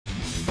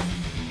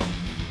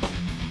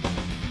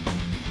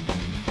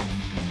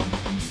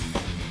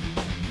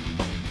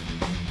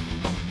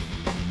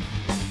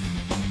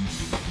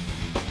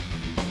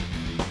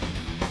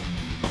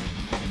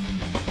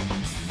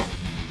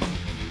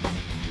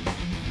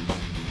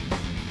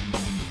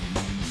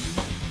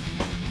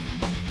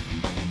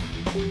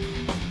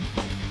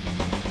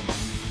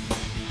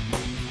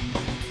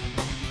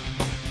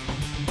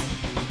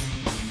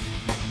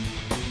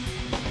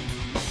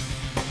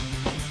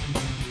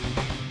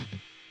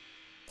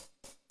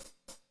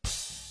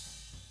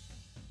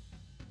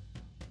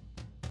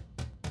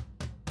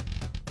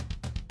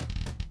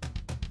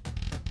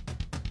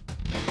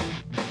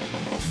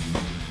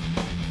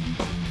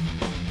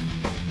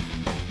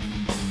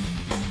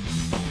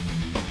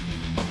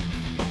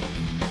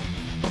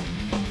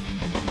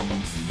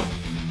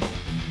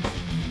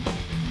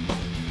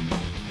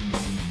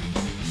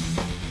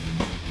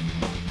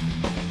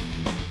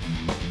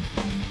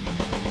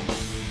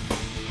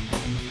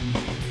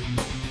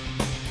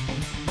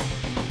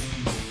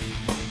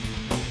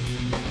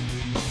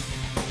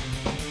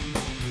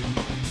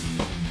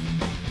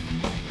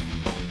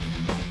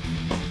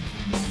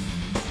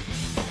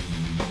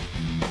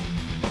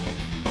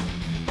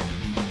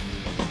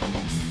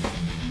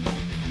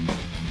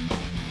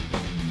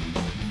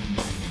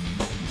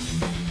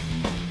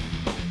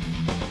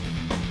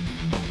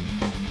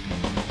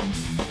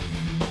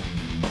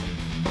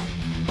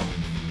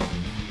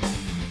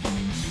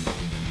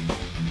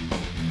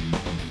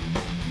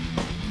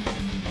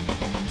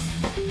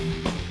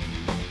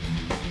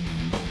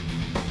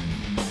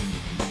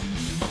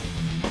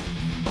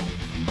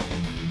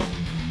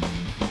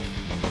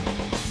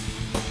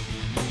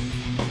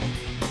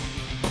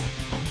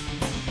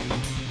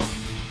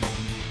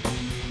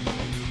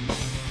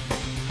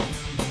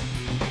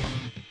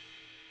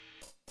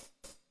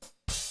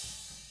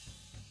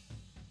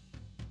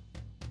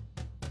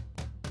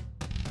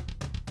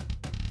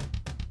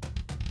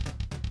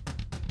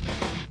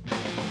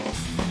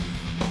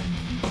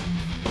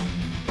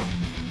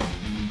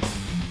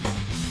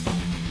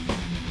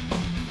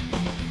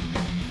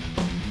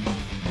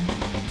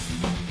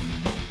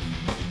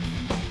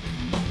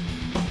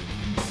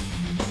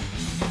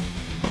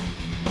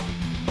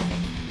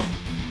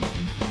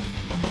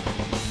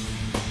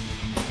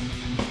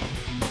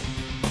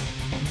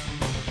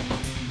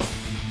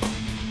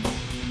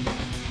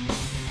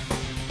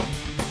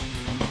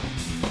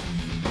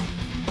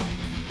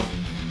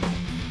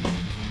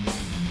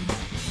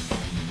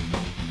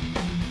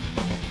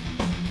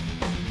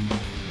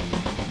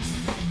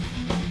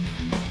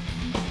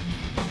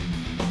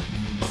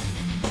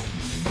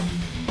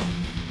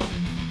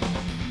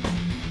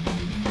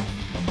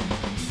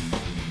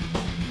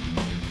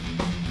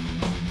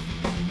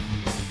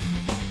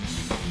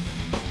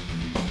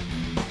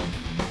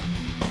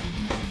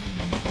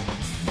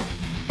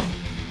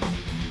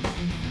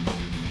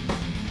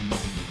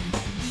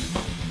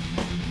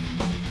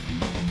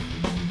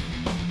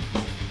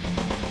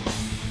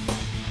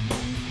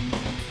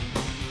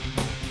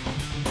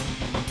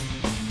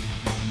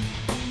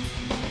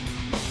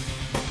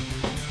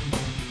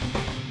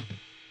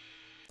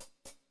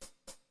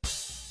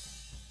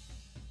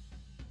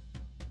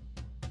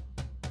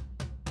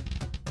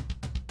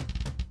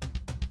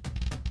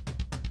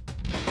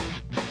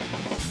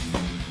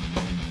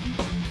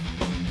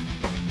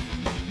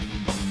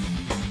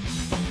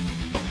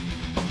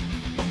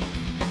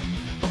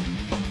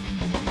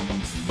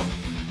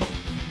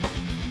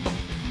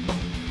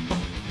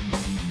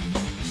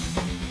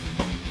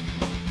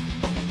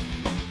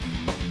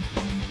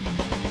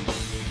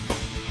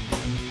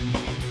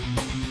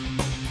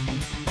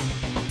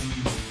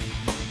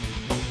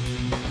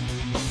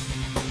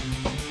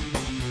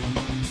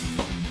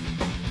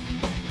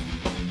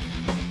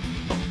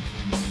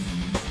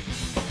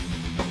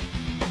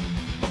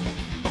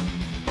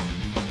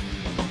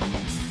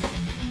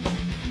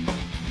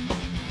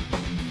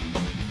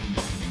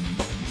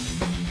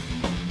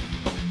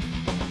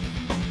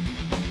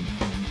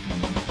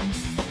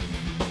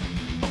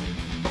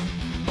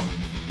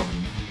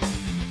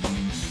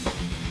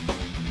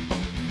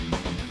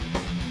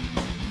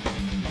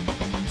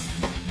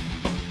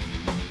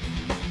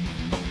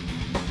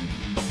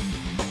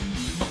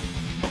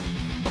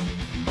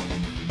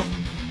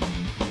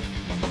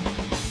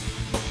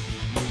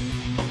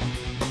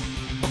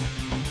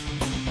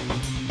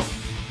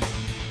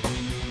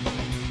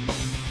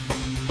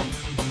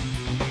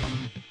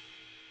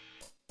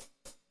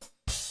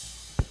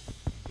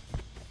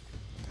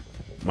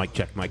Mic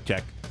check, mic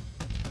check.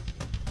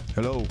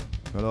 Hello,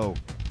 hello.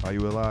 Are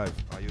you alive?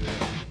 Are you there?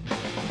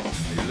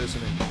 Are you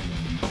listening?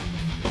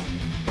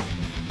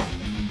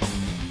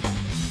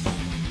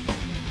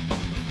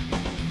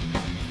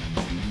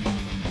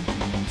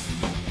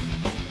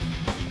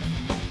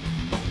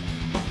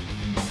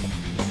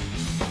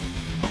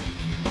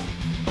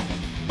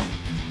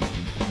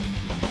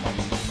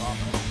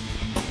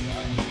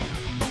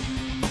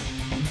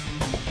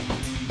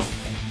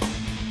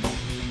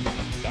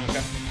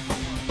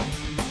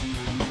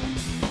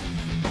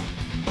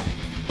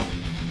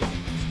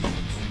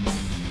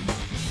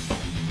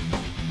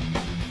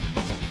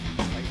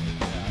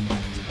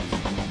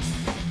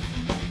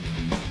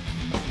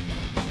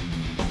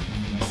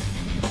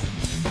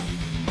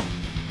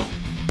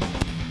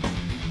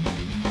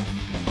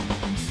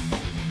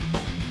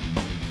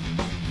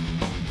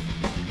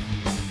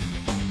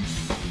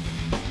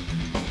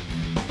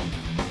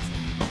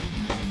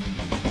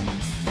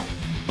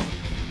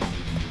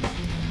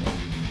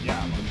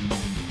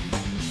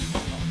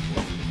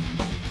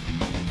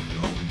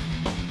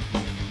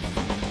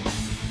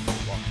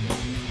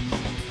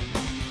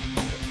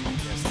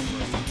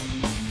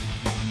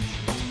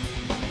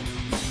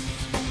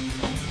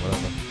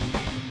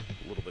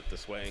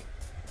 Way.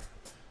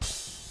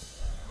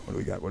 What do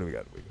we got? What do we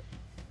got?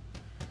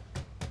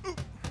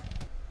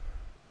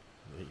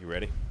 You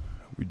ready?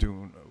 We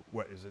doing,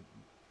 what is it?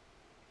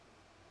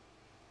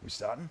 We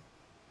starting?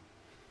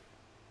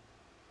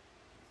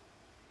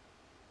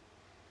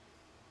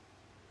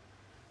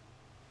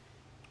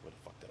 Where the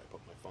fuck did I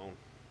put my phone?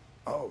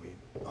 Oh,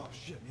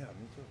 shit, yeah,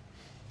 me too.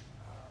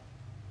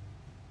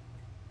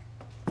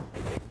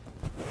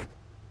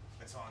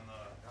 It's on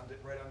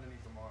right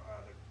underneath the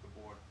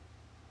board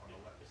on the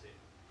left. Is it?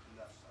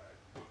 Left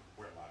side.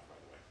 We're live, by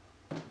the way.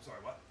 I'm sorry,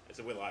 what? I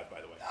said we're live,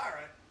 by the way. All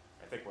right.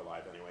 I think we're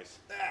live anyways.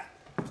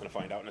 I'm gonna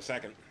find out in a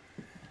second.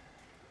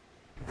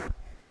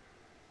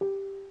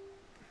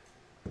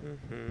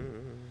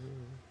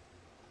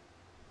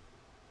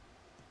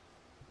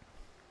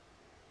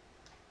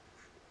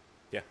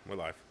 Yeah, we're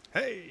live.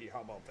 Hey,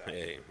 how about that?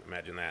 Hey,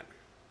 imagine that.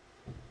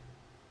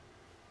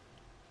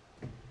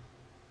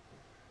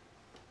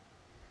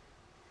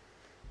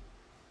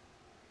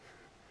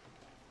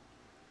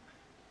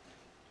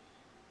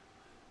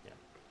 Yeah.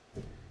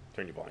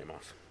 Turn your volume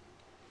off.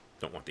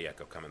 Don't want the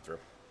echo coming through.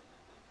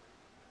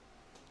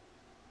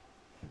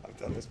 I've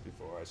done this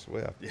before, I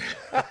swear.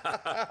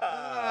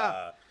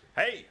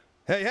 Hey!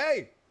 Hey,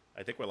 hey!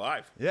 I think we're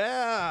live.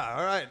 Yeah,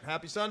 all right.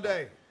 Happy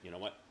Sunday. You know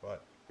what?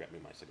 What? Grab me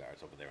my cigars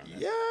over there on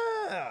that.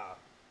 Yeah.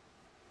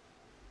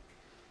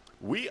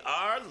 We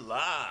are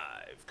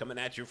live, coming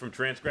at you from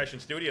Transgression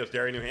Studios,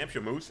 Derry, New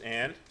Hampshire. Moose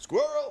and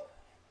Squirrel.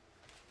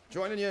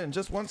 Joining you in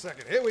just 1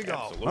 second. Here we go.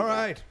 Absolutely. All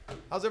right.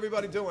 How's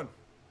everybody doing?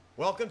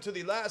 Welcome to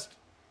the last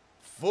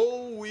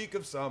full week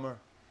of summer.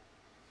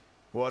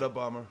 What a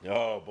bummer.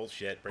 oh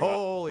bullshit!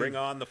 Bring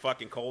on the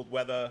fucking cold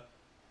weather.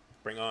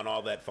 Bring on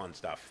all that fun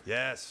stuff.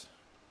 Yes.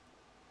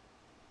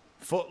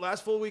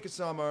 Last full week of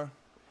summer.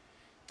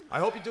 I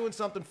hope you're doing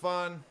something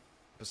fun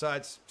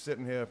besides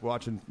sitting here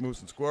watching Moose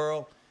and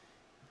Squirrel.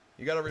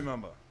 You got to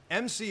remember,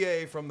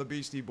 MCA from the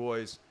Beastie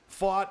Boys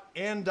fought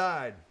and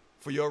died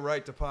for your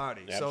right to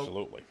party.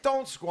 Absolutely. So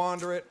don't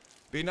squander it.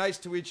 Be nice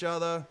to each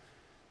other.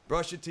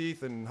 Brush your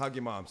teeth and hug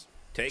your moms.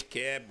 Take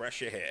care,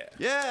 brush your hair.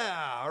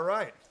 Yeah, all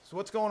right. So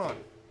what's going on?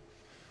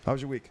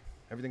 How's your week?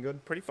 Everything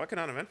good? Pretty fucking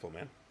uneventful,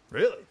 man.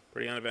 Really?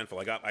 Pretty uneventful.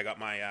 I got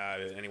my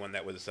anyone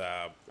that was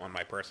on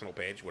my personal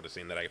page would have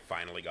seen that I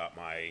finally got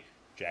my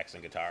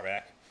Jackson guitar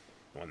back.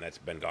 The one that's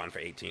been gone for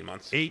 18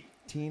 months.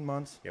 18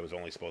 months? It was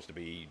only supposed to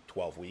be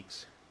 12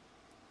 weeks.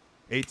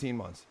 18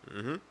 months.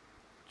 Mm-hmm.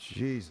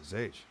 Jesus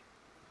H.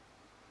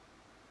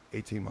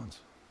 18 months.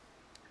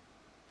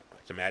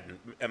 It's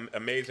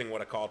amazing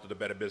what a call to the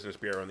Better Business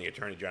Bureau and the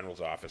Attorney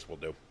General's office will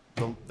do.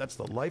 That's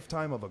the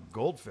lifetime of a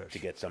goldfish. To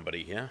get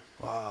somebody, yeah.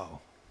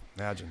 Wow.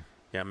 Imagine.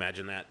 Yeah,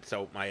 imagine that.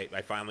 So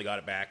I finally got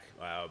it back.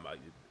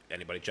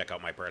 Anybody check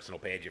out my personal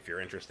page if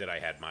you're interested. I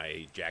had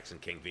my Jackson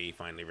King V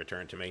finally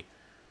returned to me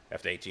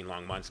after 18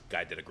 long months.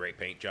 Guy did a great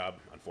paint job.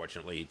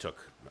 Unfortunately, he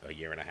took a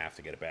year and a half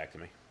to get it back to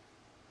me.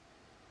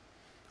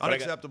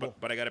 Unacceptable.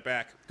 But I got it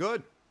back.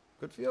 Good.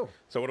 Good for you.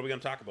 So what are we going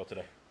to talk about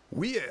today?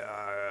 We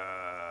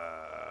are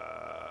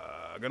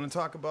going to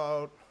talk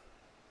about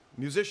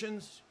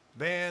musicians,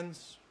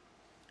 bands,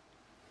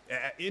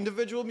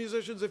 individual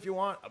musicians if you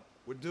want.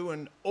 We're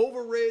doing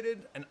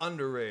overrated and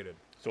underrated.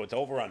 So it's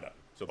over-under.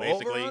 So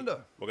basically,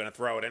 Over-under. we're going to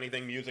throw out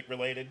anything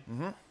music-related.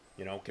 Mm-hmm.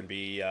 You know, can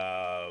be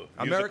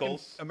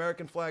musicals.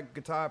 American flag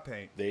guitar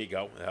paint. There you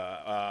go.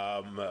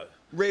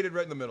 Rated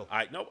right in the middle.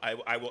 I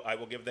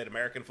will give that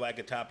American flag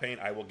guitar paint.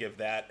 I will give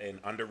that an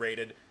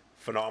underrated,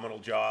 phenomenal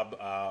job.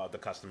 The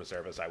customer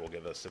service I will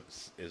give us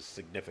is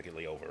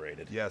significantly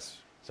overrated. Yes.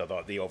 So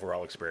the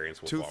overall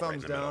experience will Two fall right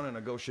thumbs in the down middle. and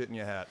a go shit in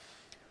your hat.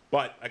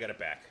 But I got it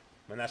back,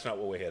 and that's not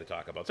what we're here to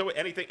talk about. So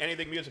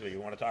anything musical. You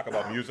want to talk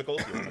about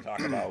musicals? You want to talk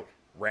about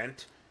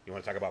Rent? You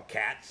want to talk about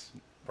Cats?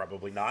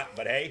 Probably not,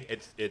 but hey,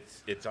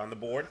 it's on the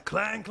board.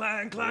 Clang,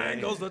 clang, clang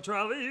goes the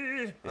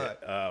trolley.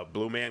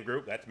 Blue Man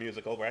Group, that's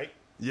musical, right?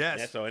 Yes.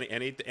 Yeah, so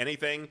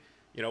anything,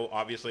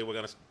 obviously we're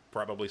going to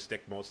probably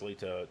stick mostly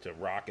to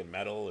rock and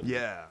metal. And,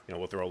 Yeah.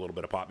 We'll throw a little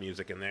bit of pop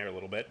music in there a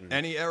little bit. And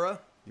Any era?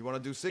 You want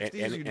to do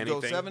 60s? You can go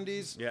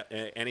 70s? Yeah,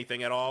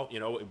 anything at all.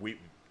 We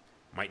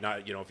might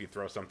not, if you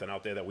throw something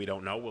out there that we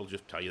don't know, we'll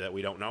just tell you that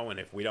we don't know. And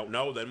if we don't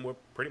know, then we're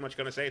pretty much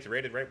going to say it's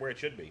rated right where it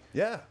should be.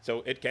 Yeah.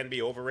 So it can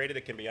be overrated,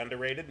 it can be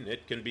underrated, and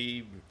it can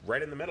be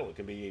right in the middle. It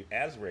can be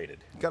as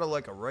rated. Got to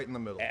like a right in the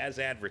middle. As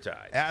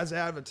advertised. As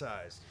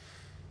advertised.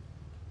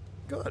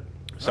 Good.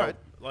 So All right.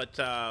 let's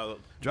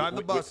drive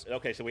the bus.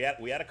 Okay, so we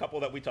had a couple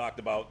that we talked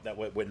about that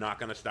we're not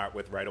going to start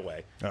with right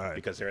away. All right.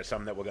 Because there are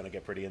some that we're going to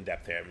get pretty in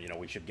depth here.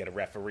 We should get a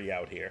referee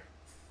out here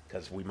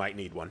because we might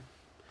need one.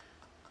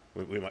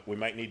 We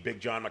might need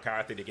Big John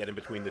McCarthy to get in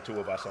between the two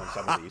of us on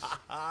some of these.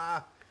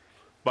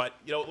 But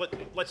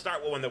let's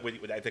start with one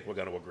that I think we're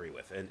going to agree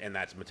with, and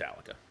that's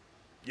Metallica.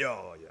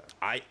 Yo,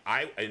 yeah.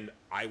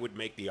 I would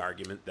make the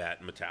argument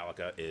that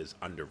Metallica is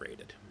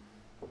underrated.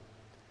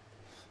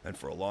 And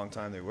for a long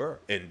time they were.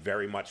 And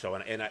very much so.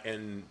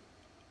 And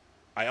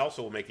I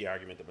also will make the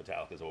argument that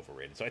Metallica is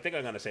overrated. So I think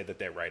I'm going to say that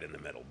they're right in the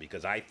middle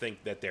because I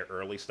think that their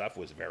early stuff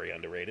was very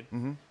underrated.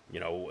 Mm-hmm.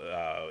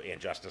 And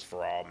Justice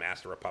for All,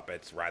 Master of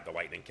Puppets, Ride the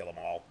Lightning, Kill 'Em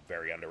All,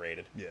 very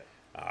underrated.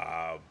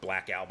 Yeah.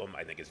 Black Album,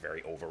 I think, is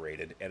very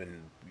overrated.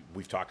 And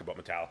we've talked about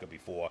Metallica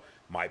before.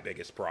 My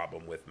biggest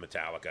problem with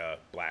Metallica,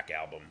 Black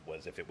Album,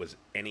 was if it was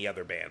any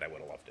other band, I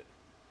would have loved it.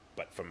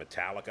 But for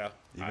Metallica,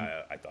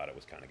 I thought it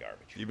was kind of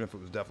garbage. Even if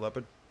it was Def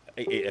Leppard?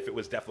 If it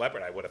was Def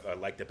Leppard, I would have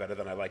liked it better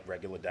than I like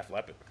regular Def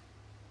Leppard.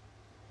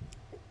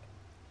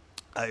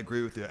 I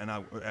agree with you. And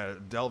I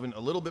delving a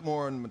little bit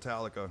more on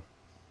Metallica.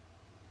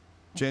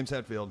 James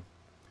Hetfield,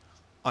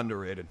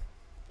 underrated.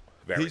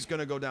 He's going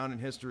to go down in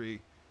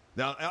history.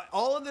 Now,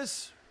 all of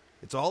this,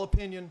 it's all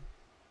opinion.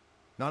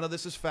 None of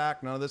this is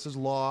fact. None of this is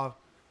law.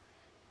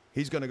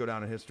 He's going to go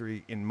down in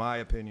history, in my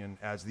opinion,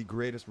 as the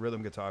greatest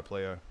rhythm guitar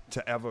player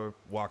to ever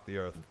walk the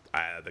earth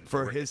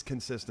for his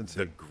consistency.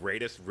 The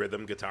greatest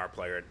rhythm guitar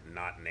player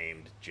not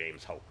named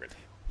James Hultgren.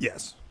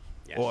 Yes.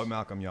 Or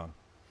Malcolm Young.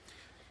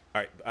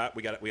 All right,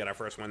 we got our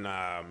first one.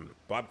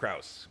 Bob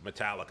Krause,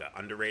 Metallica,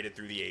 underrated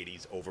through the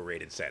 80s,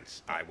 overrated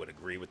since. I would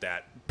agree with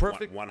that.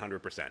 Perfect.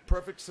 100%.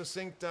 Perfect,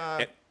 succinct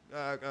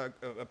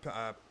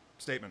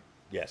statement.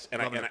 Yes,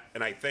 and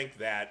I think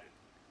that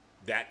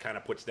kind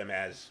of puts them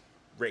as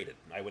rated.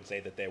 I would say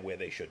that they're where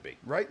they should be.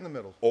 Right in the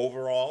middle.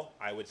 Overall,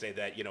 I would say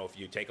that, if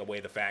you take away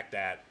the fact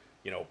that,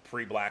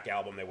 pre-Black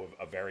Album, they were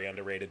a very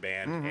underrated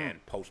band,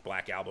 and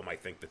post-Black Album, I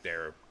think that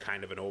they're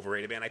kind of an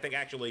overrated band. I think,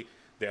 actually,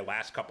 their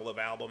last couple of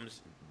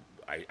albums,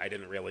 I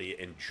didn't really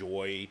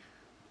enjoy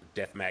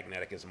Death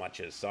Magnetic as much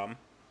as some,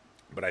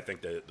 but I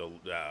think the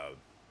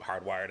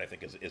Hardwired, I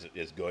think,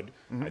 is good.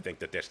 I think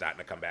that they're starting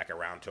to come back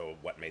around to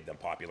what made them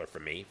popular for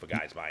me, for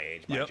guys my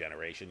age, my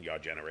generation, your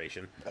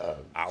generation,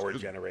 our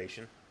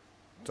generation.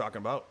 Talking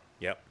about.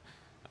 Yep.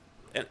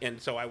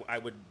 And so I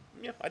would,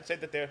 I'd say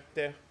that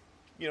they're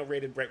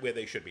rated right where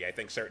they should be. I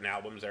think certain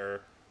albums are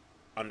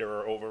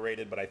under or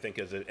overrated, but I think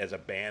as a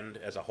band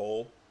as a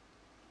whole,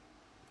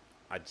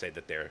 I'd say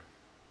that they're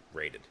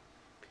rated.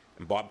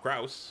 And Bob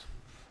Krause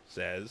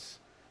says,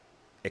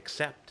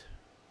 except.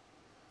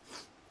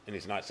 And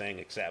he's not saying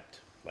except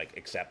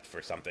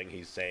for something.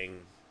 He's saying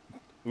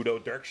Udo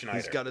Dirkschneider.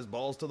 He's got his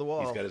balls to the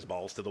wall. He's got his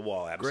balls to the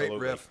wall, absolutely.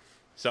 Great riff.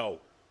 So,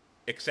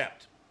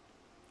 except.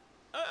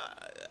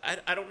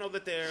 I don't know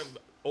that they're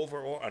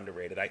over or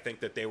underrated. I think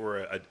that they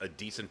were a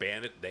decent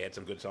band. They had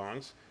some good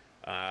songs.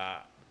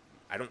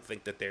 I don't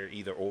think that they're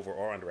either over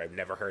or under. I've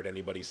never heard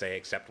anybody say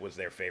Accept was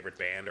their favorite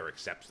band or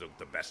Accept's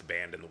the best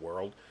band in the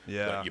world.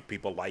 Yeah. But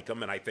people like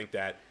them, and I think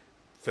that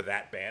for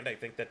that band, I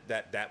think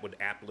that would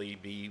aptly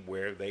be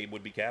where they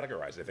would be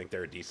categorized. I think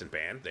they're a decent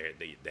band.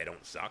 They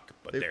don't suck,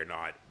 but they're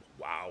not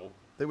wow.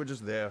 They were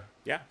just there.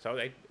 Yeah. So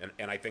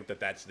and I think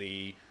that's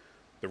the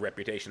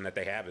reputation that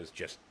they have is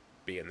just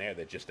being there.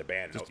 They're just a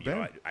band. Just a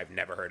band. I've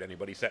never heard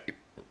anybody say,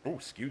 "Oh,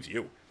 excuse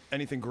you."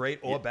 Anything great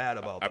or bad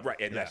about them.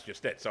 Right, and that's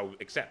just it. So,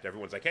 Accept.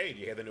 Everyone's like, hey, do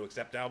you hear the new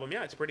Accept album?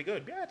 Yeah, it's pretty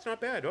good. Yeah, it's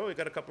not bad. Oh, we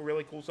got a couple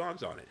really cool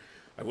songs on it.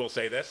 I will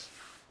say this.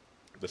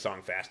 The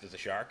song Fast as a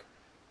Shark,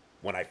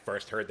 when I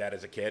first heard that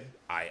as a kid,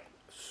 I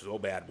so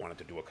bad wanted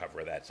to do a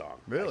cover of that song.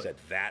 Really? I said,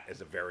 that is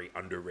a very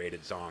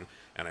underrated song,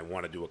 and I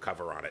want to do a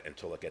cover on it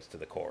until it gets to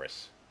the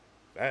chorus.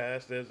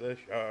 Fast as a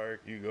shark,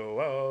 you go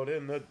out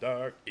in the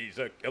dark. He's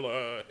a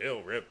killer,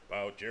 he'll rip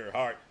out your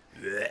heart.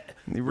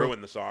 He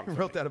ruined the song. He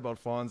wrote that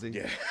about Fonzie.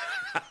 Yeah.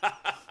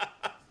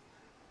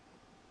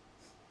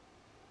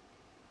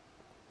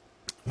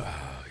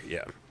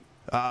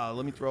 Yeah.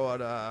 Let me throw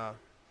out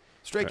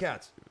Stray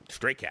Cats.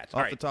 Stray Cats.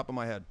 Off the top of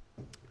my head.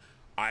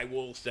 I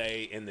will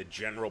say, in the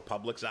general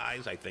public's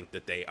eyes, I think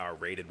that they are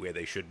rated where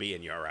they should be.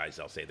 In your eyes,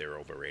 I'll say they're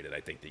overrated. I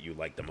think that you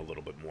like them a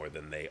little bit more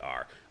than they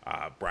are.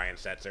 Brian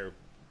Setzer,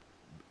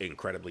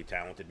 incredibly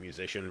talented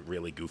musician,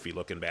 really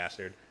goofy-looking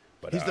bastard.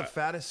 But he's the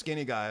fattest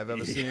skinny guy I've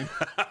ever seen.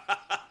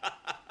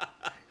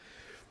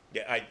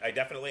 Yeah, I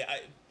definitely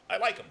I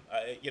like them.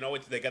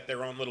 They got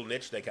their own little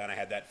niche. They kind of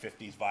had that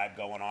 '50s vibe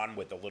going on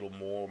with a little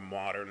more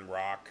modern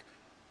rock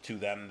to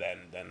them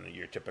than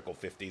your typical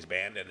 '50s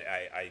band. And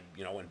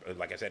and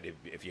like I said,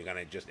 if you're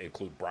gonna just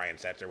include Brian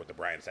Setzer with the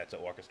Brian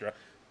Setzer Orchestra,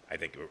 I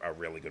think a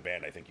really good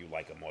band. I think you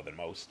like them more than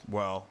most.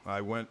 Well,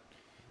 I went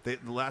the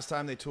last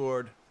time they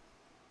toured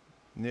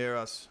near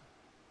us,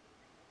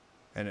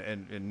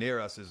 and near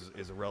us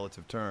is a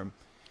relative term.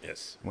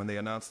 Yes. When they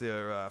announced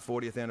their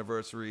 40th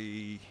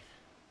anniversary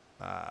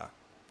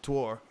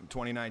tour in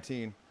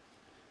 2019,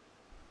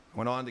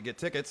 went on to get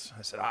tickets.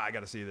 I said, I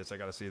got to see this. I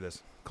got to see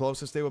this.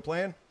 Closest they were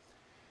playing,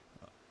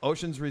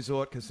 Oceans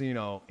Resort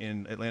Casino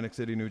in Atlantic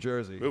City, New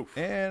Jersey. Oof.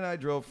 And I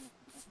drove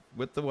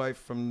with the wife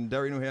from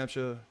Derry, New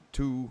Hampshire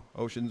to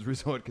Oceans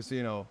Resort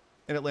Casino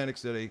in Atlantic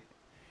City.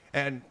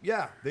 And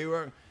yeah, they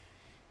were,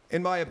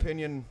 in my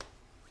opinion,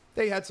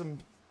 they had some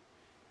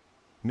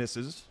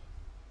misses.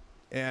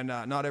 And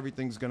not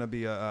everything's going to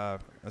be a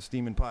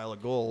steaming pile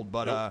of gold,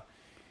 but Nope.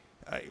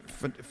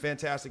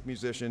 Fantastic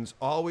musicians,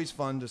 always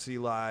fun to see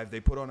live.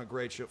 They put on a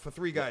great show. For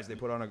three guys, they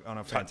put on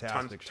a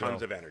fantastic show.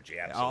 Tons of energy,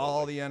 absolutely.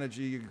 All the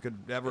energy you could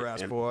ever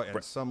ask for,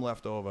 and some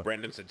left over.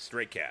 Brendan said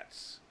Stray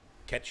Cats.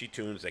 Catchy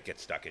tunes that get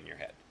stuck in your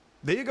head.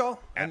 There you go.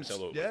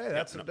 Absolutely. And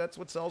yeah, that's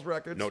what sells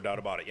records. No doubt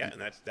about it. Yeah,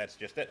 and that's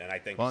just it. And I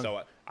think Fun.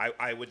 so.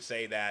 I would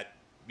say that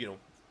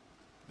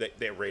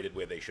they're rated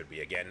where they should be.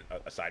 Again,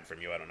 aside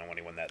from you, I don't know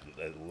anyone that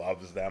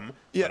loves them,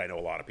 Yeah. but I know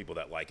a lot of people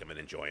that like them and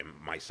enjoy them.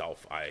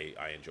 Myself, I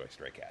enjoy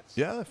Stray Cats.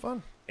 Yeah, they're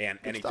fun. And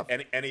stuff.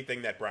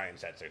 anything that Brian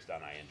Setzer's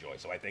done, I enjoy.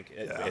 So I think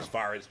Yeah. as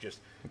far as just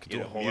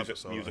do a whole music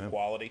episode, music yeah.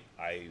 quality,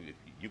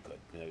 you could.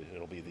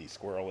 It'll be the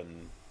Squirrel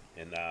and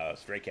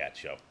Stray Cats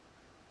show.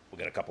 We'll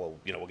get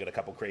a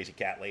couple crazy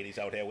cat ladies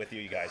out here with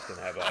you. You guys can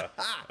have a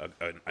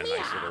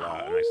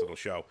nice little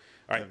show.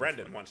 All right,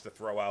 Brendan wants to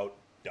throw out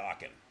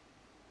Dawkins.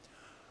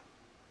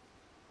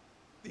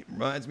 It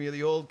reminds me of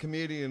the old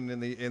comedian in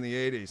the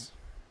 80s.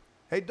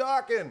 Hey,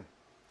 Dawkins,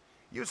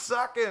 you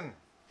sucking.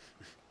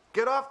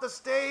 Get off the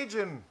stage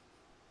and...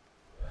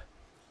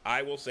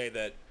 I will say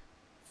that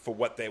for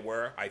what they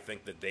were, I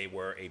think that they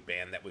were a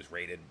band that was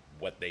rated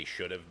what they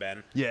should have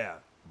been. Yeah.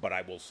 But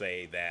I will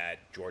say that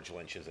George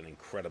Lynch is an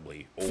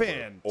incredibly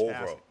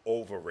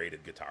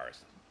overrated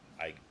guitarist.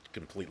 I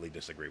completely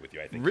disagree with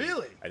you. I think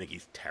Really? I think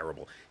he's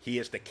terrible. He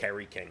is the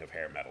Kerry King of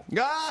hair metal.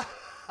 Yeah,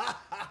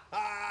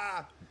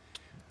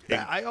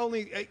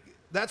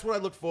 that's what I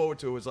look forward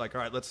to. Was like,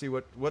 all right, let's see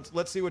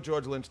what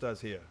George Lynch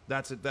does here.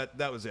 That's it.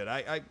 That was it.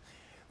 I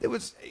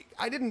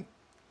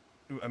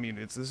mean,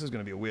 this is going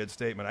to be a weird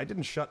statement. I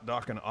didn't shut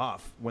Dawkins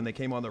off when they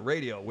came on the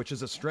radio, which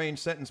is a strange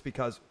sentence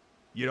because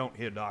you don't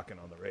hear Dawkins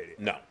on the radio.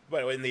 No,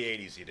 but in the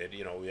 80s you did.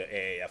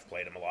 AAF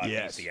played him a lot.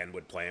 Yes. BCN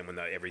would play him when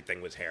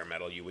everything was hair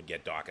metal. You would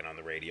get Dawkins on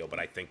the radio. But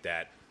I think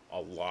that a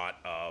lot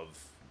of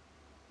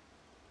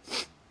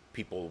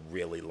people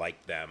really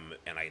liked them,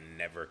 and I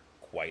never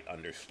quite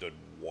understood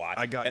why.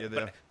 I got you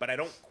there. But I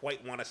don't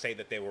quite want to say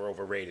that they were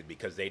overrated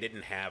because they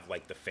didn't have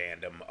like the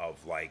fandom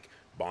of like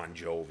Bon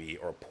Jovi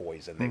or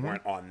Poison. They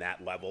weren't on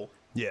that level.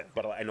 Yeah.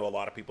 But I know a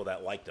lot of people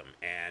that liked them,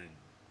 and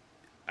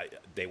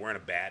they weren't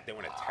a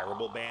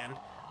terrible band,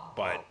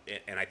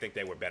 and I think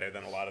they were better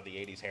than a lot of the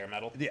 80s hair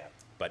metal. Yeah.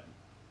 But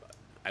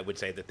I would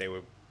say that they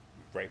were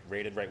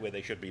rated right where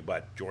they should be,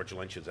 but George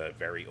Lynch is a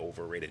very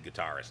overrated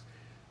guitarist.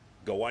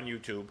 Go on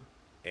YouTube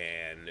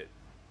and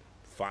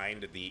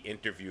find the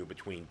interview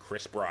between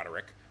Chris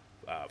Broderick,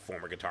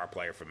 former guitar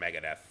player for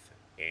Megadeth,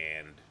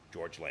 and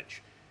George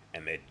Lynch.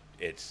 And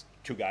it's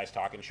two guys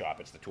talking shop.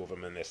 It's the two of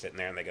them, and they're sitting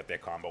there, and they got their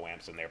combo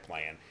amps, and they're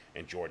playing,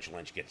 and George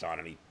Lynch gets on,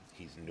 and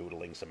he's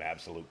noodling some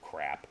absolute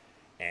crap.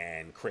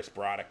 And Chris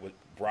Broderick,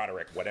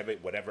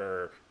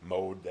 whatever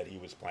mode that he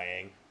was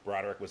playing,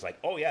 Broderick was like,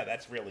 oh, yeah,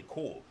 that's really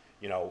cool.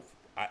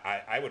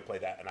 I would play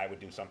that, and I would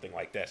do something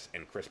like this.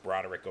 And Chris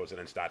Broderick goes in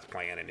and starts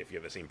playing, and if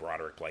you've ever seen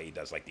Broderick play, he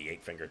does like the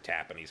 8-finger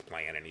tap, and he's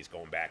playing, and he's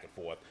going back and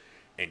forth.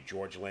 And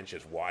George Lynch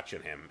is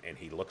watching him, and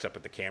he looks up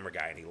at the camera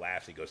guy, and he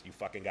laughs. He goes, you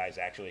fucking guys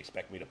actually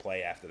expect me to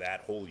play after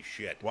that? Holy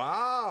shit.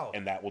 Wow.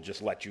 And that will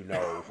just let you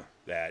know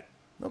that...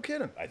 No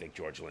kidding. I think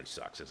George Lynch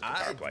sucks as a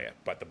guitar player.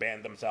 But the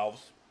band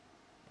themselves,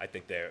 I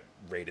think they're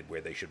rated where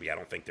they should be. I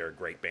don't think they're a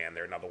great band.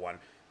 They're another one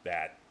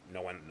that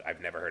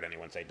I've never heard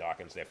anyone say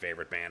Dawkins their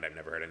favorite band. I've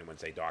never heard anyone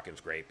say Dawkins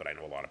great, but I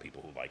know a lot of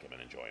people who like him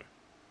and enjoy him.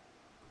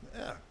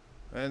 Yeah.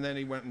 And then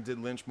he went and did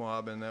Lynch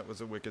Mob, and that was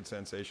a wicked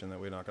sensation that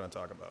we're not going to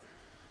talk about.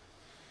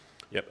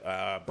 Yep.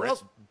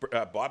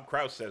 Bob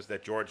Krause says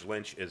that George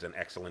Lynch is an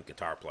excellent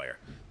guitar player.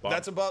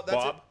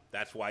 Bob,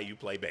 that's why you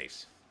play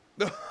bass.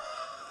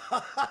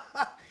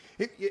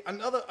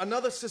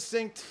 Another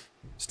succinct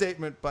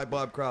statement by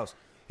Bob Krause.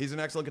 He's an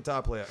excellent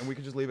guitar player, and we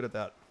can just leave it at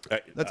that.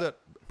 That's it.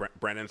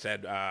 Brennan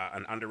said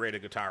an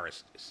underrated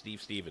guitarist,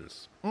 Steve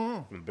Stevens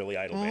from Billy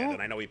Idol band,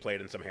 and I know he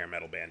played in some hair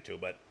metal band too.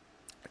 But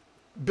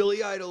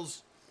Billy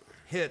Idol's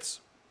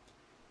hits,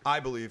 I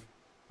believe,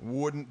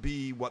 wouldn't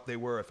be what they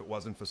were if it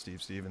wasn't for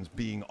Steve Stevens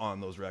being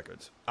on those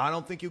records. I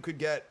don't think you could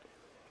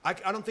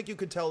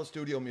tell a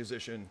studio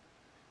musician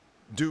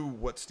do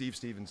what Steve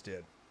Stevens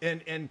did,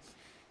 and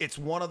it's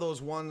one of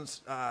those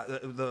ones,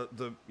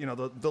 the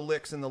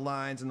licks and the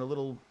lines and the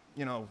little,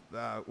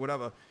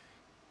 whatever.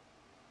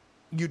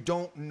 You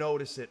don't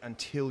notice it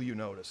until you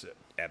notice it.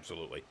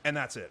 Absolutely. And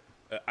that's it.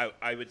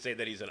 I would say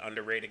that he's an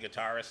underrated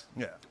guitarist.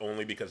 Yeah.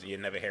 Only because you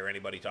never hear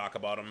anybody talk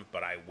about him,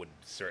 but I would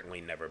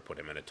certainly never put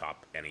him in a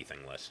top anything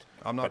list.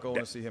 I'm not going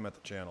to see him at the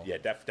channel. Yeah,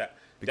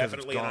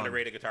 definitely an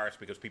underrated guitarist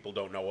because people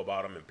don't know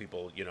about him, and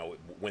people,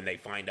 when they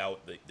find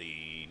out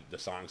the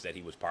songs that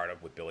he was part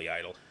of with Billy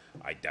Idol,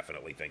 I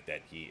definitely think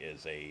that he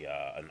is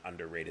an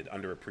underrated,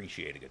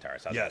 underappreciated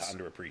guitarist. How's that?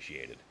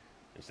 Underappreciated.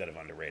 Instead of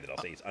underrated, I'll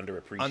say he's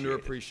underappreciated.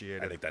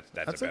 Underappreciated. I think that's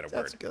a better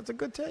word. That's a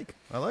good take.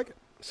 I like it.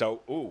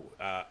 So,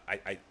 I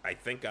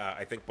think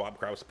Bob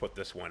Krause put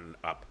this one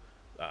up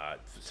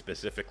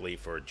specifically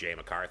for Jay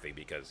McCarthy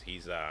because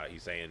he's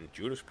saying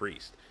Judas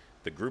Priest,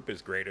 the group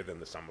is greater than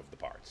the sum of the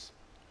parts.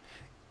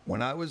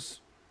 When I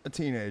was a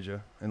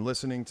teenager and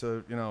listening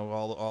to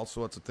all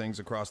sorts of things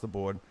across the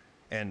board,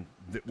 and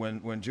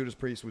when Judas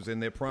Priest was in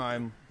their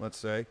prime, let's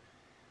say,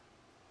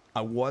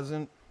 I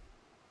wasn't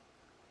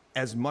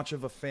as much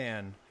of a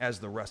fan as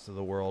the rest of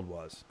the world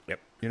was.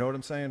 Yep. You know what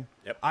I'm saying?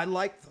 Yep. I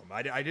liked them.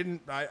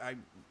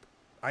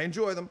 I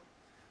enjoy them,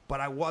 but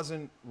I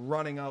wasn't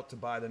running out to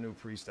buy the new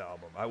Priest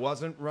album. I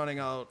wasn't running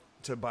out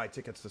to buy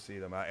tickets to see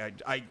them.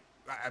 I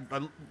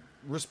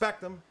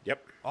respect them.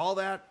 Yep. All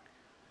that.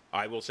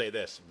 I will say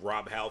this: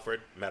 Rob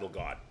Halford, metal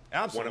god.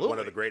 Absolutely. One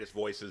of the greatest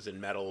voices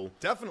in metal.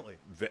 Definitely.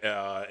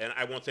 And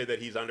I won't say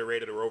that he's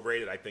underrated or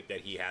overrated. I think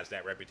that he has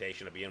that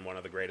reputation of being one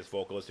of the greatest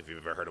vocalists. If you've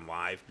ever heard him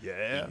live,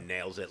 yeah, he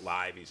nails it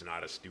live. He's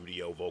not a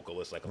studio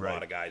vocalist like a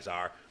lot of guys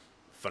are.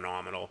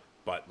 Phenomenal.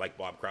 But like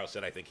Bob Krause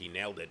said, I think he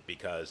nailed it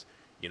because,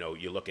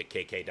 you look at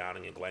K.K.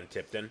 Downing and Glenn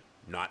Tipton,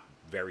 not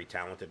very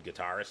talented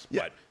guitarists,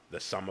 but the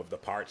sum of the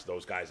parts,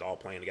 those guys all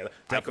playing together.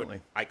 Definitely.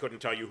 I couldn't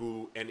tell you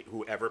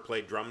who ever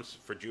played drums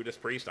for Judas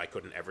Priest. I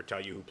couldn't ever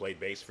tell you who played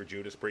bass for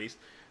Judas Priest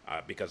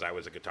because I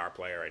was a guitar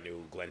player. I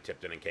knew Glenn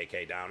Tipton and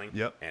K.K. Downing.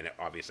 Yep. And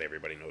obviously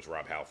everybody knows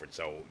Rob Halford.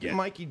 So Did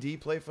Mikey D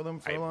play for them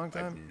for a long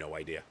time? I have no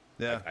idea.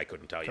 Yeah. I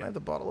couldn't tell you. Can I have the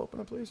bottle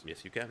opener, please?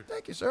 Yes, you can.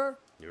 Thank you, sir.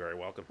 You're very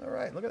welcome. All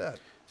right, look at that.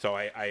 So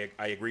I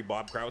agree,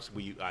 Bob Krause.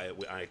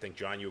 I think,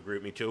 John, you agree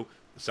with me too.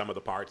 Some of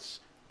the parts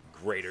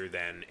greater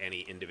than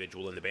any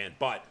individual in the band.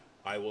 But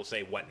I will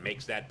say what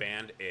makes that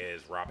band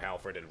is Rob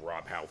Halford, and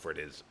Rob Halford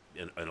is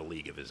in a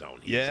league of his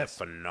own. He's a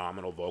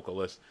phenomenal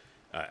vocalist.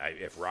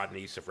 If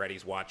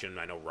Reddy's watching,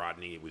 I know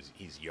Rodney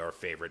he's your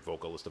favorite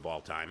vocalist of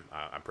all time.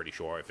 I'm pretty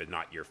sure. If it's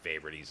not your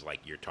favorite, he's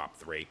like your top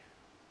 3.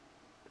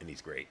 And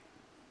he's great.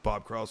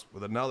 Bob Krause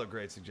with another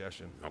great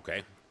suggestion.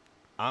 Okay.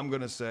 I'm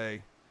going to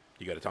say...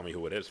 You got to tell me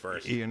who it is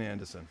first. Ian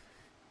Anderson.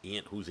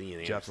 Who's Ian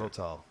Anderson? Jethro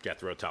Tull.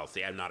 Jethro Tull.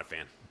 See, I'm not a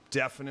fan.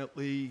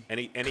 Definitely.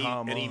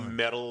 Any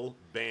metal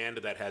band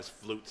that has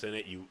flutes in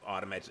it, you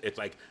automatically... It's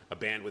like a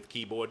band with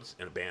keyboards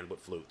and a band with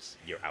flutes.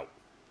 You're out.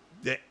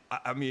 Yeah,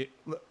 I mean,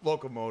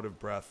 Locomotive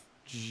Breath.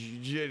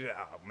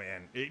 Oh,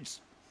 man.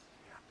 It's...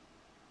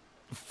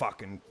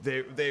 Fucking...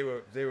 They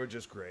were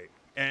just great.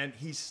 And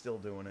he's still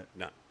doing it.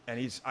 No. And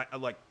he's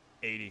like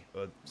 80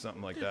 or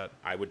something like that.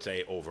 I would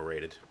say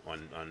overrated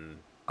on...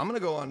 I'm going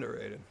to go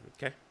underrated.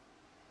 Okay.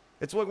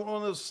 It's like one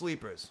of those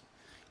sleepers.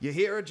 You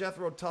hear a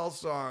Jethro Tull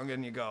song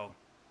and you go,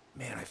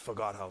 man, I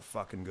forgot how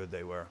fucking good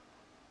they were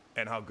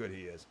and how good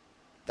he is.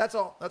 That's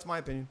all. That's my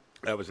opinion.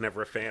 I was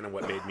never a fan, and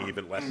what made me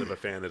even less of a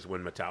fan is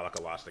when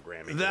Metallica lost the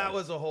Grammy. That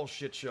was a whole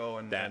shit show,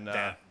 and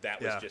that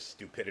was just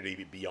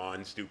stupidity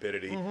beyond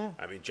stupidity.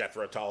 Mm-hmm. I mean,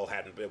 Jethro Tull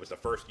hadn't. It was the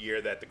first year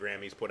that the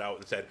Grammys put out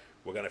and said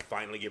we're going to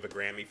finally give a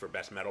Grammy for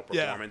best metal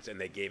performance, and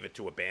they gave it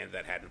to a band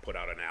that hadn't put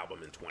out an album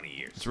in 20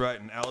 years. That's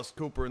right. And Alice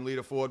Cooper and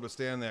Lita Ford were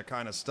standing there,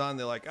 kind of stunned.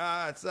 They're like,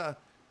 and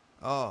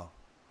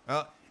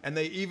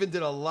they even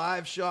did a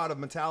live shot of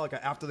Metallica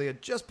after they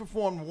had just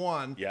performed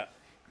one. Yeah.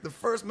 The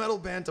first metal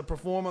band to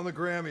perform on the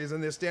Grammys,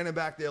 and they're standing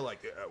back there like,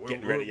 we're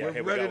ready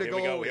to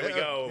go. Here we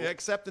go. The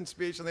acceptance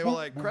speech, and they were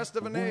like, crest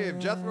of a knave,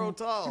 Jethro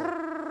Tull.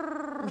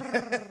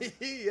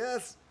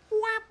 Yes.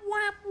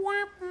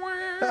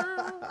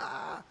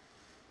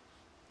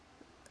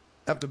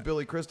 After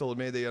Billy Crystal had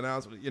made the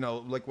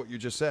announcement, like what you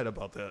just said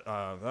about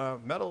the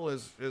metal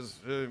is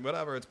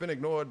whatever. It's been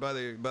ignored by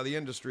the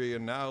industry,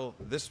 and now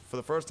this, for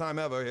the first time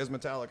ever, here's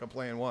Metallica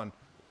playing one.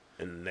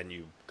 And then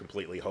you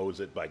completely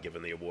hose it by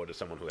giving the award to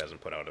someone who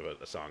hasn't put out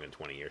a song in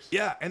 20 years.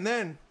 Yeah, and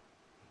then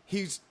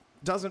he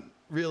doesn't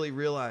really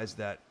realize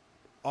that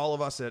all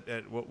of us at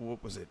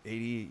what was it,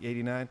 80,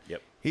 89?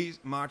 Yep. He's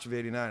March of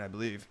 89, I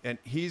believe. And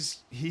he's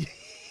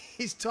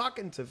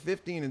talking to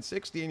 15 and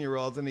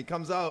 16-year-olds, and he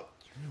comes out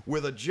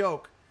with a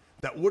joke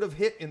that would have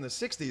hit in the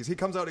 60s. He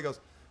comes out, he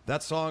goes,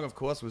 that song, of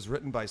course, was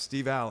written by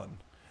Steve Allen.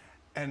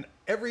 And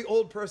every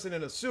old person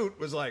in a suit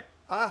was like,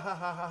 ha, ha,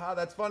 ha,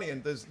 that's funny.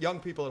 And there's young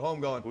people at home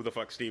going, who the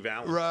fuck, Steve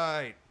Allen?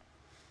 Right.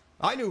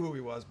 I knew who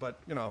he was, but,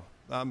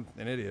 I'm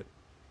an idiot.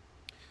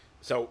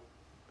 So,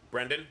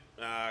 Brendan,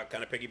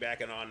 kind of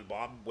piggybacking on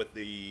Bob with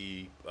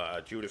the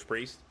Judas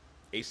Priest,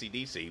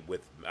 AC/DC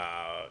with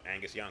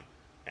Angus Young.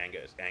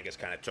 Angus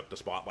kind of took the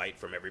spotlight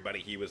from everybody.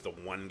 He was the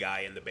one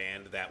guy in the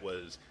band that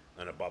was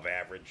an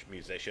above-average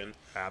musician.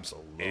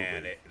 Absolutely.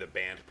 And the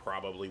band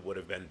probably would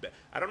have been...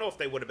 I don't know if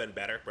they would have been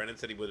better. Brendan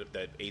said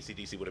that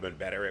AC/DC would have been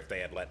better if they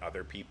had let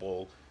other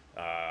people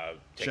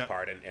take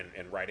part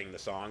in writing the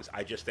songs.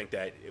 I just think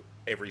that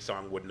every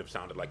song wouldn't have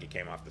sounded like it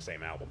came off the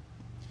same album.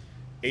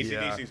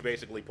 AC/DC's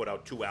basically put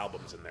out 2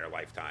 albums in their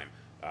lifetime.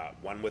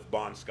 One with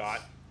Bon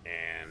Scott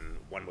and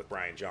one with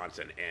Brian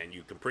Johnson. And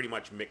you can pretty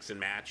much mix and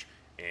match,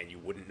 and you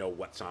wouldn't know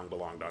what song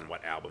belonged on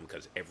what album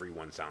because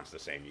everyone sounds the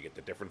same. You get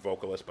the different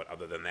vocalists, but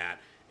other than that,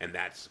 and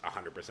that's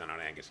 100% on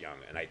Angus Young.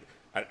 And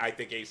I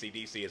think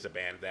AC/DC is a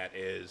band that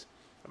is,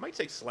 I might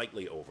say,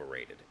 slightly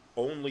overrated,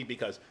 only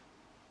because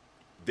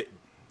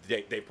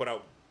they put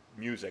out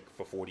music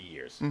for 40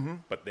 years,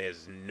 but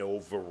there's no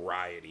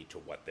variety to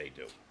what they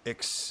do.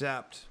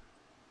 Except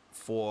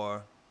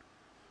for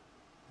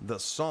the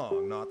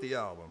song, not the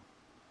album,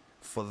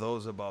 For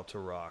Those About to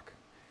Rock.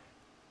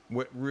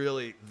 What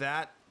really,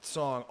 that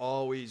song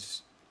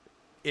always,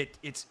 it's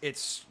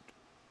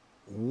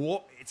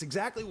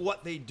exactly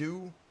what they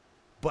do,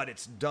 but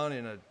it's done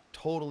in a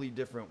totally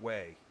different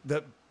way.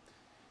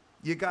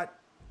 You got,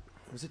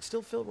 was it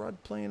still Phil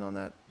Rudd playing on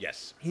that?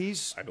 Yes,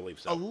 He's, I believe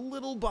so. A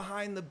little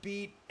behind the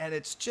beat, and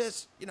it's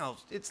just,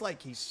 it's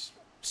like he's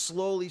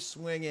slowly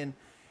swinging,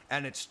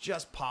 and it's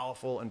just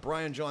powerful. And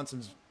Brian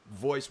Johnson's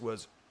voice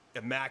was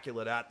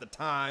immaculate at the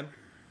time,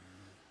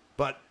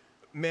 but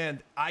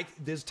man,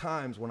 there's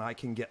times when I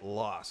can get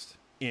lost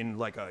in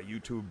like a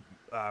YouTube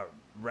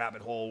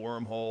rabbit hole,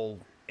 wormhole,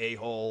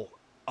 a-hole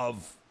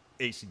of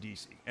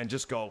AC/DC and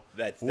just go,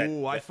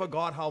 I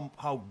forgot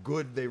how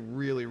good they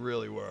really,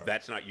 really were.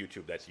 That's not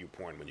YouTube. That's you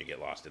porn when you get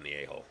lost in the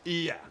a-hole.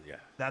 Yeah,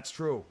 that's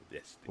true.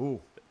 Yes.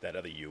 Ooh. That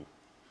other you.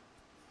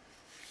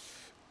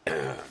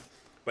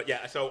 But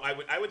yeah, so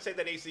I would say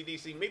that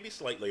AC/DC may be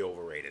slightly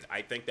overrated.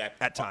 I think that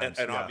at times,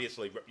 and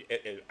obviously,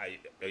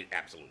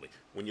 absolutely.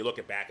 When you look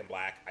at Back in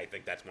Black, I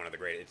think that's one of the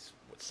greatest,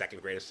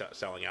 second greatest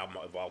selling album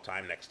of all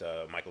time, next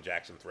to Michael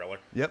Jackson Thriller.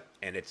 Yep.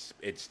 And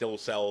it still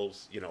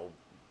sells,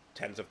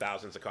 tens of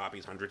thousands of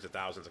copies, hundreds of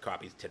thousands of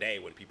copies today.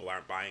 When people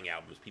aren't buying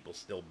albums, people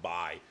still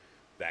buy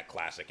that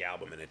classic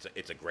album, and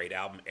it's a great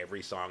album.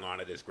 Every song on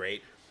it is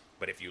great.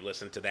 But if you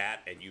listen to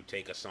that and you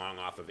take a song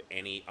off of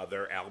any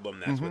other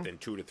album that's within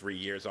 2 to 3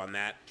 years on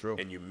that,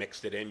 and you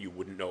mixed it in, you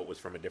wouldn't know it was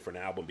from a different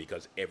album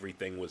because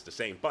everything was the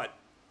same. But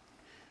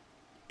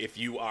if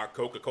you are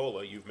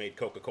Coca-Cola, you've made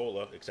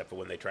Coca-Cola, except for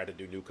when they try to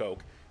do new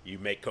Coke, you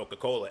make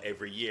Coca-Cola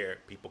every year,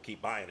 people keep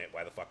buying it,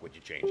 why the fuck would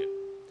you change it?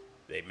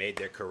 They made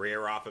their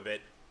career off of it.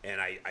 And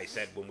I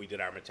said when we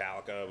did our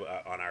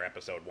Metallica on our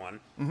episode 1,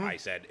 I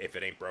said, if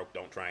it ain't broke,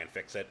 don't try and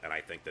fix it. And I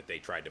think that they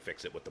tried to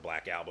fix it with the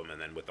Black Album, and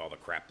then with all the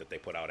crap that they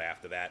put out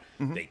after that,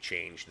 they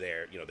changed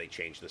they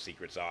changed the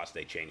secret sauce,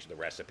 they changed the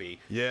recipe.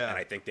 Yeah. And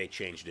I think they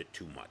changed it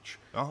too much.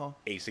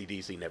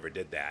 AC/DC never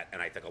did that,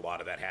 and I think a lot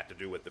of that had to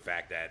do with the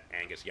fact that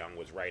Angus Young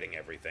was writing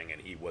everything,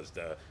 and he was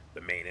the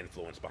main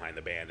influence behind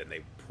the band, and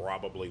they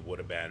probably would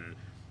have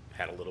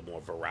had a little more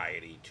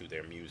variety to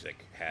their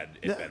music had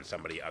it been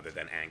somebody other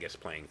than Angus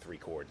playing 3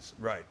 chords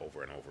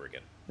over and over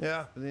again.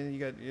 Yeah, and then you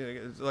got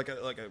it's like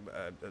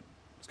a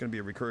it's going to be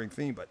a recurring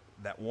theme, but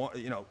that one,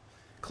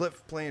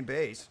 Cliff playing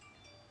bass,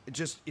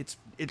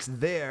 it's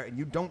there, and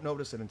you don't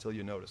notice it until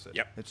you notice it.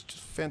 Yep, it's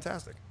just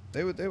fantastic.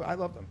 I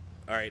love them.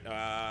 All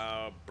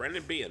right,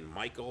 Brendan B. and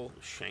Michael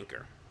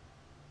Schenker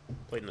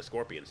played in the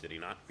Scorpions, did he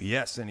not?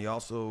 Yes, and he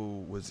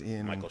also was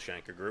in Michael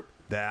Schenker Group.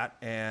 That,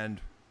 and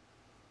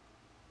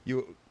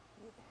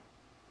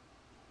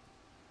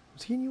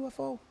was he in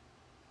UFO?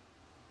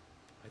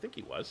 I think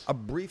he was. A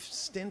brief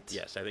stint?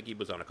 Yes, I think he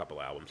was on a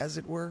couple albums. As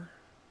it were.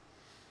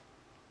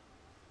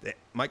 The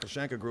Michael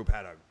Schenker Group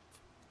had a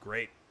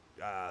great,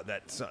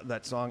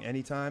 that song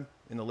Anytime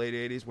in the late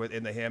 80s,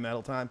 in the hair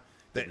metal time.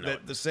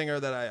 The singer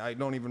that I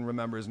don't even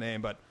remember his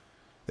name, but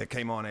that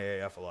came on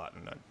AAF a lot,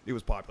 and it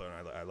was popular,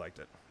 and I liked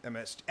it.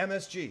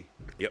 MSG.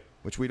 Yep.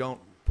 Which we don't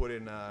put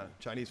in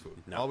Chinese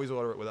food. No. Always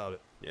order it without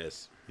it.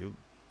 Yes. You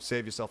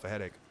save yourself a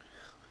headache.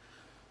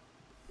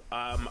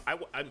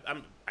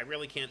 I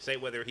really can't say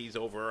whether he's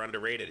over or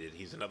underrated.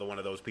 He's another one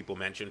of those people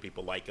mentioned.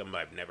 People like him.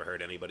 I've never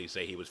heard anybody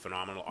say he was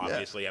phenomenal.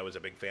 Obviously, I was a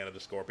big fan of the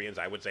Scorpions.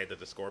 I would say that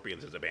the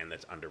Scorpions is a band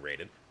that's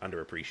underrated,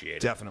 underappreciated.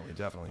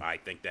 Definitely. I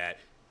think that,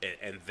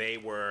 and they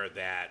were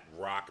that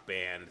rock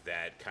band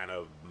that kind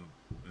of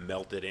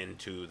melted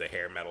into the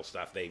hair metal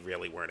stuff. They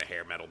really weren't a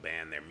hair metal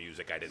band. Their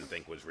music, I didn't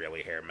think, was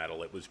really hair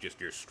metal. It was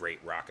just your straight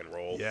rock and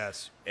roll.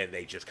 Yes. And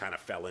they just kind of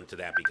fell into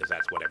that because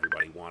that's what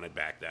everybody wanted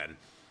back then.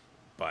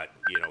 But,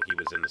 he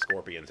was in the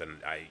Scorpions, and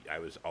I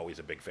was always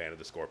a big fan of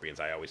the Scorpions.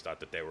 I always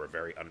thought that they were a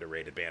very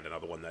underrated band,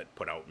 another one that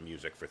put out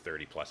music for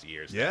 30-plus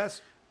years.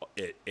 Yes.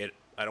 I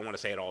don't want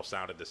to say it all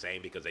sounded the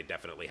same because they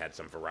definitely had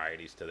some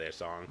varieties to their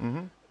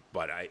song.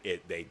 But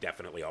they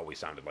definitely always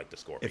sounded like the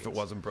Scorpions. If it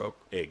wasn't broke.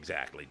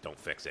 Exactly. Don't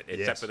fix it.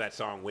 Yes. Except for that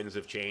song, Winds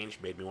of Change,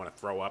 made me want to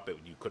throw up.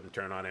 You couldn't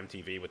turn on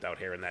MTV without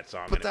hearing that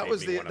song. But that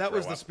was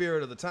the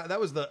spirit of the time. That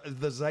was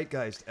the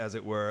zeitgeist, as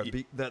it were.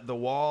 That the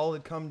wall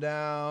had come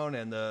down,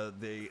 and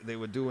they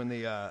were doing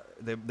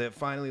they're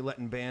finally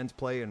letting bands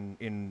play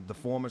in the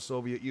former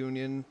Soviet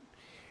Union,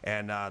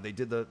 and they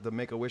did the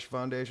Make-A-Wish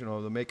Foundation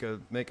or the Make a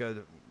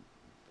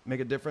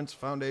Difference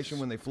Foundation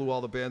when they flew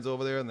all the bands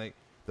over there, and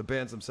the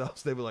bands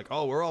themselves, they were like,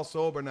 "Oh, we're all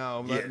sober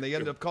now," and they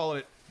ended up calling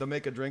it the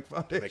Make a Drink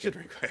Foundation. Make a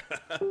Drink.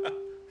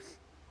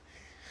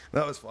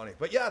 That was funny.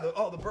 But yeah,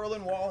 the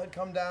Berlin Wall had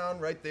come down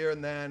right there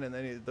and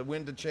then the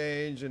wind had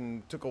changed,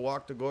 and took a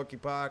walk to Gorky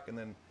Park, and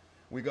then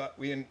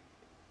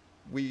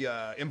we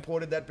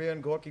imported that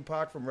band Gorky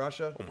Park from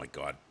Russia. Oh my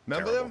God!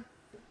 Remember Terrible. them?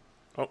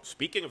 Oh,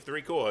 speaking of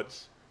three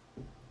chords,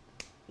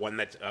 one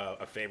that's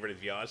a favorite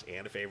of yours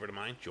and a favorite of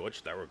mine,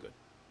 George Thorogood.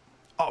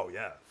 Oh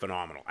yeah,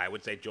 Phenomenal. I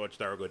would say George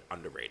Thorogood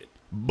underrated.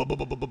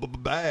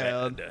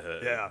 Bad.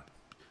 Yeah.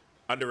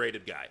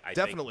 Underrated guy. I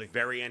Definitely. think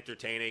very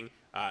entertaining.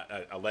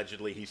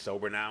 Allegedly, he's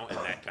sober now, and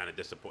that kind of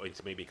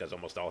disappoints me because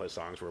almost all his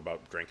songs were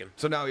about drinking.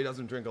 So now he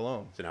doesn't drink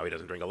alone. So now he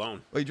doesn't drink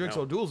alone. Well, he drinks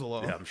O'Doul's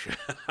alone. Yeah, I'm sure.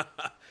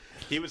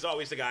 He was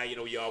always the guy,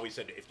 you always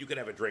said, if you could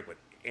have a drink with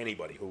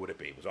anybody, who would it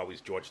be? It was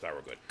always George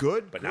Thorogood.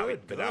 But now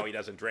he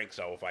doesn't drink,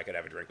 so if I could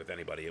have a drink with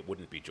anybody, it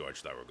wouldn't be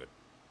George Thorogood.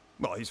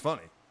 Well, he's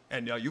funny.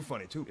 And you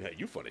funny, too. Yeah,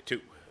 you funny,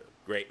 too.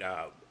 Great.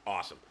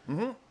 Awesome.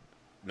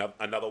 Mm-hmm.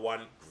 Another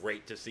one,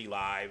 great to see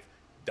live.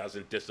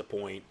 Doesn't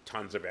disappoint.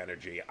 Tons of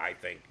energy, I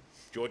think.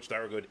 George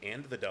Thorogood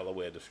and the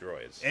Delaware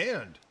Destroyers.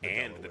 And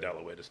the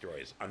Delaware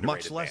Destroyers. Underrated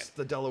much less band.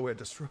 the Delaware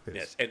Destroyers.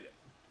 Yes. And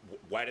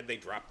why did they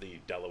drop the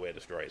Delaware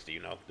Destroyers? Do you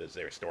know? Is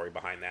there a story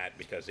behind that?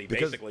 Because he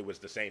basically was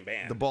the same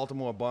band. The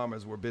Baltimore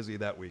Bombers were busy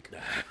that week.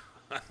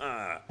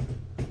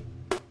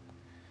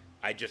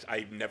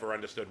 I never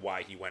understood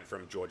why he went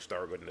from George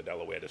Thorogood and the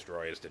Delaware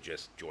Destroyers to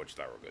just George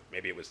Thorogood.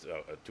 Maybe it was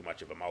too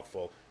much of a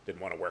mouthful.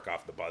 Didn't want to work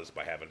off the buzz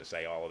by having to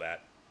say all of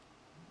that.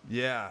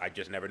 Yeah. I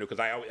just never knew because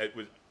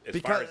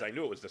far as I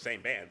knew, it was the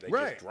same band. They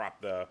just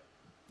dropped the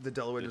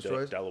Delaware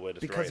Destroyers. Delaware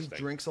Destroyers because he thing.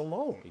 drinks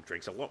alone. He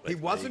drinks alone. He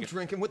wasn't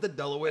drinking with the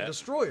Delaware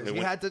Destroyers.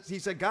 He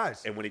said,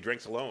 guys. And when he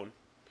drinks alone,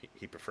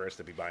 he prefers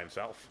to be by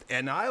himself.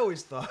 And I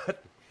always thought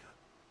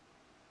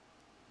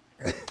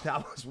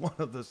that was one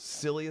of the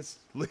silliest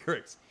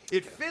lyrics.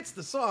 It fits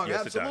the song,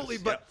 yes, absolutely,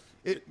 but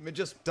it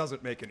just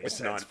doesn't make any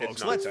sense,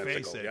 folks. Let's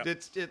face it.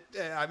 Yep.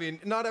 I mean,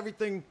 not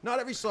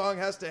every song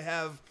has to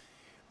have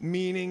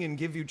meaning and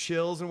give you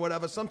chills and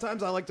whatever.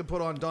 Sometimes I like to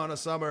put on Donna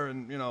Summer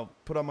and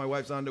put on my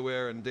wife's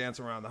underwear and dance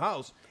around the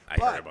house.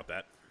 I heard about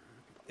that.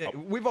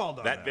 We've all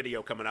done that.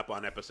 Video coming up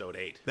on episode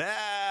 8.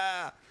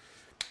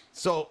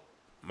 So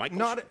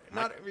not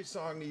every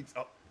song needs.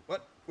 Oh,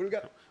 what do we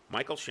got?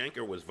 Michael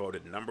Schenker was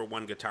voted #1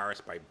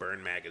 guitarist by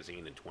Burn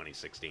Magazine in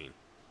 2016.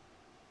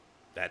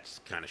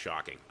 That's kind of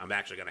shocking. I'm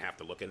actually going to have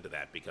to look into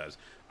that because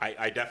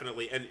I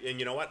definitely, and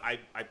you know what? I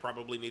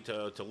probably need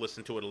to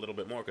listen to it a little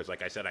bit more because,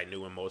 like I said, I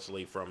knew him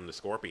mostly from the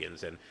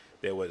Scorpions, and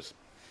there was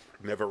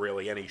never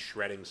really any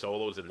shredding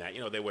solos in that.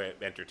 They were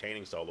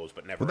entertaining solos,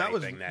 but never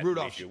anything that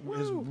Rudolph, made you,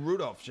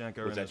 Rudolph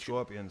Schenker in the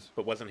Scorpions.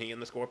 But wasn't he in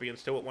the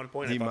Scorpions too at one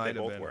point? He I thought might they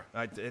both have were.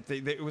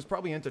 been. It was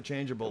probably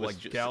interchangeable, like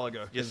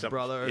Gallagher, his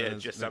brother. Yeah,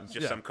 just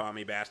some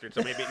commie bastard.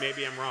 So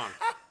maybe I'm wrong.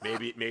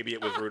 Maybe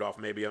it was Rudolph.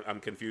 Maybe I'm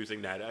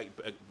confusing that.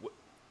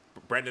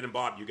 Brendan and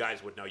Bob, you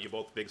guys would know. You're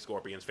both big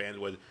Scorpions fans.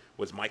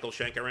 Was Michael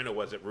Schenker in, or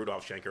was it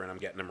Rudolph Schenker, and I'm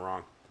getting him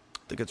wrong?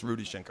 I think it's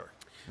Rudy Schenker.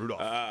 Rudolph.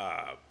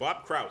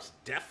 Bob Krause,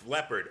 Def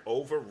Leppard,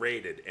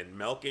 overrated and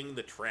milking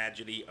the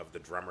tragedy of the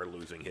drummer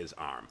losing his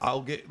arm.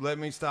 Let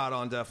me start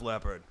on Def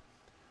Leppard.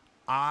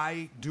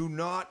 I do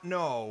not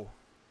know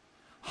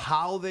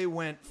how they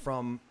went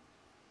from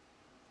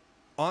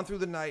On Through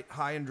the Night,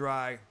 High and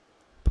Dry,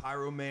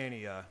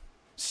 Pyromania,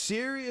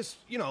 serious,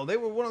 they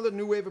were one of the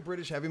new wave of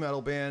British heavy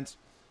metal bands.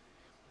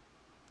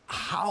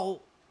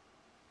 How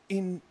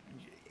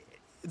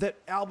that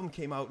album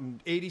came out in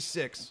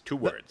 86. Two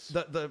words.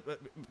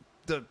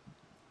 The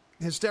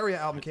Hysteria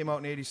album came out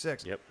in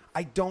 86. Yep.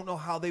 I don't know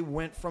how they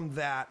went from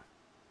that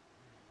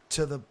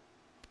to the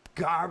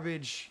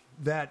garbage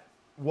that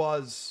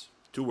was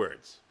 2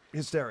 words.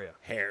 Hysteria.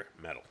 Hair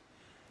metal.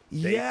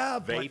 They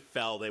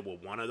were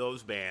one of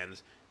those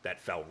bands that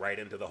fell right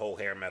into the whole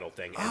hair metal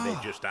thing, and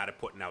they just started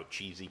putting out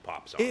cheesy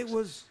pop songs. It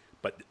was...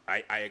 But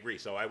I agree.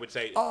 So I would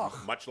say,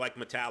 much like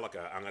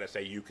Metallica, I'm going to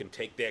say you can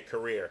take their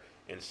career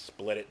and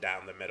split it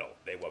down the middle.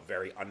 They were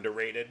very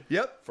underrated.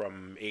 Yep.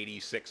 From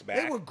 86 back.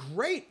 They were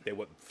great. They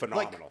were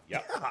phenomenal.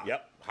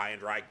 Yep. High and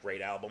Dry,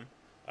 great album.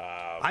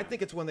 I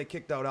think it's when they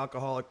kicked out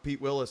alcoholic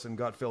Pete Willis and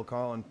got Phil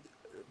Collins.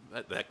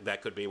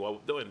 That could be.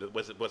 Well,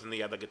 wasn't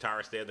the other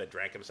guitarist there that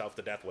drank himself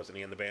to death? Wasn't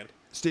he in the band?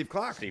 Steve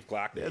Clark. Steve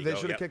Clark. Yeah, they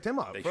should have kicked him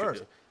out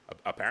first.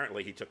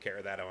 Apparently, he took care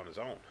of that on his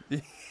own.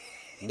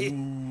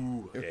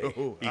 Ooh,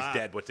 okay. He's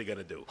dead. What's he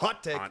gonna do?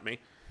 Hot take. Haunt me.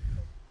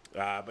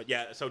 But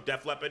yeah, so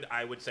Def Leppard,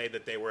 I would say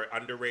that they were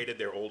underrated.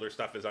 Their older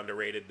stuff is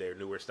underrated. Their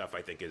newer stuff,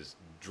 I think, is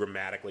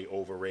dramatically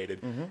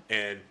overrated. Mm-hmm.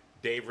 And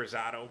Dave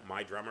Rosado,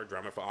 my drummer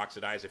for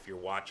Oxidize, if you're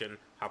watching,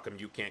 how come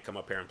you can't come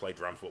up here and play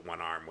drums with one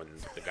arm when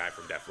the guy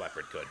from Def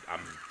Leppard could?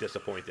 I'm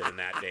disappointed in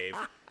that, Dave.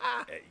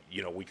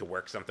 You know, we could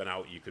work something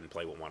out. You can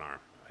play with one arm.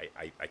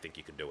 I think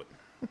you could do it.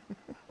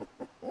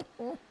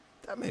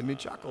 That made me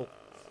chuckle.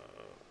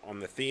 On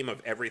the theme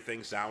of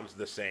everything sounds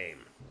the same,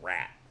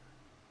 Rat.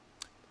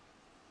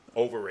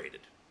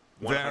 Overrated.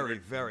 Very,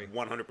 very.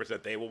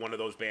 100%. They were one of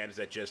those bands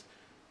that just...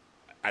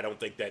 I don't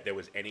think that there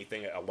was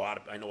anything.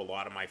 I know a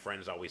lot of my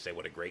friends always say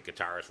what a great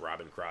guitarist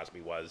Robin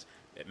Crosby was.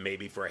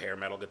 Maybe for a hair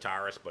metal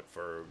guitarist, but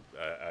for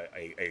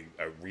a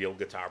real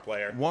guitar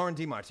player, Warren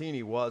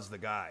DeMartini was the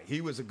guy.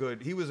 He was a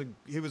good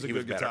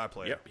guitar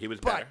player. Yep, he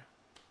was better.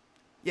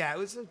 Yeah, it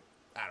was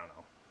I don't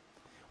know.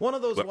 One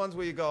of those ones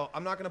where you go,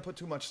 I'm not going to put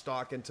too much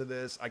stock into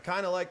this. I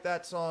kind of like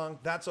that song.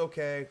 That's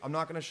okay. I'm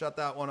not going to shut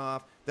that one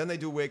off. Then they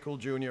do Way Cool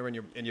Jr.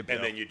 and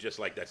then you just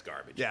like that's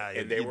garbage. Yeah,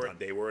 and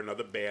they were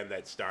another band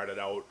that started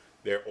out.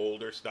 Their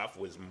older stuff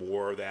was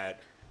more that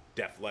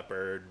Def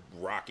Leppard,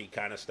 rocky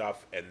kind of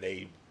stuff, and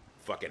they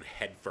fucking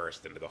head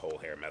first into the whole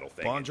hair metal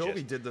thing. Bon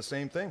Jovi did the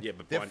same thing. Yeah,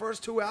 but their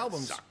first two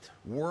albums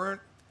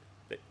weren't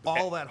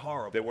all that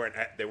horrible. They weren't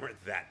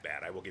that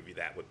bad. I will give you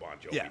that with Bon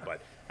Jovi. Yeah.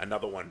 But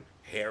another one,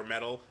 hair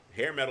metal.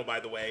 Hair metal, by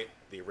the way,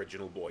 the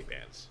original boy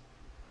bands.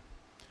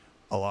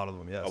 A lot of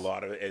them, yes. A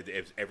lot of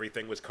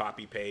everything was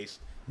copy paste.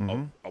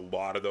 Mm-hmm. A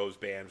lot of those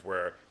bands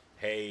were,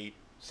 hey,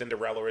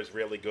 Cinderella is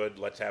really good.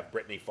 Let's have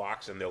Britney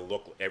Fox, and they'll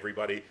look.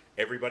 Everybody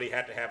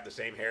had to have the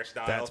same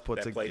hairstyle. That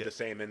played the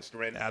same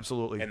instrument.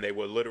 Absolutely. And they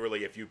were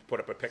literally, if you put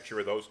up a picture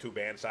of those two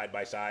bands side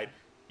by side,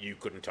 you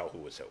couldn't tell who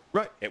was who.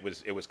 Right. It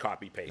was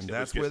copy paste. And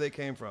that's where they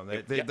came from.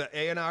 The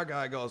A&R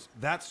guy goes,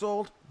 "That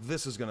sold.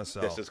 This is going to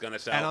sell. This is going to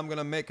sell, and I'm going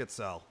to make it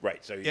sell."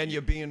 Right. So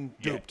you're being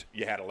duped.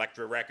 You had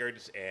Elektra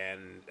Records,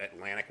 and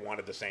Atlantic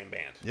wanted the same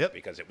band. Yep.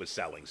 Because it was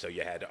selling. So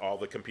you had all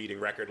the competing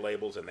record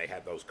labels, and they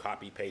had those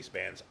copy paste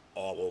bands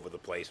all over the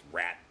place.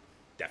 Rat,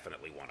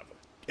 definitely one of them.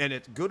 And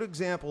it's a good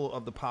example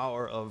of the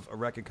power of a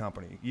record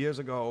company. Years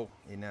ago,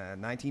 in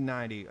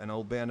 1990, an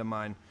old band of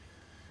mine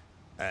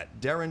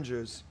at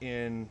Derringer's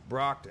in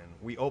Brockton,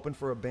 we opened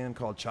for a band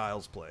called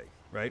Child's Play,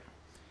 right?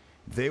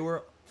 They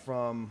were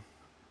from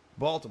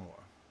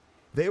Baltimore.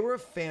 They were a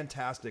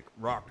fantastic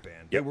rock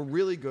band. Yep. They were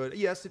really good.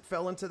 Yes, it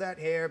fell into that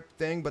hair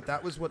thing, but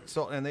that was what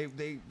sold. And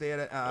they had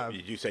a...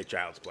 you say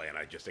Child's Play, and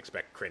I just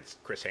expect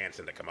Chris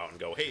Hansen to come out and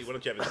go, "Hey, why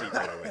don't you have a seat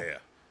right over here?"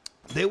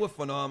 They were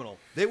phenomenal.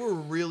 They were a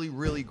really,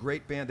 really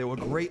great band. They were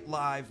great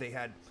live. They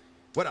had...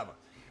 whatever.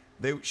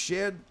 They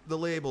shared the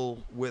label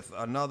with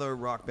another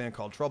rock band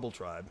called Trouble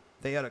Tribe.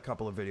 They had a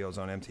couple of videos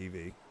on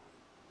MTV.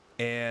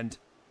 And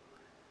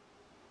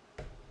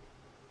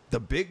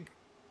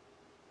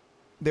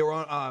they were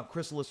on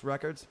Chrysalis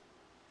Records.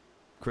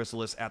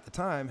 Chrysalis, at the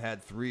time,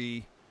 had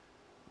 3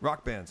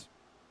 rock bands.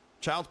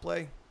 Child's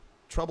Play,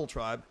 Trouble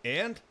Tribe,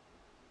 and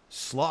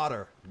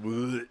Slaughter.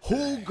 Who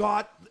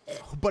got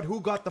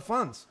the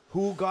funds?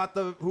 Who got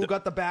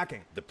the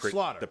backing?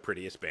 Slaughter. The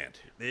prettiest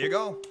band. There you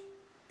go.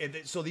 And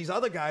so these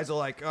other guys are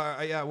like,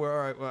 yeah, we're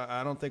all right. Well,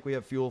 I don't think we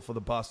have fuel for the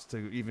bus to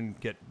even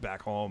get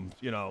back home,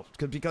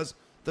 because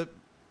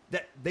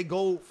they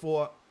go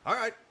for, all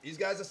right, these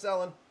guys are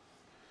selling.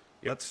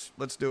 Yep.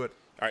 Let's do it.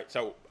 All right,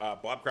 so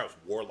Bob Krause,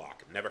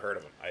 Warlock. Never heard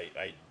of him.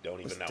 I don't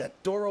even know. Was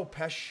that Doro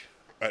Pesh?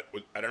 I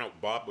don't know.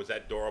 Bob, was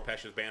that Doro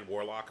Pesh's band,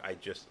 Warlock?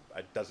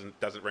 It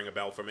doesn't ring a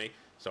bell for me,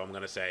 so I'm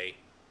going to say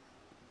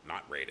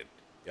not rated.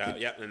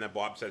 Yeah, and then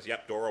Bob says,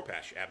 yep, Doro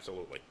Pesh,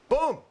 absolutely.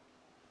 Boom!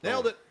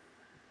 Nailed it.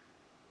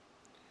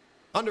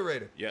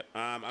 Underrated. Yep.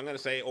 I'm going to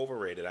say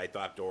overrated. I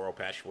thought Doro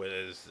Pesh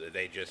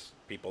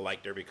people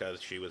liked her because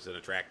she was an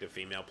attractive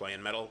female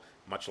playing metal,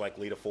 much like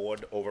Lita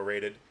Ford.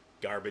 Overrated,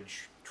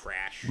 garbage,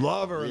 trash.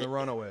 Love her in the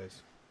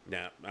Runaways.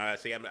 No.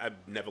 See, I've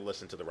never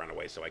listened to the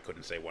Runaways, so I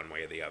couldn't say one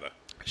way or the other.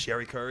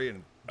 Sherry Curry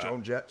and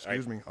Joan Jett.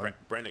 Excuse me.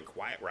 Brendan,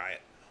 Quiet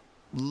Riot.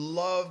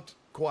 Loved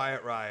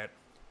Quiet Riot.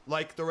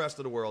 Like the rest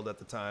of the world at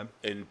the time.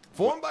 And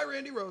formed by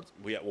Randy Rhoads.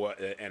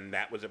 And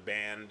that was a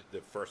band,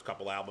 the first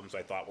couple albums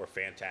I thought were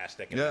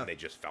fantastic, and then they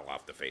just fell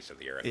off the face of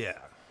the earth. Yeah.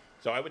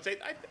 So I would say,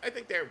 I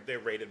think they're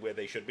rated where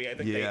they should be. I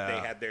think they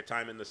had their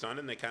time in the sun,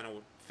 and they kind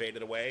of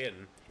faded away.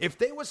 And if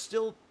they were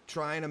still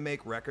trying to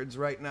make records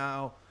right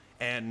now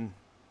and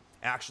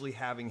actually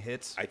having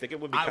hits, I think it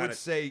would be I would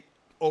say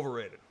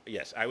overrated.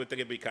 Yes, I would think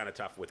it'd be kind of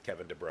tough with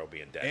Kevin DuBrow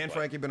being dead. And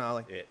Frankie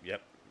Banali.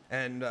 Yep.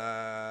 And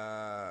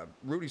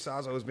Rudy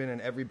Sazzo has been in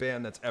every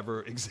band that's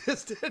ever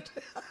existed.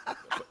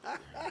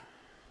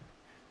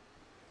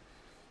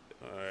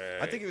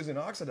 I think he was in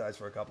Oxidize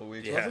for a couple of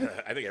weeks, wasn't he?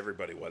 I think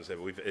everybody was,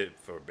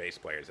 for bass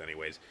players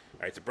anyways.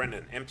 All right, so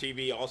Brendan,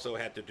 MTV also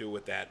had to do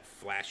with that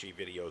flashy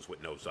videos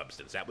with no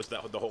substance. That was the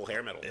whole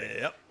hair metal thing.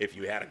 Yep. If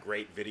you had a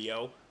great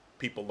video,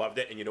 people loved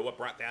it. And you know what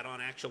brought that on,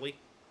 actually?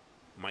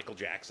 Michael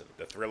Jackson,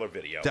 the Thriller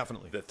video.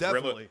 Definitely.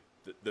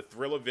 The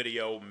Thriller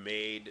video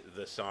made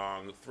the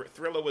song.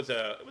 Thriller was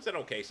an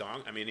okay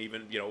song. I mean,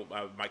 even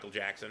Michael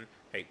Jackson.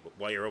 Hey,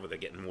 while you're over there,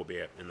 getting more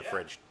beer in the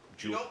fridge.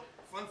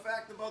 Fun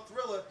fact about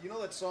Thriller. You know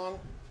that song?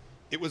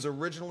 It was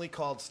originally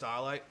called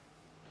Starlight.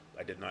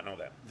 I did not know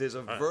that. There's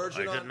a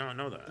version I did not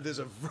know that. There's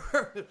a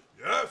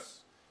yes.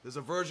 There's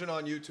a version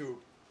on YouTube.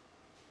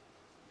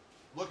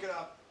 Look it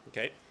up.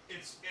 Okay.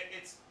 It's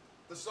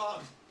the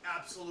song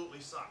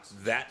absolutely sucks.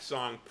 That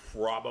song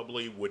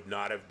probably would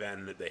not have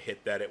been the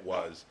hit that it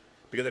was.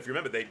 Because if you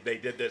remember, they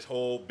did this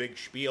whole big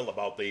spiel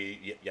about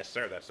yes,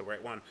 sir, that's the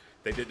right one.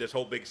 They did this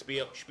whole big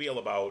spiel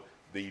about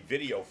the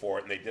video for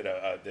it, and they did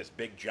this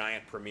big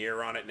giant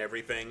premiere on it and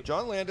everything.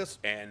 John Landis.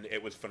 And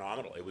it was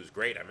phenomenal. It was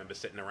great. I remember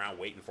sitting around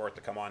waiting for it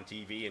to come on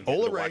TV and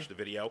getting to watch the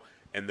video.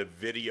 And the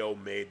video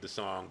made the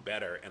song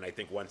better. And I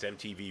think once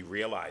MTV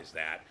realized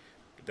that,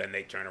 then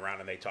they turn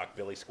around and they talk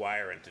Billy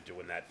Squier into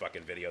doing that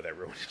fucking video that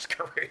ruined his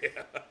career.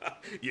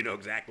 You know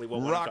exactly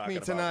what I'm talking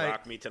about.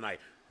 Rock Me Tonight.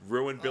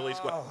 Ruined Billy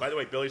Squier. By the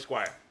way, Billy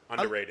Squier,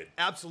 underrated.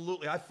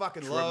 Absolutely. I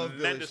fucking love Billy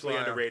Squier. Tremendously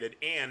underrated,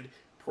 and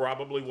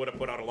probably would have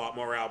put out a lot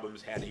more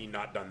albums had he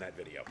not done that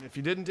video. If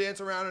he didn't dance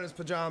around in his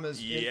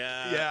pajamas.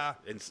 Yeah.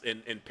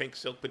 In pink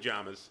silk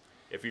pajamas.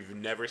 If you've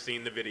never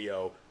seen the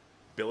video,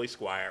 Billy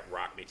Squier,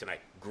 Rock Me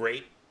Tonight.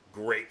 Great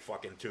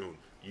fucking tune.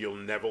 You'll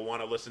never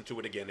want to listen to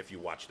it again if you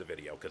watch the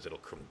video because it'll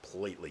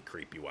completely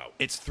creep you out.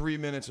 It's 3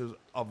 minutes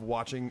of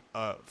watching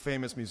a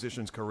famous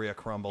musician's career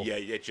crumble. Yeah,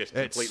 it's just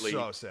completely. It's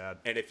so sad.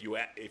 And if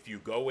you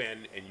go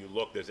in and you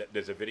look,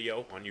 there's a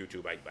video on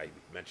YouTube. I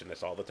mention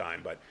this all the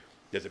time, but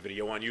there's a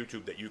video on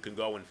YouTube that you can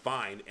go and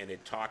find, and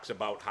it talks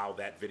about how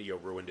that video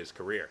ruined his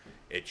career.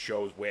 It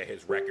shows where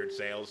his record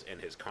sales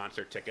and his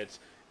concert tickets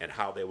and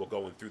how they were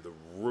going through the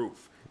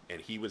roof. And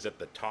he was at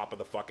the top of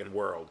the fucking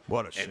world.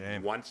 What a shame.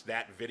 And once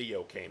that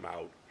video came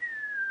out,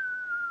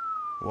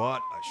 what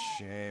a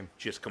shame.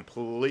 Just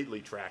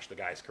completely trashed the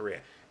guy's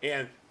career.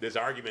 And there's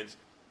arguments.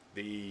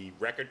 The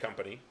record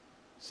company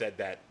said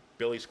that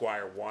Billy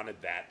Squier wanted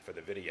that for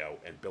the video,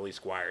 and Billy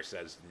Squier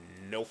says,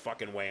 no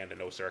fucking way under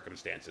no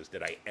circumstances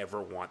did I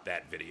ever want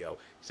that video. He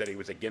said he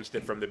was against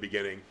it from the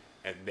beginning,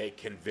 and they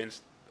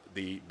convinced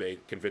Billy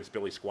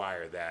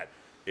Squier that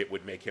it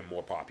would make him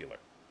more popular.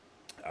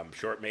 I'm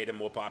sure it made him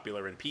more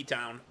popular in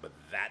P-Town, but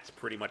that's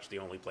pretty much the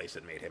only place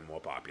that made him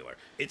more popular.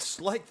 It's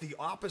like the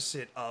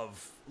opposite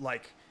of,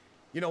 like,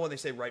 you know when they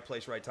say right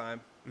place, right time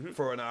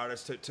for an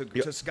artist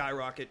to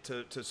skyrocket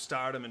to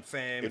stardom and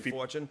fame and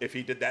fortune? If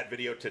he did that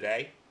video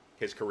today,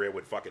 his career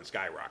would fucking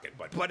skyrocket.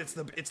 But it's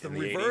the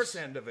reverse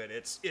 80s, end of it.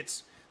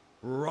 It's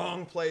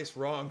wrong place,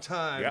 wrong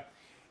time,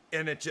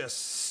 and it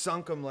just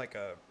sunk him like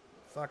a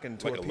fucking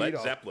torpedo. Like a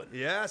Led Zeppelin.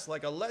 Yes,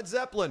 like a Led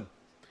Zeppelin.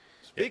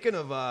 Speaking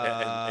of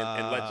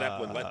and Led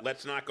Zeppelin,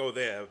 let's not go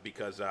there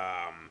because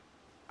I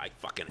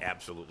fucking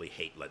absolutely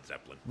hate Led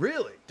Zeppelin.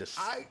 Really?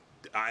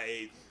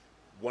 I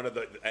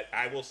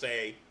will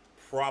say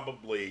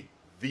probably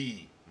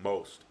the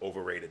most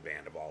overrated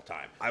band of all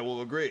time. I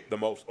will agree. The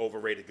most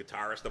overrated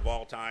guitarist of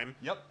all time.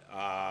 Yep.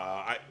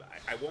 I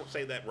won't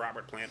say that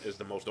Robert Plant is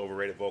the most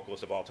overrated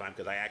vocalist of all time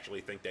because I actually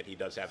think that he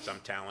does have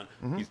some talent.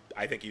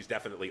 I think he's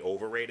definitely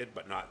overrated,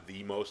 but not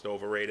the most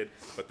overrated.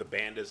 But the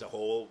band as a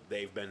whole,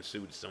 they've been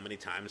sued so many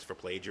times for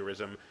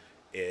plagiarism.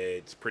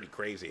 It's pretty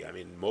crazy. I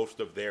mean,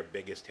 most of their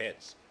biggest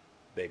hits,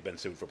 they've been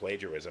sued for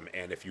plagiarism.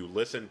 And if you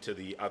listen to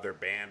the other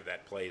band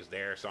that plays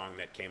their song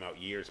that came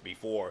out years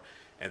before,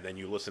 and then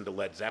you listen to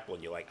Led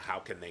Zeppelin, you're like, how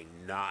can they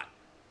not?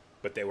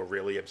 But they were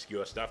really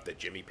obscure stuff that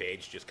Jimmy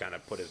Page just kind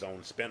of put his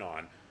own spin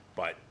on.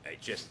 But it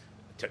just,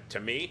 to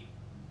me,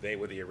 they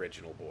were the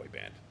original boy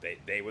band.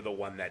 They were the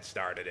one that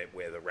started it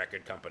where the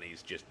record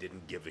companies just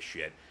didn't give a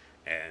shit.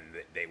 And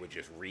they were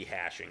just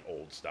rehashing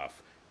old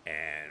stuff.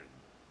 And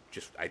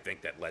just, I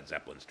think that Led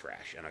Zeppelin's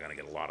trash. And I'm going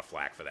to get a lot of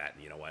flack for that.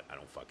 And you know what? I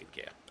don't fucking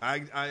care.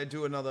 I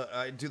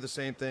do the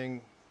same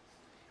thing.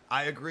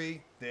 I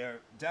agree.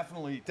 They're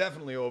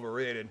definitely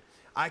overrated.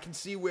 I can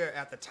see where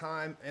at the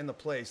time and the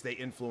place they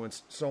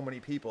influenced so many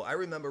people. I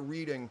remember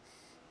reading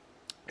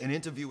an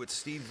interview with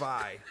Steve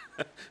Vai.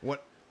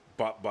 What?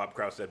 Bob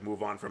Krause said,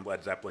 "Move on from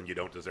Led Zeppelin. You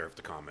don't deserve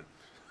to comment."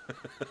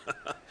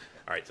 All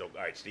right,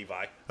 Steve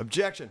Vai.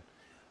 Objection.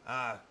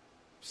 I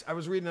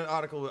was reading an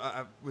article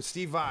with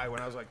Steve Vai when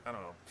I was like, I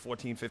don't know,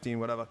 14, 15,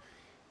 whatever.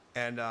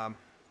 And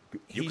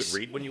you could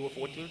read when you were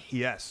 14?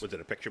 Yes. Was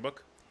it a picture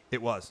book?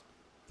 It was.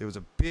 There was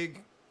a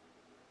big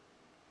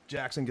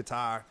Jackson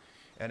guitar,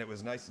 and it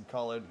was nice and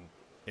colored, and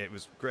it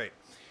was great.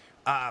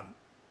 I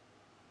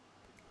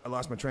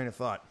lost my train of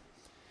thought.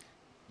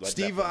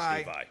 Steve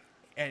Vai,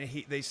 and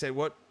they said,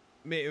 what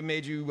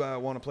made you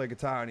want to play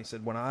guitar? And he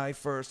said, when I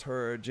first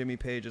heard Jimmy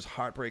Page's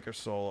Heartbreaker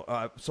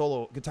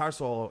guitar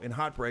solo in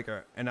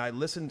Heartbreaker, and I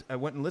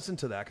went and listened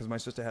to that because my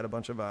sister had a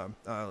bunch of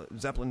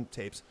Zeppelin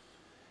tapes,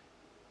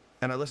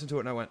 and I listened to it,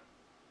 and I went,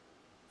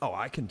 oh,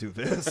 I can do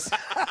this.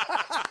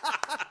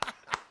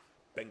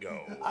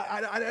 Bingo.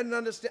 I didn't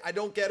understand. I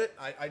don't get it.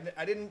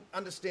 I didn't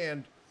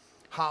understand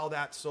how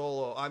that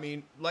solo. I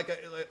mean, like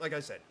I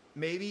said,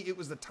 maybe it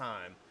was the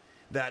time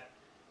that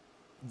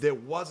there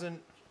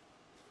wasn't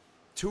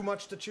too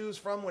much to choose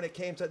from when it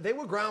came to. They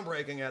were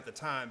groundbreaking at the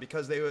time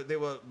because they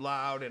were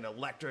loud and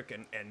electric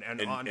and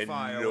on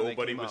fire. And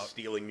nobody was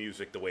stealing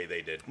music the way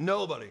they did.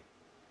 Nobody,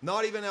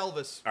 not even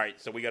Elvis. All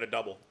right, so we got a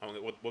double.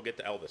 We'll get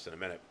to Elvis in a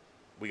minute.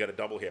 We got a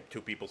double here.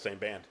 Two people, same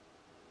band.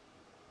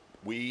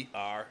 We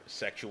are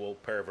sexual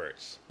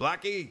perverts.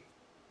 Blackie.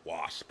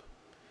 Wasp.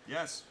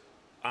 Yes.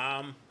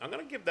 I'm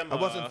gonna give them. I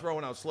wasn't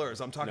throwing out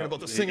slurs. I'm talking No, about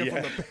the singer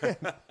yeah. from the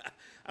band.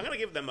 I'm gonna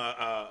give them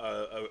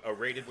a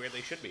rated where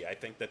they should be. I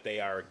think that they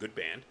are a good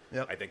band.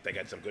 Yep. I think they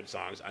got some good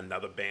songs.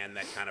 Another band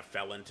that kind of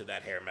fell into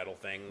that hair metal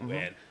thing, Mm-hmm.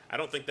 and I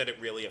don't think that it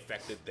really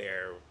affected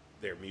their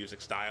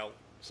music style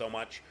so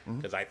much,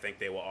 because I think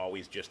they were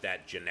always just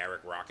that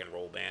generic rock and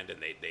roll band,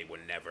 and they were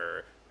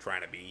never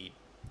trying to be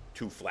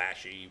too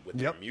flashy with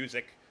their Yep.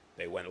 music.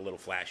 They went a little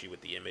flashy with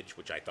the image,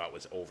 which I thought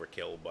was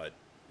overkill, but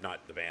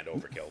not the band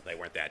Overkill. They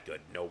weren't that good.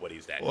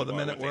 Nobody's that Or good. the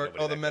Men at Work.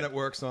 Oh, the Men at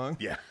Work song.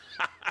 Yeah.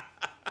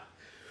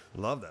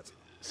 Love that.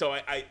 So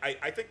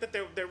I think that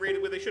they're rated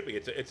where they should be.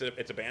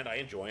 It's a band. I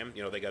enjoy them.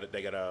 You know, they got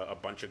a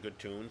bunch of good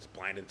tunes.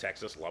 Blind in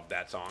Texas, love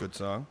that song. Good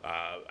song.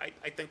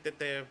 I think that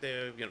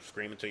they're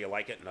Scream Until You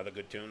Like It, another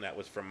good tune. That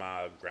was from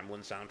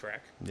Gremlin soundtrack.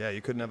 Yeah,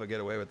 you could never get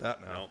away with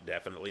that now. No,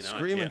 definitely not.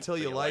 Scream Yeah, Until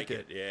You Like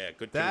It. Yeah,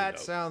 good tune. That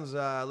though. sounds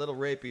a little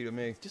rapey to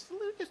me. just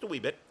a wee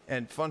bit.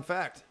 And fun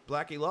fact,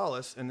 Blackie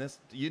Lawless, and this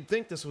you'd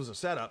think this was a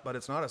setup, but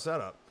it's not a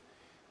setup.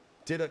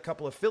 Did a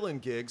couple of fill-in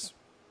gigs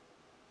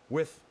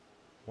with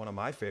one of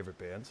my favorite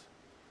bands,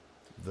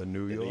 the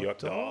New York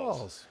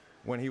Dolls,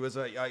 when he was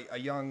a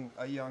young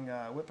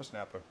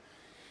whippersnapper.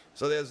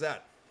 So there's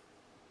that.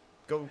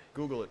 Go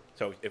Google it.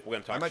 So if we're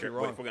gonna I talk might be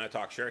wrong. if we're gonna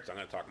talk shirts, I'm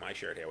gonna talk my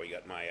shirt here. We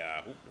got my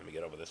let me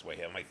get over this way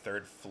here. My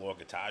third floor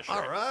guitar shirt.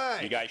 All right.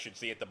 You guys should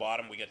see at the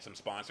bottom. We got some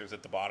sponsors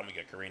at the bottom. We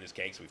got Karina's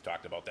Cakes. We've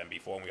talked about them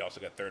before. And we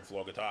also got Third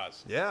Floor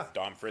Guitars. Yeah.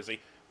 Dom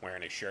Frizzy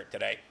wearing his shirt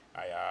today.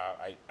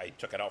 I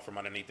took it out from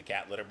underneath the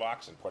cat litter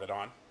box and put it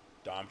on.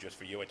 Dom, just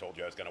for you. I told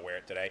you I was gonna wear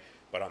it today.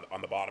 But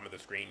on the bottom of the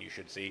screen, you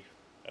should see.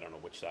 I don't know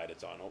which side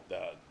it's on. Oh,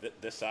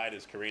 this side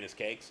is Karina's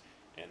Cakes.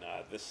 And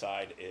this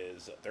side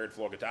is Third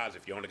Floor Guitars.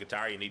 If you own a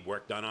guitar, you need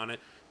work done on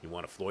it. You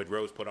want a Floyd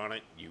Rose put on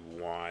it. You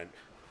want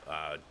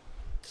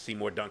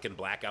Seymour Duncan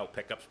Blackout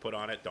pickups put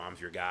on it.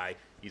 Dom's your guy.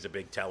 He's a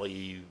big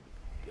telly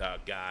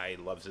guy.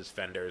 Loves his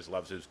Fenders.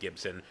 Loves his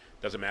Gibson.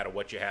 Doesn't matter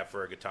what you have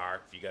for a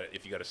guitar.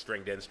 If you got a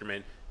stringed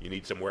instrument, you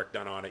need some work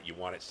done on it. You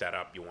want it set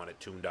up. You want it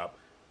tuned up.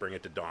 Bring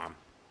it to Dom.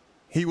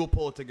 He will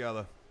pull it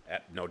together.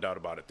 No doubt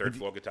about it. Third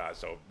Floor Guitars.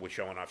 So we're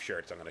showing off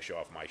shirts. I'm going to show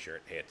off my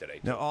shirt here today.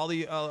 Too. Now, all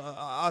the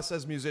us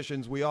as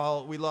musicians, we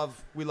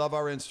love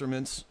our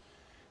instruments,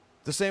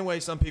 the same way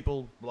some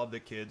people love their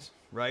kids,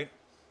 right?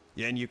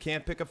 Yeah, and you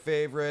can't pick a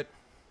favorite,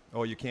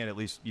 or you can't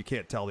you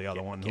can't tell the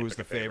other one can't who's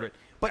the pick a favorite.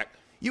 But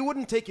you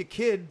wouldn't take your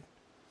kid.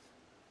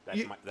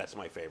 That's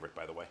my favorite,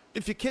 by the way.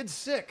 If your kid's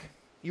sick,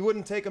 you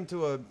wouldn't take him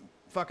to a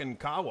fucking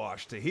car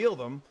wash to heal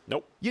them.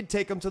 Nope. You'd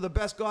take them to the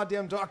best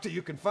goddamn doctor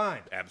you can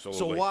find. Absolutely.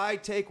 So why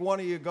take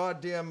one of your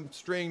goddamn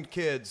stringed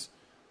kids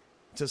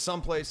to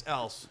someplace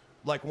else,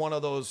 like one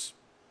of those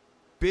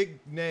big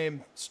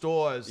name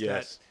stores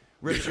Yes. that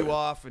rips you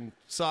off and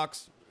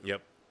sucks,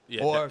 Yep.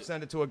 Yeah, or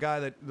send it to a guy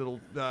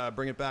that'll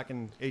bring it back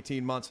in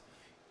 18 months?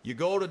 You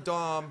go to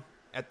Dom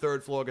at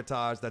Third Floor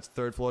Guitars. That's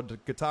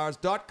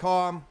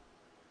thirdfloorguitars.com.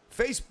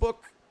 Facebook,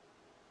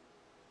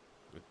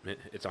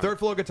 it's on Third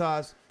Floor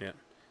Guitars. Yeah,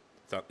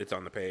 it's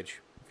on the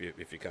page.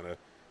 If you kind of,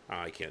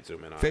 I can't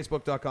zoom in on it.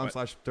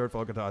 Facebook.com/Third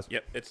Floor Guitars.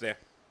 Yep, it's there.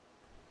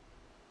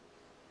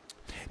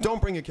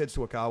 Don't bring your kids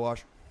to a car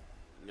wash.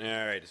 All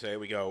right, so here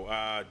we go.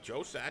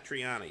 Joe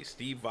Satriani.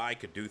 Steve Vai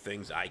could do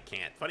things I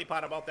can't. Funny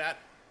part about that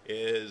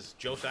is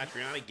Joe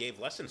Satriani gave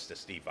lessons to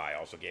Steve Vai.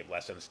 Also gave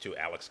lessons to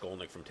Alex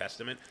Skolnick from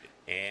Testament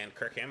and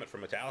Kirk Hammett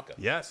from Metallica.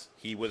 Yes.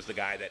 He was the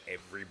guy that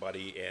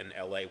everybody in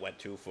L.A. went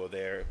to for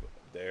their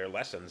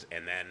lessons,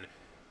 and then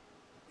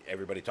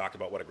everybody talked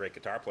about what a great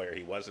guitar player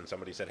he was, and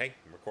somebody said, hey,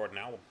 record an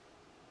album.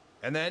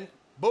 And then,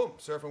 boom,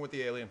 Surfing with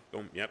the Alien.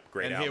 Boom, yep,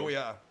 great And album. here we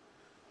are,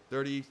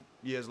 30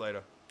 years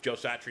later. Joe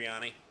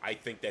Satriani, I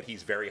think that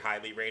he's very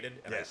highly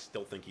rated, and I Yeah.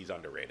 still think he's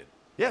underrated.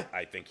 Yeah.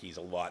 I think he's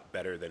a lot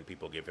better than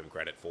people give him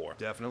credit for.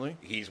 Definitely.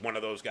 He's one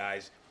of those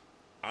guys.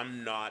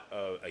 I'm not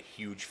a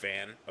huge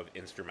fan of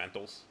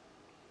instrumentals,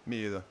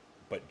 Me either.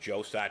 but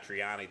Joe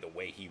Satriani, the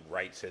way he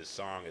writes his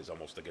song is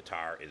almost the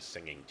guitar is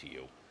singing to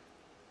you.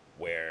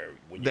 Where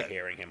when you're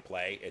hearing him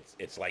play,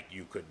 it's like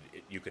you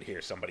could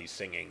hear somebody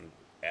singing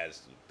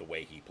as the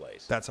way he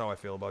plays. That's how I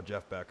feel about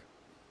Jeff Beck.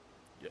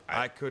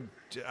 I could,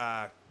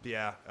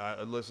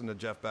 listen to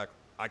Jeff Beck.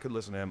 I could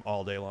listen to him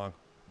all day long.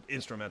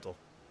 Instrumental.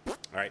 All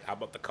right, how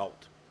about the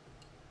Cult?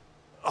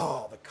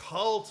 Oh, the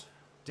Cult.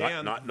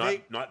 Damn. Not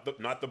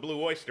the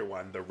Blue Oyster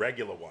one, the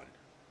regular one.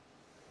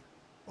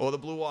 Or the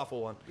Blue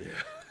Waffle one. Yeah.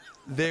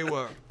 They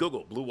were.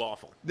 Google Blue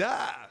Waffle.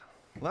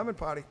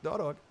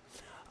 Lemonparty.org.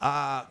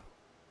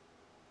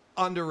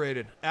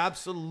 Underrated.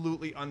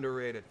 Absolutely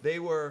underrated. They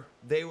were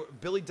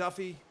Billy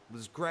Duffy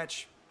was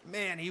Gretsch.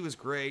 Man, he was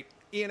great.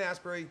 Ian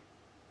Astbury,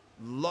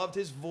 loved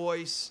his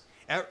voice.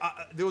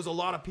 There was a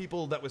lot of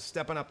people that was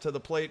stepping up to the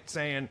plate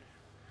saying,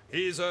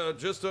 he's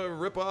just a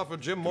ripoff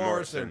of Jim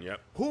Morrison. Yep.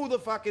 Who the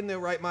fuck in their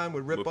right mind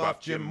would rip off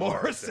Jim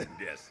Morrison?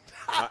 Yes.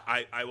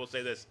 I will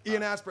say this.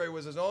 Ian Astbury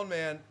was his own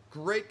man.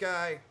 Great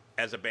guy.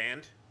 As a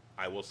band,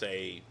 I will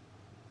say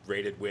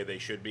rated where they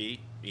should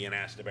be. Ian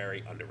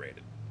Astbury,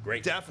 underrated.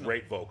 Great,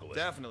 great vocalist.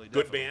 Definitely.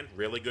 Good band,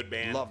 really good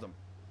band. Love them.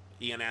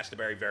 Ian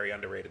Astbury, very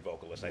underrated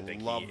vocalist. I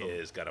think he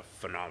is got a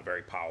phenomenal,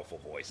 very powerful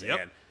voice. Yep.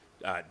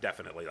 And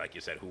definitely, like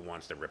you said, who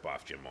wants to rip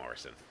off Jim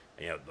Morrison?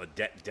 You know,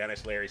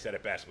 Dennis Leary said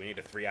it best. We need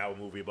a 3-hour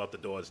movie about the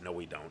Doors. No,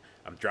 we don't.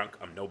 I'm drunk.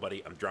 I'm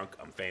nobody. I'm drunk.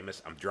 I'm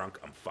famous. I'm drunk.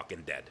 I'm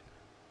fucking dead.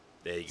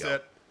 There you go.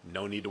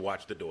 No need to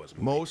watch the Doors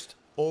movie. Most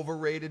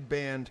overrated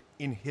band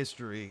in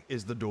history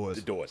is the Doors.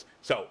 The Doors.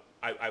 So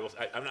I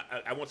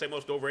won't say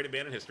most overrated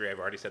band in history. I've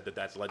already said that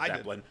that's Led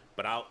Zeppelin,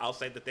 but I'll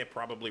say that they're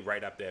probably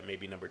right up there,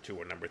 maybe number 2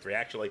 or number 3.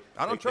 Actually,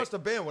 I don't trust a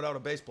band without a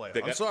bass player.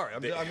 I'm sorry.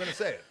 I'm going to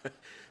say it.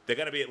 They're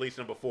going to be at least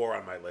number 4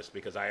 on my list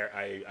because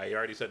I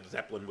already said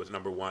Zeppelin was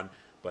number 1,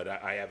 but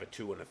I have a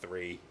 2 and a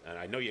 3, and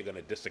I know you're going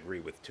to disagree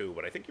with 2,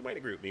 but I think you might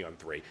agree with me on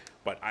 3.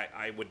 But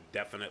I would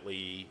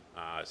definitely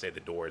say the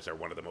Doors are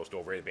one of the most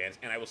overrated bands,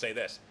 and I will say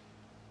this.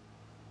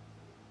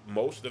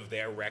 Most of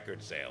their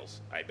record sales,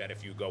 I bet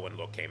if you go and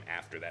look, came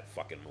after that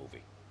fucking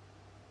movie.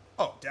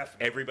 Oh,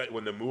 definitely. Everybody,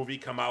 when the movie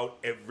come out,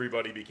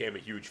 everybody became a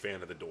huge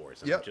fan of the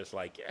Doors. And I'm just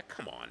like, yeah,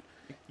 come on.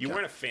 You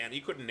weren't a fan. You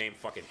couldn't name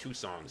fucking 2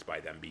 songs by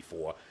them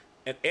before.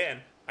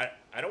 And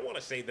I don't want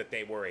to say that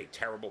they were a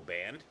terrible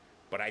band,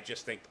 but I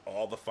just think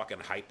all the fucking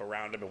hype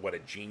around him and what a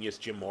genius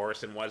Jim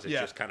Morrison was, it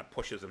just kind of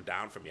pushes him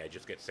down for me. I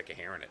just get sick of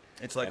hearing it.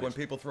 It's like when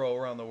people throw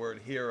around the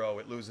word hero,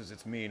 it loses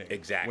its meaning.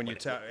 Exactly. When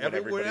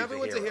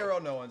everyone's a hero,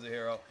 no one's a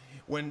hero.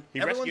 When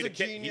everyone's a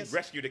genius, he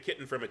rescued a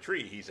kitten from a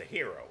tree. He's a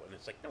hero, and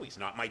it's like, no, he's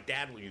not. My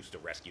dad used to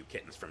rescue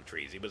kittens from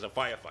trees. He was a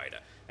firefighter.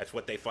 That's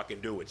what they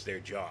fucking do. It's their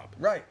job.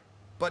 Right.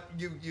 But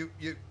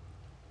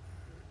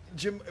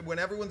Jim, when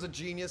everyone's a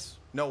genius,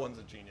 no one's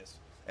a genius.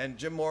 And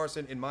Jim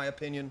Morrison, in my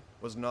opinion,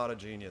 was not a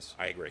genius.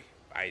 I agree.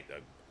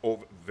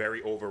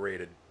 Very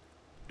overrated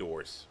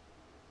Doors,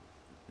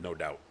 no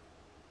doubt.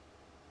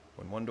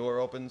 When one door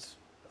opens,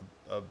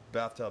 a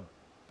bathtub,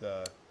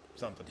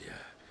 something. Yeah.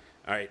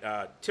 All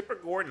right. Tipper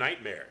Gore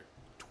Nightmare,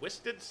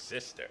 Twisted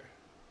Sister.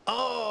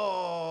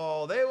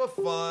 Oh, they were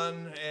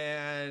fun,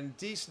 and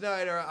Dee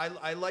Snider.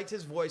 I liked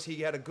his voice.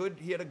 He had a good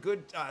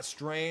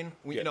strain.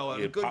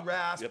 A good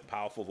rasp.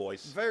 Powerful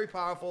voice. Very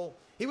powerful.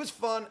 He was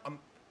fun.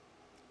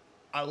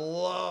 I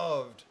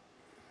loved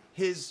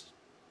his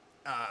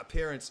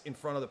appearance in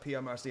front of the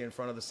PMRC, in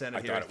front of the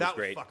Senate hearings. That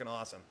was fucking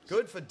awesome.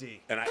 Good for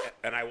D. And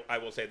I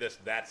will say this: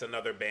 that's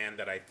another band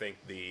that I think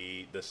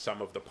the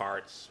sum of the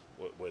parts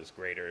was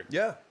greater.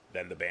 Yeah.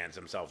 Than the bands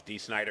themselves. Dee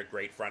Snider,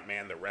 great front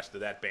man. The rest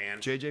of that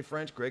band, JJ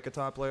French, great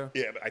guitar player.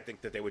 Yeah, but I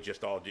think that they were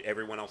just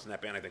everyone else in that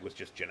band, I think, was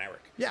just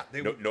generic. Yeah,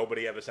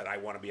 nobody ever said I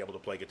want to be able to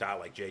play guitar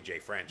like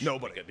JJ French.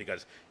 Nobody,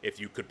 because if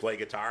you could play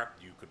guitar,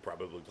 you could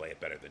probably play it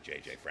better than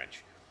JJ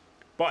French.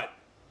 But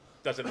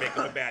doesn't make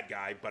him a bad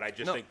guy. But I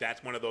just think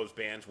that's one of those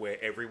bands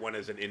where everyone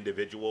as an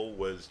individual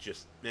was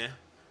just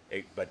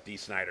but Dee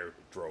Snider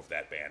drove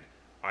that band.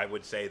 I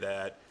would say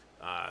that.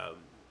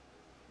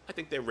 I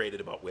think they're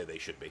rated about where they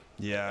should be.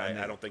 Yeah,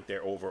 I don't think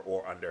they're over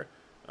or under.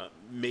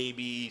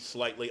 Maybe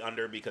slightly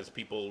under because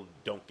people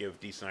don't give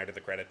Dee Snider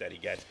the credit that he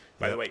gets.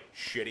 By the way,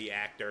 shitty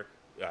actor,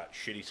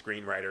 shitty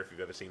screenwriter. If you've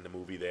ever seen the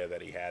movie there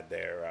that he had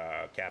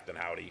there, Captain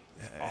Howdy,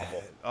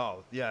 awful.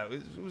 Oh yeah,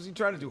 was he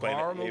trying to do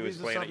horror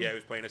movies or something? He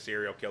was playing a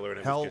serial killer,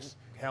 and it was just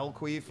Hell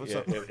Queef or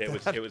something.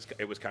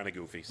 It was kind of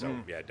goofy. So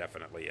yeah,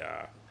 definitely.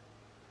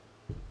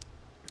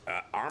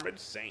 Armored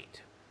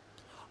Saint.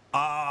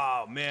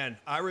 Oh, man.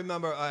 I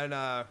remember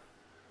on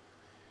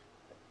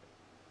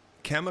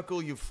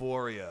Chemical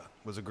Euphoria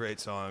was a great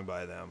song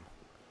by them.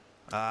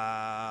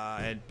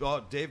 And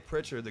Dave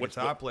Pritchard, the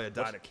guitar player,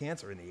 died of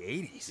cancer in the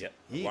 80s.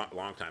 Yep,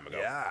 long time ago.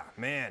 Yeah,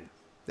 man.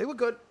 They were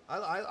good.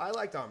 I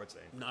liked Armored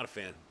Saint. Not a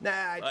fan.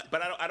 Nah.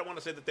 But I don't want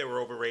to say that they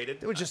were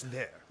overrated. They were just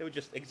there. They were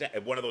just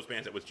one of those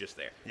bands that was just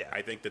there. Yeah.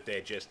 I think that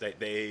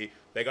they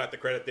got the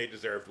credit they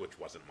deserved, which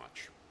wasn't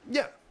much.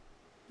 Yeah.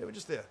 They were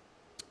just there.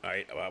 All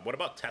right. What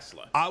about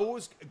Tesla?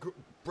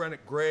 Brennan,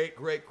 great.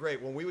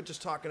 When we were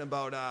just talking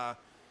about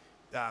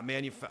not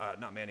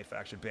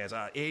manufactured bands,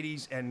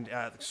 80s and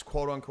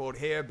quote-unquote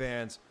hair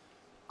bands,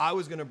 I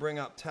was going to bring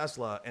up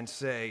Tesla and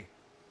say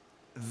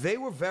they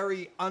were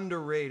very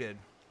underrated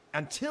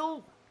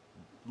until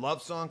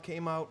Love Song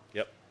came out.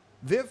 Yep.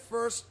 Their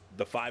first...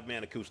 The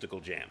 5-man acoustical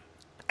jam.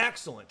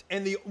 Excellent.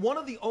 And one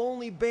of the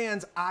only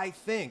bands, I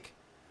think,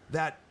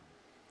 that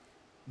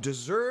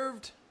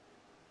deserved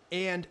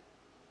and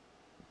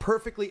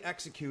perfectly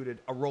executed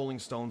a Rolling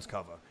Stones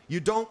cover.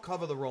 You don't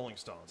cover the Rolling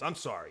Stones. I'm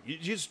sorry. You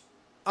just,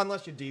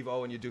 unless you're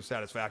Devo and you do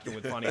Satisfaction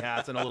with funny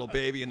hats and a little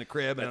baby in the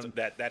crib.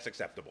 That's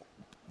acceptable.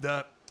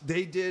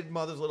 They did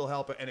Mother's Little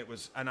Helper,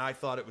 and I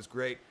thought it was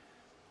great.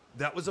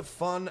 That was a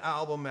fun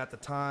album at the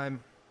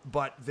time,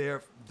 but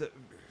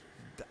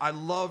I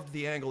loved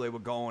the angle they were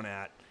going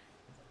at.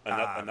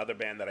 Another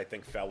band that I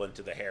think fell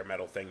into the hair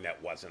metal thing that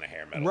wasn't a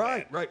hair metal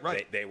band.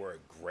 Right. They were a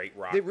great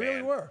rock band. They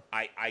really were.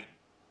 I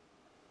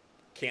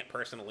can't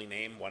personally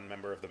name one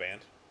member of the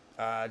band.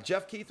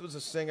 Jeff Keith was a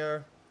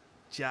singer.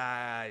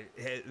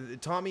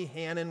 Tommy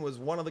Hannon was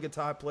one of the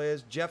guitar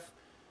players.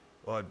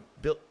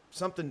 Bill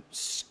something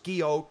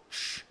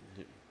Skioch.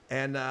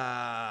 And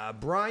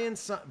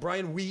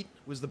Brian Wheat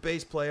was the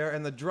bass player,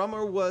 and the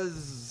drummer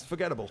was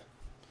forgettable.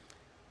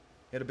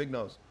 He had a big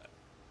nose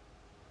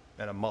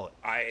and a mullet.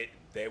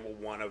 They were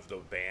one of the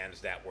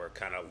bands that were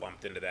kind of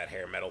lumped into that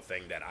hair metal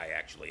thing that I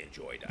actually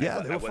enjoyed. Yeah,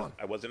 they were fun.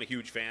 I wasn't a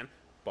huge fan,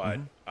 but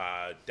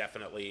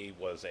definitely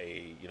was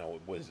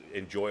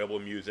enjoyable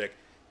music.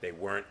 They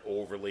weren't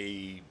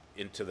overly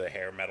into the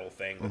hair metal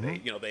thing.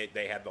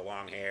 They had the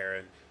long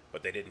hair,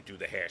 but they didn't do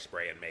the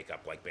hairspray and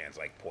makeup like bands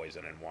like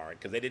Poison and Warrant,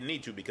 because they didn't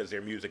need to, because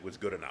their music was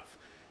good enough.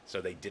 So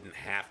they didn't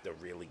have to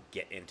really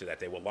get into that.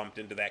 They were lumped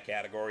into that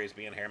category as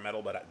being hair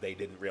metal, but they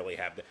didn't really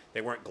have they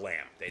weren't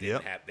glam. They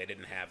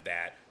didn't have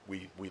that.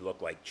 We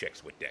look like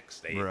chicks with dicks.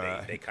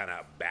 They kind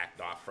of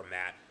backed off from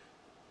that.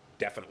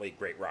 Definitely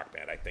great rock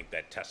band. I think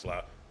that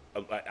Tesla,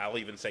 I'll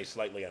even say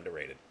slightly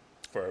underrated.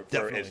 For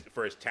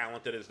as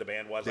talented as the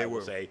band was, I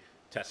will say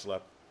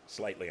Tesla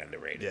slightly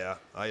underrated. Yeah,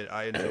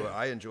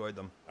 I enjoyed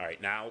them. All right,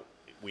 now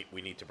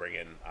we need to bring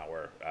in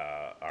our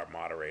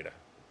moderator.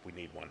 We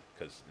need one,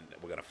 because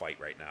we're going to fight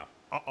right now.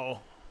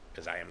 Uh-oh.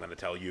 Because I am going to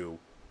tell you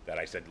that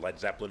I said Led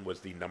Zeppelin was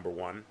the number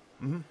one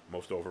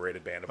most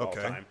overrated band of all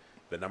time.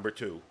 The number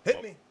two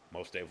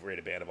most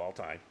overrated band of all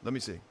time. Let me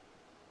see.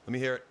 Let me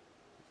hear it.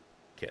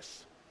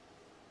 Kiss.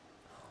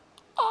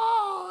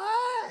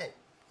 Oh, hey!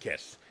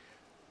 Kiss.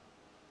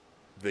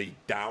 The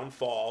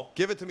downfall.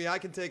 Give it to me. I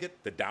can take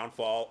it. The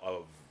downfall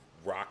of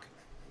rock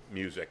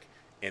music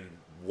and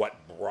what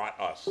brought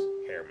us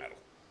hair metal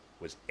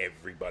was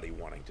everybody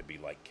wanting to be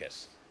like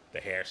Kiss. The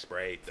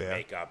hairspray, the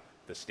makeup,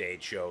 the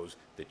stage shows,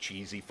 the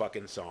cheesy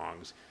fucking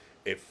songs.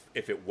 If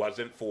it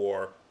wasn't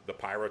for the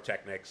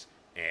pyrotechnics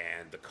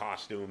and the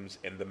costumes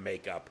and the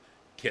makeup,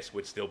 Kiss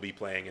would still be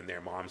playing in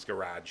their mom's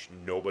garage.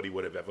 Nobody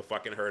would have ever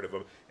fucking heard of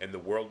them, and the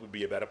world would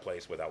be a better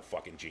place without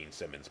fucking Gene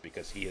Simmons,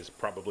 because he is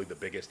probably the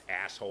biggest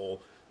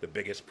asshole, the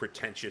biggest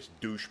pretentious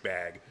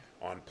douchebag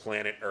on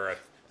planet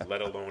Earth,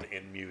 let alone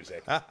in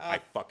music. I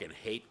fucking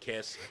hate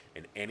Kiss,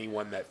 and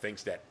anyone that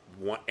thinks that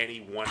any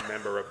one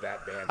member of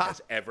that band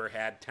has ever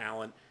had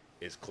talent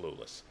is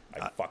clueless.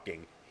 I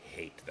fucking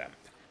hate them.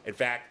 In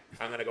fact,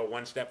 I'm going to go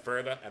one step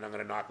further, and I'm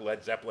going to knock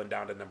Led Zeppelin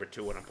down to number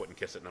 2, and I'm putting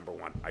Kiss at number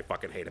 1. I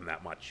fucking hate him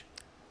that much.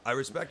 I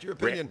respect your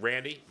opinion.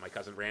 Randy, my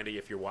cousin Randy,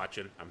 if you're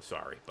watching, I'm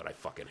sorry, but I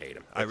fucking hate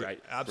him.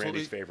 Absolutely.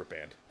 Randy's favorite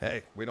band.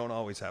 Hey, we don't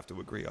always have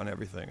to agree on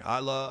everything. I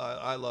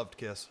loved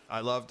Kiss. I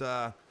loved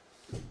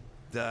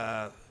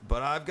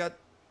but I've got.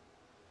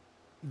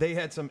 They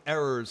had some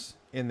errors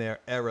in their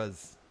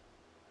eras.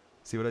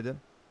 See what I did?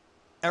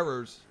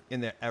 Errors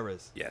in their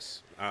eras.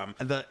 Yes.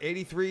 The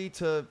 83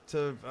 to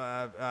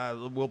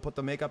we'll put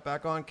the makeup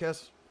back on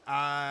Kiss.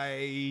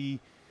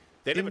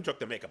 They never took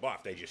the makeup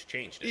off. They just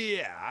changed it.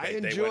 Yeah, I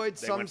enjoyed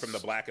They went from the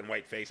black and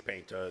white face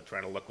paint to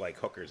trying to look like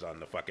hookers on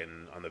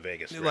the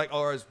Vegas Strip. Like,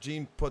 or as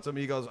Gene puts them,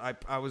 he goes,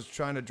 I was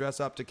trying to dress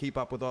up to keep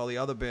up with all the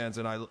other bands,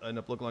 and I end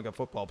up looking like a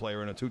football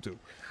player in a tutu.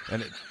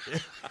 And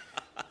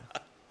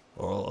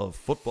or a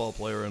football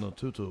player in a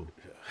tutu.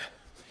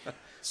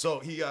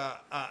 So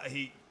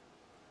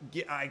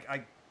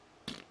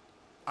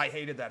I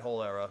hated that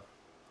whole era.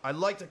 I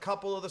liked a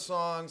couple of the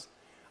songs.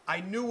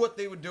 I knew what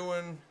they were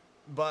doing,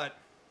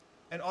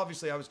 and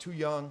obviously I was too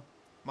young.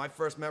 My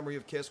first memory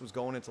of Kiss was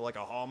going into like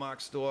a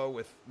Hallmark store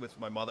with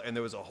my mother, and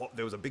there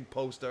was a big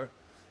poster,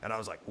 and I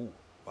was like, ooh,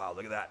 wow,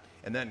 look at that.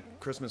 And then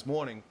Christmas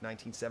morning,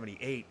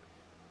 1978,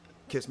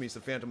 Kiss Meets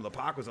the Phantom of the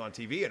Park was on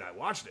TV, and I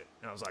watched it,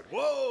 and I was like,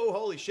 whoa,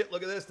 holy shit,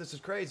 look at this. This is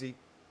crazy.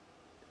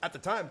 At the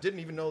time, didn't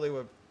even know they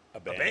were a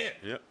band.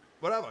 Yep.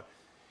 Whatever.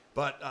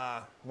 But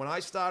when I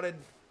started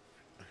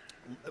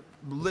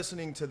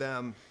listening to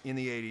them in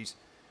the 80s,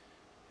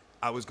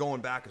 I was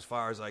going back as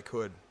far as I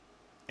could.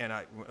 And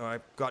when I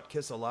got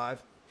Kiss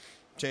Alive,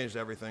 changed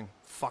everything.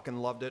 Fucking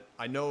loved it.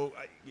 I know,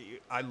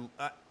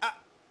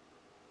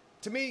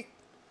 to me,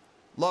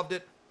 loved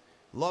it.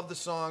 Loved the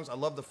songs. I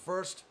loved the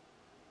first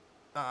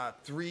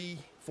 3-4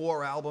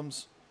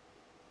 albums.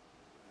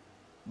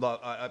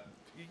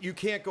 You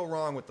can't go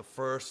wrong with the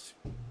first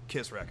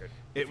Kiss record.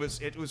 It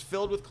was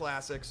filled with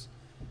classics.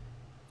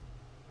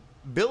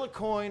 Bill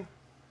Coyne,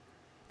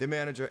 the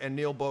manager, and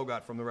Neil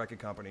Bogart from the record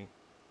company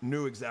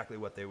knew exactly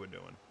what they were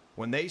doing.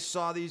 When they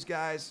saw these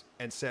guys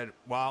and said,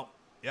 "Wow,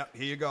 yep,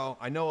 here you go."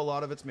 I know a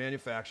lot of it's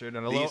manufactured,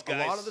 and a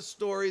lot of the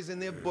stories in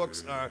their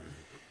books are,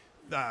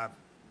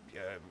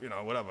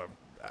 whatever.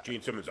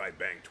 Gene Simmons, I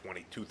banged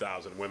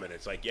 22,000 women.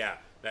 It's like, yeah,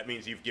 that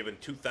means you've given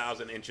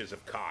 2,000 inches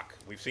of cock.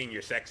 We've seen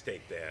your sex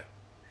tape there.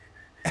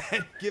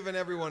 And given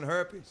everyone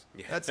herpes.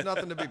 Yeah. That's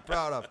nothing to be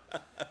proud of.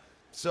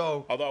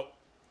 So, although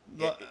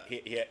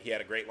he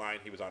had a great line.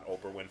 He was on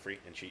Oprah Winfrey,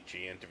 and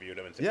she interviewed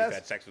him and said, yes, "You've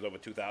had sex with over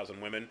 2,000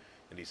 women,"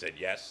 and he said,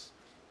 "Yes."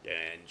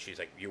 And she's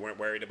like, "You weren't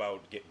worried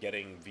about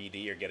getting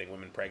VD or getting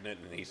women pregnant?"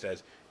 And he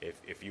says,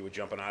 if you were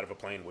jumping out of a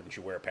plane, wouldn't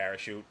you wear a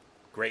parachute?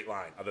 Great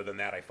line. Other than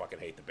that, I fucking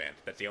hate the band.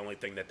 That's the only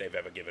thing that they've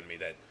ever given me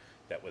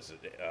that was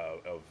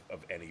of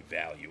any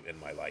value in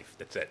my life.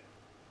 That's it.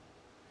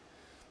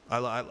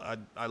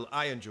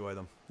 I enjoy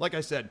them. Like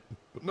I said,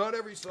 not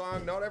every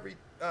song, not every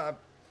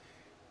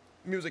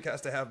music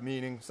has to have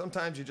meaning.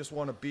 Sometimes you just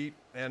want a beat,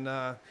 and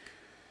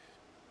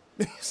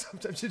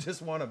Sometimes you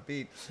just want a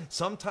beat.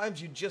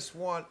 Sometimes you just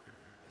want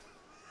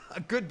a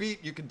good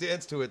beat. You can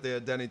dance to it there,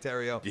 Denny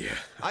Terrio. Yeah.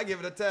 I give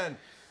it a 10.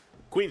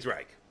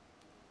 Queensryche.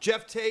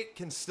 Jeff Tate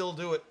can still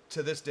do it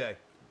to this day.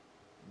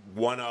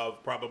 One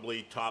of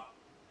probably top,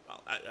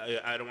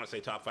 I don't want to say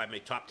top 5,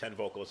 maybe top 10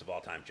 vocalists of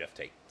all time, Jeff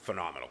Tate.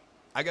 Phenomenal.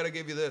 I got to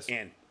give you this.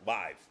 And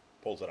live,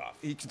 pulls it off.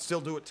 He can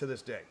still do it to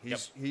this day.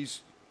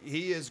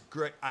 He is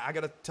great. I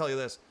got to tell you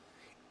this.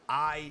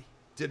 I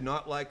did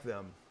not like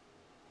them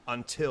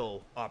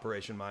until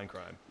Operation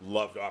Mindcrime.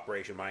 Loved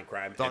Operation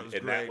Mindcrime. Thought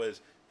it was great.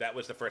 That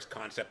was the first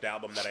concept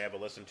album that I ever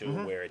listened to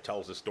where it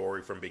tells a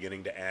story from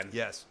beginning to end.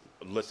 Yes.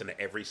 Listen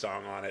to every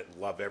song on it.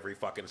 Love every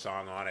fucking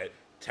song on it.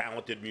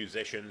 Talented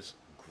musicians.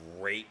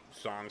 Great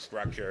song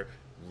structure.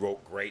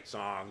 Wrote great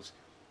songs.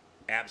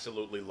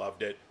 Absolutely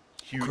loved it.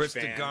 Huge Chris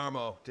fan.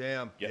 DeGarmo.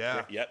 Damn.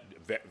 Yep,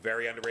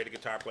 very underrated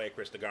guitar player,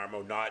 Chris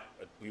DeGarmo.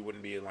 He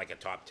wouldn't be like a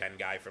top 10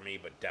 guy for me,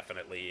 but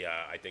definitely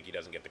I think he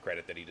doesn't get the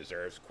credit that he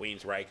deserves.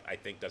 Queensryche, I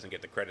think, doesn't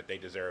get the credit they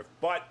deserve,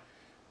 but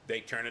they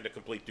turn into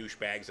complete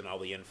douchebags and all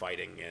the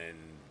infighting and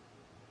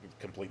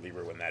completely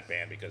ruin that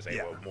band because they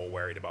were more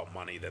worried about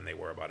money than they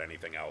were about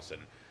anything else.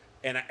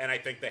 And I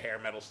think the hair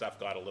metal stuff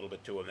got a little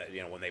bit to them.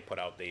 That when they put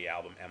out the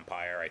album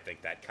Empire, I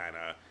think that kind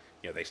of.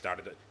 They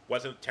started to,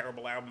 wasn't a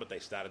terrible album, but they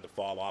started to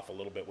fall off a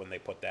little bit when they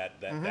put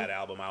that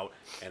album out.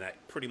 And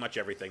pretty much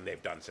everything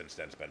they've done since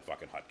then has been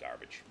fucking hot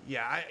garbage.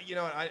 Yeah, I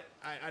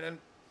didn't.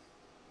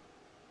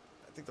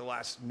 I think the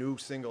last new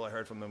single I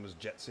heard from them was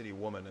Jet City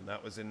Woman, and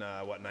that was in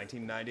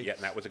 1990. Yeah,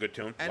 and that was a good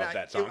tune. And Love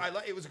that song.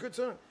 It was a good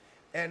song.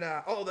 And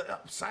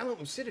Silent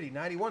Lucidity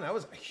 '91. That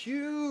was a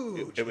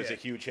huge. It was a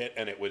huge hit,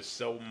 and it was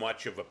so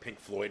much of a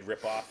Pink Floyd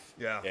ripoff.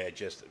 Yeah.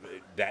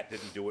 That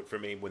didn't do it for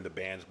me when the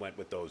bands went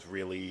with those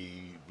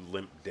really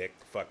limp dick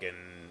fucking.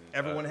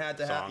 Everyone had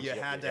to have. songs. You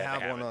had to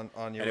have one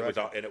on your.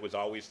 And it was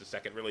always the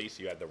second release.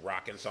 You had the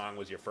Rockin' song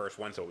was your first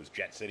one, so it was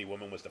Jet City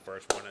Woman was the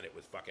first one, and it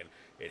was fucking.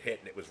 It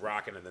hit and it was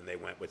rocking, and then they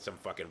went with some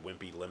fucking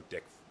wimpy limp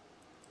dick,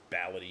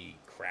 ballady,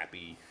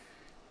 crappy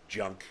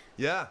junk.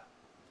 Yeah.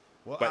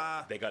 Well,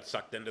 But they got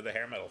sucked into the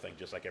hair metal thing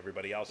just like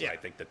everybody else. Yeah. And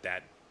I think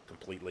that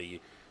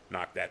completely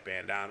knocked that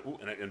band down. Ooh,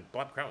 and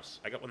Bob Krause,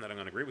 I got one that I'm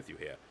going to agree with you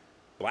here.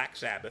 Black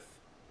Sabbath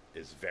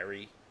is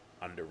very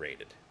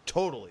underrated.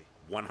 Totally.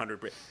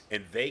 100%.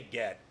 And they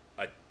get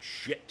a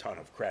shit ton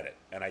of credit,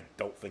 and I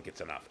don't think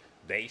it's enough.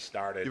 They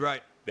started. You're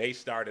right. They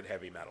started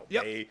heavy metal.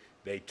 Yep.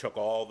 They took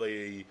all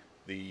the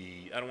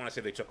I don't want to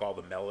say they took all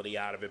the melody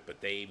out of it, but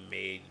they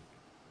made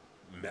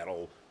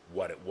metal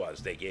what it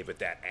was. They gave it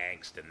that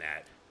angst and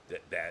that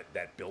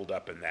build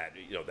up and that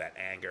that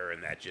anger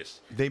and that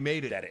just they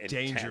made it that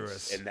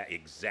dangerous and that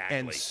exactly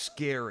and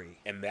scary.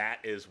 And that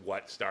is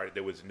what started.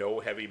 There was no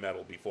heavy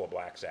metal before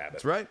Black Sabbath.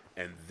 That's right.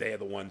 And they're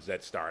the ones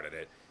that started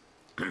it.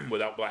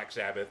 Without Black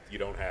Sabbath, you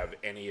don't have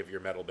any of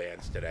your metal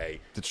bands today.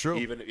 That's true.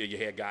 Even you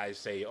hear guys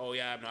say, "Oh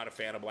yeah, I'm not a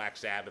fan of Black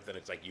Sabbath," and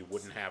it's like you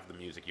wouldn't have the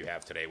music you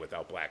have today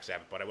without Black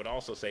Sabbath. But I would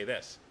also say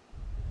this.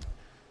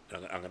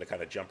 I'm going to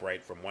kind of jump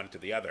right from one to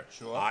the other.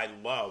 Sure. I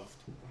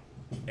loved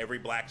every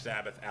Black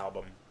Sabbath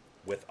album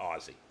with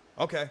Ozzy.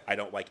 Okay. I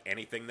don't like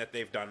anything that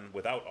they've done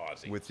without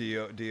Ozzy. With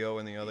Dio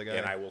and the other guy.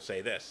 And I will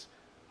say this.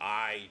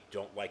 I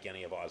don't like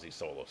any of Ozzy's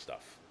solo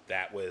stuff.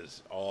 That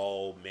was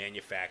all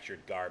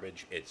manufactured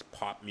garbage. It's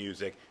pop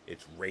music.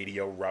 It's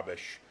radio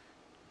rubbish.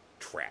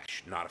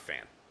 Trash. Not a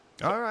fan.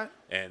 All right.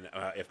 And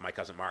if my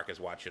cousin Mark is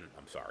watching,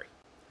 I'm sorry.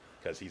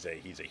 Because he's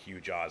a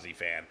huge Ozzy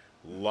fan.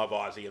 Love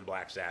Ozzy and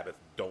Black Sabbath.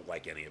 Don't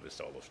like any of his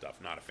solo stuff.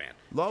 Not a fan.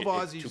 Love It's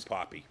Ozzy's too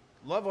poppy.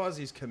 Love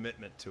Ozzy's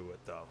commitment to it,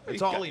 though.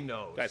 It's all he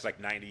knows. Guy's like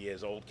 90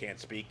 years old, can't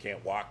speak,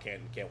 can't walk,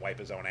 can't wipe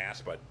his own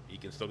ass, but he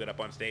can still get up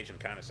on stage and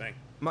kind of sing.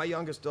 My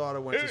youngest daughter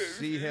went to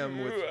see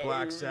him with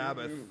Black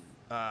Sabbath.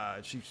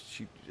 She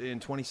in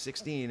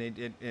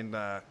 2016,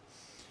 and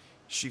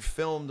she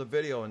filmed a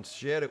video and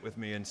shared it with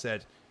me and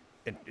said,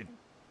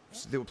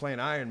 they were playing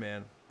Iron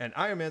Man, and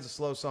Iron Man's a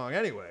slow song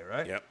anyway,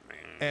 right? Yep.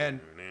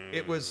 And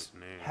it was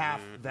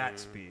half that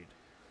speed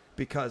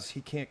because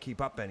he can't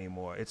keep up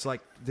anymore. It's like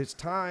this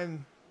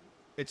time.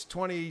 It's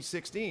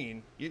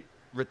 2016. You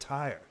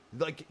retire.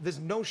 Like, there's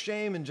no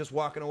shame in just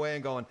walking away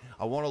and going,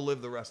 I want to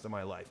live the rest of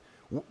my life.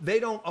 They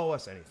don't owe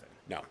us anything.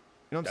 No. You know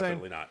what I'm saying?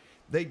 Definitely not.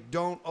 They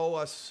don't owe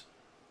us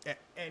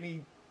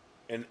any.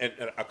 And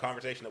a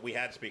conversation that we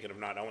had, speaking of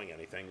not owing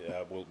anything,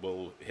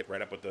 we'll hit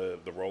right up with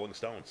the Rolling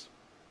Stones.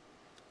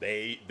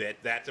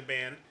 That's a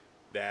band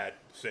that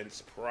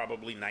since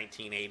probably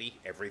 1980,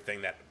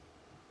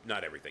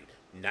 not everything,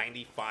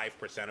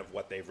 95% of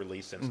what they've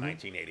released since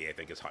 1980, I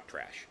think, is hot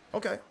trash.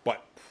 Okay.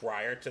 But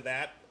prior to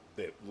that,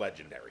 they're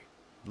legendary.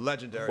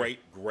 Legendary.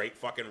 Great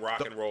fucking rock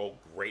and roll,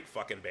 great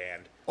fucking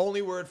band.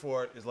 Only word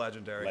for it is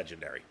legendary.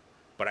 Legendary.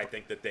 But I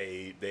think that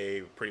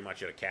they pretty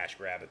much at a cash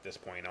grab at this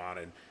point on,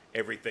 and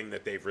everything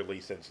that they've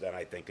released since then,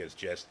 I think, is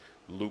just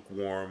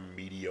lukewarm,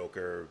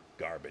 mediocre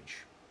garbage.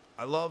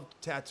 I loved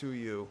Tattoo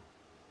You.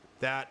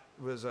 That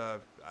was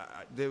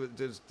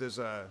there's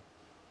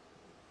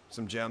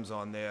some gems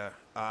on there.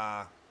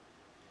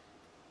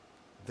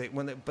 They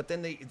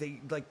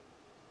like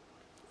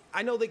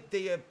I know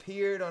they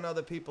appeared on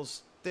other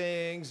people's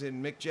things,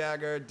 and Mick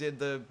Jagger did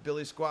the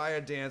Billy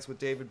Squier dance with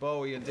David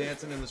Bowie and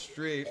Dancing in the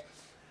Street.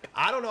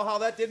 I don't know how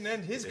that didn't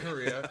end his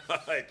career.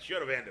 It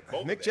should have ended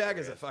both. Mick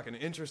Jagger's a fucking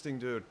interesting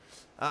dude.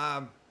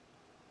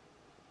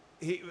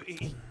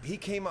 He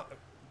came up.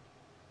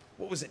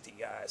 What was it? The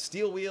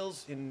Steel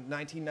Wheels in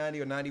 1990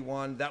 or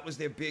 91. That was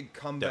their big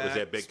comeback. That was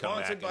their big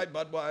sponsored comeback.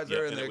 by Budweiser,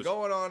 Yep, and they're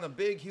going on a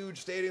big,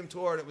 huge stadium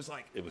tour, and it was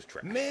like, it was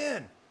trash.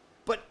 Man,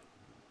 but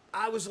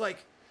I was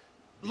like,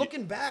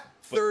 looking back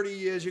 30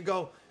 years, you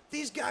go,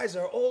 these guys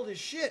are old as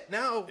shit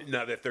now.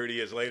 Now they're 30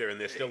 years later,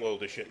 and they're still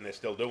old as shit, and they're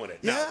still doing it.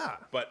 Yeah. Now,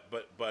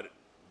 but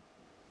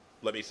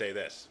let me say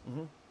this.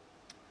 Mm-hmm.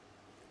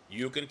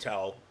 You can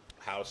tell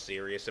how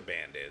serious a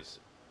band is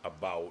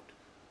about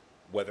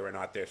whether or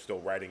not they're still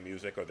writing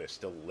music or they're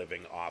still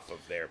living off of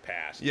their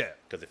past. Yeah.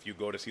 Because if you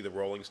go to see the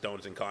Rolling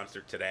Stones in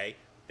concert today,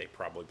 they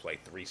probably play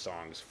 3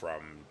 songs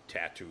from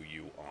Tattoo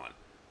You on.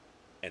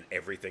 And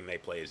everything they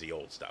play is the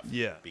old stuff.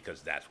 Yeah.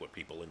 Because that's what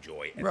people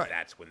enjoy, and Right.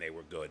 that's when they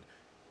were good.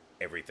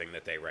 Everything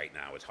that they write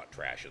now is hot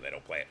trash, and they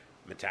don't play it.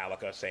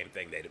 Metallica, same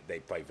thing. They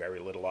play very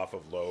little off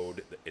of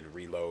Load and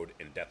Reload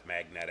and Death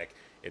Magnetic.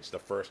 It's the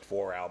first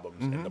 4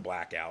 albums and the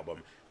Black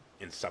Album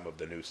and some of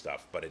the new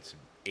stuff, but it's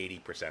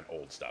 80%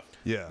 old stuff.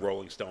 Yeah.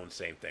 Rolling Stones,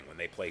 same thing. When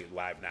they play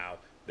live now,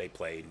 they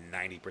play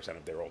 90%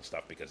 of their old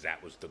stuff because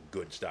that was the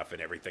good stuff,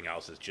 and everything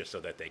else is just so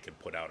that they can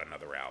put out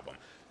another album.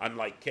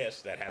 Unlike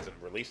Kiss, that hasn't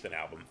released an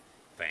album,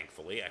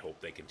 thankfully. I hope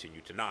they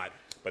continue to not,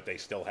 but they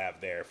still have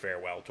their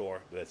farewell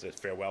tour. That's this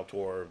farewell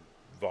tour,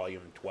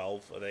 volume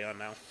 12. Are they on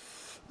now?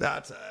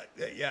 That's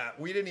yeah.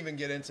 We didn't even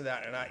get into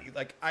that, and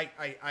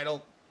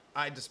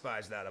I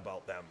despise that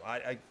about them.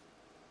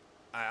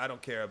 I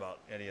don't care about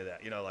any of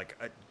that. You know, like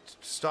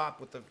stop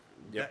with the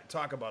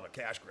talk about a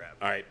cash grab.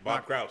 All right,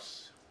 Bob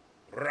Kraus,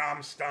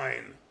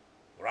 Rammstein.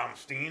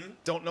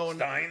 Don't know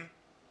Stein.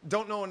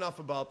 Don't know enough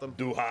about them.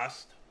 Du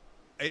hast.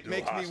 It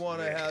makes me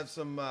want to have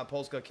some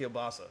Polska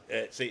kielbasa.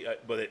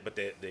 But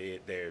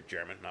they're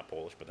German, not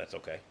Polish, but that's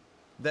okay.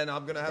 Then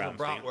I'm gonna have a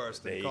Rammstein.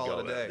 bratwurst There and you call go.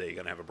 it a day. There you're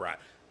gonna have a brat.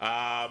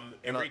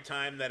 Every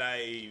time that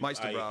I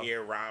Meisterbrat.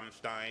 hear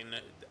Rammstein,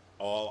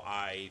 all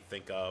I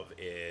think of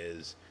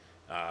is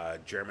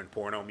German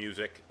porno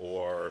music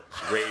or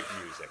rave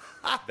music.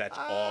 That's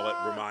all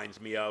it reminds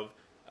me of.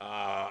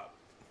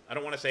 I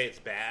don't want to say it's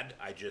bad.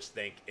 I just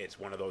think it's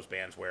one of those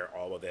bands where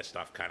all of their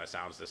stuff kind of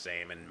sounds the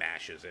same and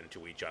mashes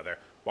into each other.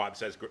 Bob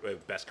says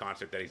best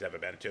concert that he's ever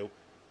been to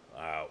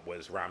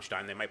was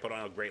Rammstein. They might put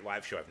on a great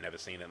live show. I've never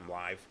seen them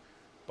live.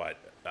 But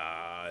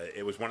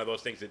it was one of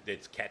those things that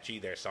it's catchy.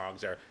 Their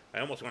songs are, I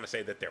almost want to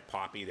say that they're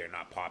poppy. They're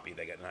not poppy.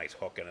 They got a nice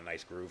hook and a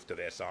nice groove to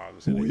their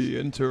songs. We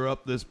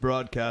interrupt this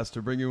broadcast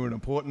to bring you an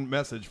important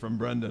message from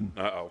Brendan.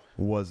 Uh-oh.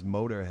 Was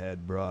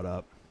Motorhead brought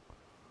up?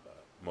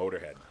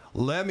 Motorhead.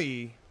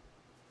 Lemmy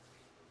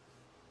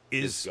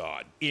is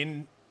God.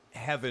 in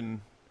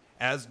heaven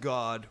as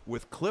God,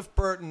 with Cliff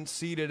Burton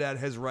seated at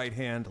his right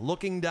hand,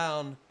 looking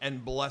down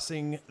and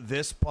blessing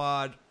this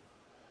pod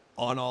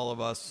on all of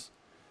us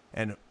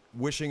and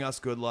wishing us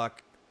good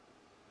luck,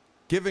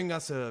 giving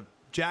us a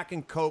Jack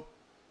and Coke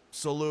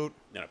salute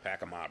And a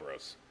pack of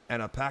Marlboros.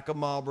 and a pack of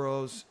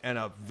Marlboros and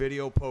a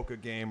video poker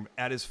game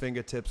at his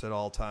fingertips at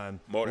all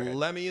time. Motorhead.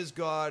 Lemmy is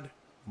God.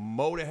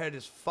 Motorhead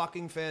is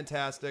fucking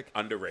fantastic.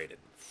 Underrated.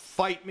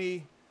 Fight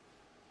me.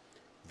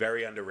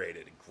 Very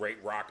underrated.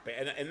 Great rock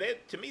band. And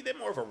to me, they're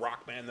more of a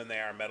rock band than they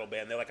are a metal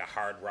band. They're like a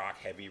hard rock,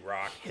 heavy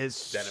rock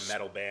than a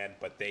metal band,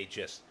 but they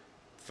just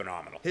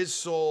phenomenal. His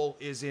soul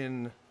is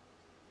in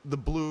the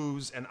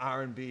blues and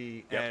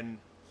R&B, Yep. and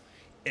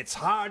it's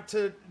hard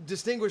to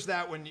distinguish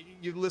that when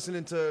you're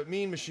listening to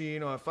Mean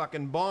Machine or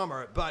fucking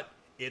Bomber, but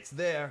it's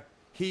there.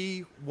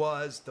 He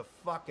was the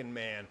fucking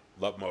man.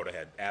 Love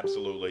Motorhead.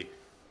 Absolutely.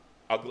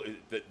 Ugly.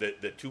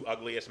 The 2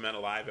 ugliest men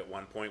alive at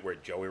one point were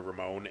Joey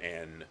Ramone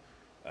and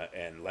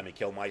Lemmy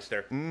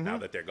Kilmister. Now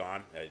that they're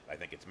gone, I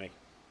think it's me.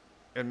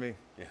 And me.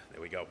 Yeah,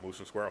 there we go. Moose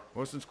and Squirrel.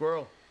 Moose and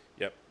Squirrel.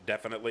 Yep,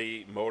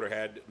 definitely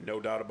Motorhead, no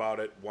doubt about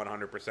it,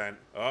 100%.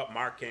 Oh,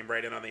 Mark came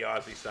right in on the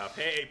Ozzy stuff.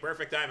 Hey,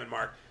 perfect timing,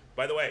 Mark.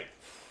 By the way,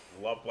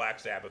 love Black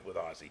Sabbath with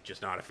Ozzy.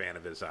 Just not a fan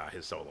of his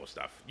solo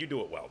stuff. You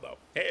do it well, though.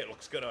 Hey, it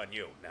looks good on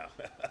you. No.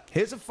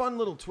 Here's a fun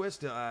little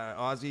twist to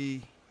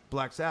Ozzy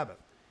Black Sabbath.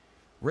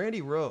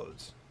 Randy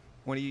Rhoads,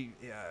 when he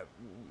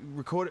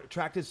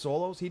tracked his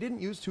solos, he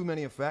didn't use too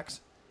many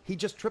effects. He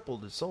just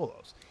tripled his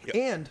solos. Yep.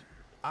 And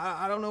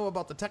I don't know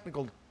about the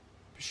technical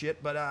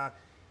shit, but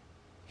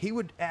he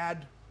would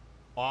add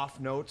off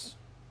notes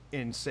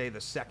in, say,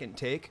 the second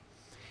take,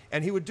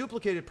 and he would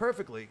duplicate it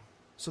perfectly.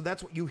 So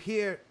that's what you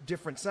hear,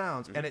 different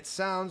sounds, and it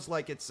sounds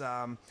like it's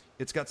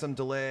got some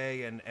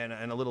delay and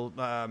a little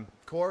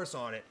chorus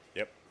on it.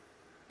 Yep.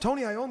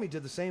 Tony Iommi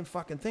did the same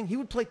fucking thing. He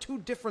would play 2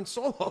 different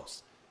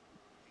solos.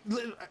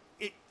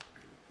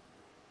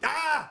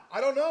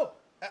 I don't know.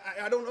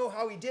 I don't know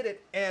how he did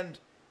it and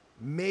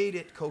made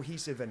it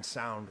cohesive and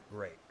sound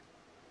great.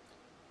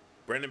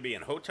 Brendan B.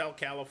 in Hotel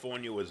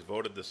California was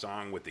voted the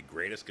song with the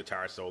greatest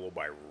guitar solo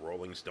by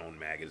Rolling Stone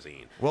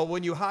magazine. Well,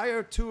 when you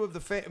hire two of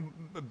the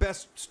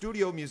best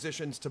studio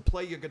musicians to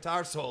play your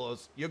guitar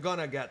solos, you're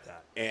gonna get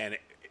that. And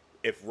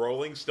if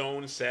Rolling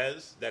Stone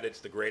says that it's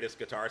the greatest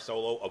guitar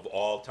solo of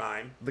all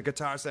time, The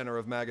Guitar Center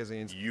of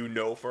magazines. you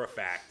know for a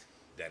fact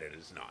that it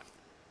is not.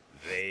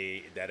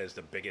 That is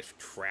the biggest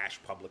trash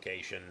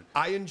publication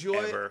I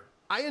enjoy. ever.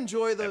 I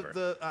enjoy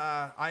Ever.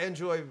 I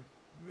enjoy,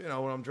 when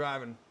I'm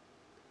driving,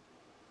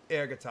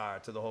 air guitar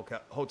to the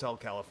Hotel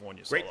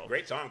California solo.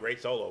 Great song,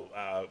 great solo.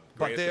 But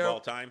Greatest of all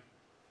time.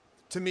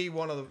 To me,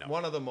 one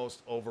of the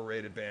most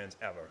overrated bands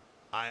ever.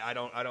 I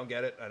don't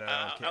get it, and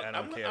I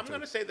don't care. I'm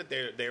going to say that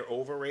they're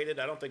overrated.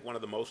 I don't think one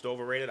of the most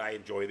overrated. I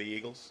enjoy the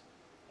Eagles.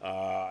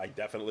 I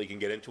definitely can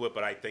get into it,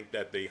 but I think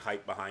that the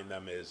hype behind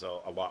them is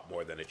a lot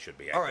more than it should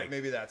be. All right,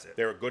 maybe that's it.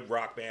 They're a good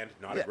rock band,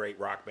 not Yeah. a great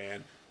rock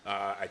band.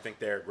 I think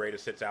their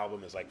greatest hits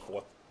album is like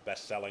fourth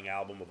best-selling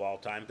album of all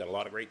time. Got a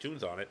lot of great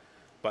tunes on it,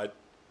 but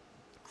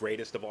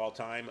greatest of all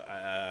time,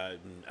 I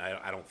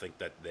don't think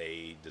that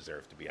they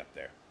deserve to be up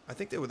there. I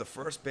think they were the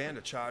first band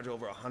to charge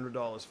over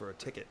 $100 for a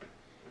ticket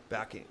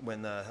back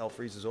when the Hell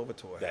Freezes Over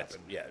tour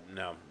happened.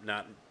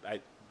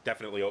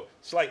 Definitely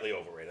slightly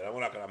overrated. I'm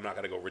not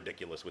gonna go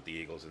ridiculous with the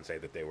Eagles and say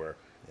that they were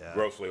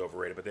grossly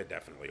overrated, but they're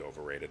definitely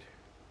overrated.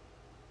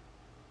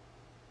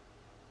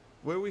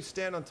 Where do we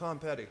stand on Tom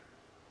Petty?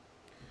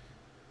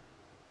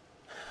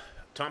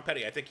 Tom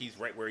Petty, I think he's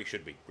right where he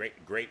should be.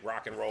 Great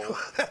rock and roll.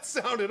 That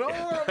sounded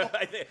horrible.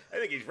 I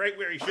think he's right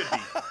where he should be.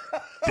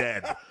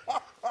 Dead.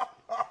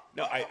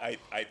 No, I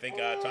think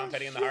Tom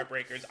Petty and the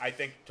Heartbreakers. I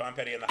think Tom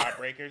Petty and the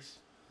Heartbreakers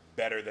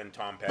better than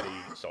Tom Petty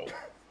solo.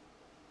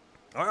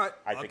 All right.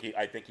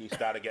 I think he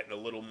started getting a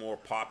little more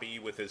poppy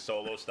with his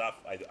solo stuff.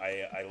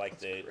 I like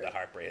the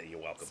Heartbreaker. You're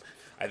welcome.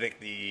 I think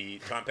the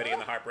Tom Petty and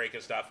the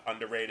Heartbreaker stuff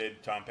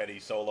underrated. Tom Petty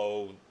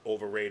solo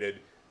overrated.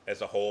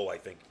 As a whole, I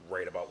think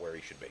right about where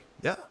he should be.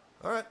 Yeah.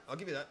 All right. I'll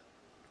give you that.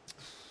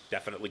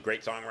 Definitely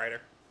great songwriter.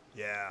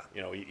 Yeah.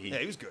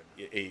 He was good.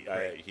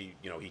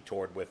 He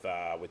toured with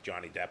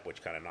Johnny Depp,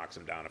 which kind of knocks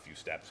him down a few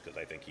steps because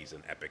I think he's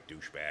an epic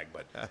douchebag.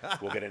 But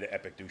we'll get into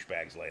epic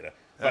douchebags later.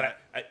 But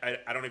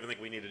I don't even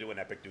think we need to do an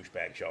epic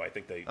douchebag show. I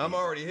think I'm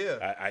already here.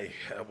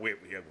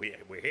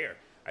 We're here.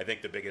 I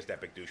think the biggest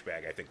epic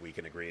douchebag I think we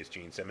can agree is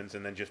Gene Simmons,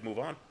 and then just move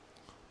on.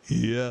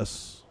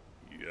 Yes.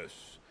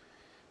 Yes,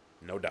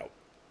 no doubt.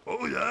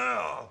 Oh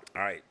yeah.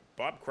 All right,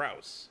 Bob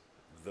Krause,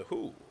 The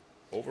Who,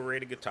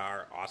 overrated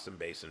guitar, awesome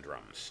bass and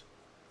drums.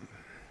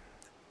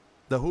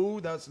 The Who,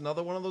 that's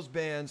another one of those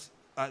bands.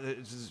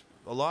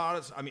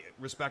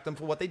 Respect them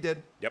for what they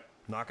did. Yep.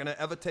 Not going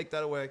to ever take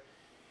that away.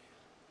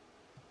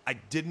 I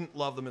didn't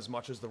love them as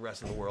much as the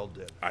rest of the world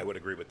did. I would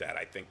agree with that.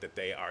 I think that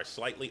they are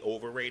slightly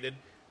overrated.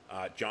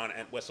 John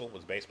Entwistle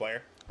was bass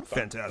player.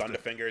 Fantastic.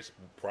 Thunderfingers,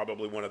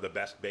 probably one of the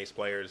best bass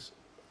players.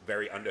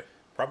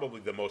 Probably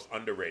the most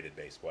underrated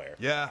bass player.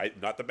 Yeah.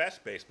 Not the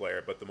best bass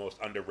player, but the most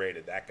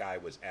underrated. That guy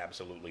was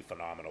absolutely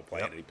phenomenal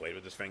playing it. He played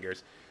with his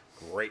fingers.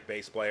 Great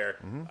bass player.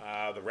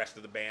 Mm-hmm. The rest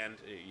of the band,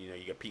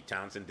 you got Pete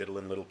Townsend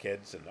diddling little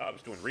kids, and I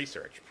was doing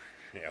research.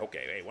 Yeah,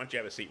 okay. Hey, why don't you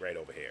have a seat right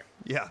over here?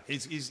 Yeah,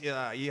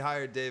 he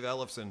hired Dave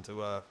Ellefson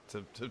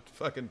to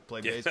fucking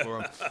play bass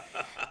for him.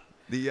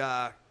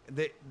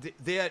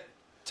 They had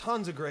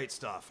tons of great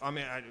stuff. I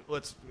mean,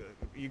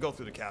 you go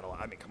through the catalog.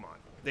 I mean, come on,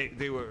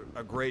 they were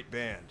a great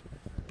band,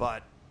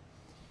 but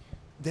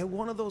they're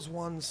one of those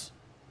ones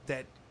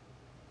that,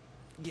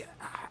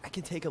 I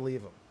can take or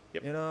leave them.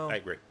 Yep, I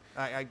agree.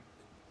 I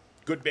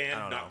Good band,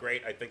 I don't not know.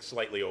 great. I think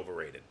slightly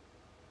overrated.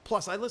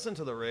 Plus, I listen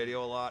to the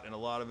radio a lot, and a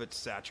lot of it's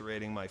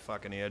saturating my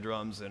fucking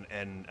eardrums,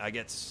 and I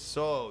get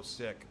so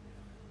sick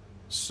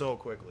so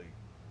quickly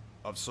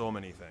of so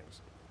many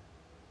things.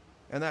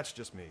 And that's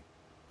just me,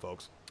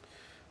 folks.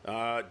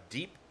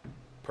 Deep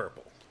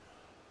Purple.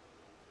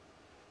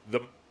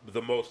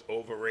 The most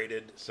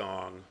overrated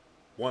song,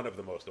 one of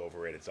the most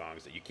overrated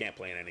songs that you can't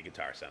play in any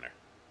Guitar Center.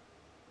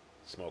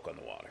 Smoke on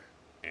the Water.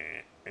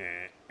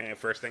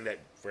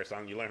 First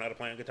song you learn how to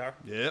play on guitar?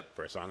 Yep.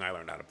 First riff I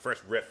learned how to play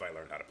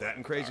That on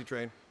and guitar. Crazy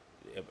Train.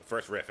 Yeah,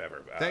 first riff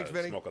ever. Thanks,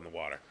 Vinny. Smoke on the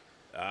Water.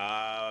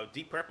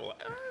 Deep Purple.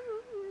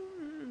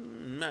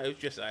 No, it's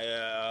just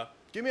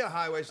Give me a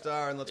Highway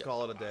Star and let's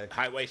call it a day.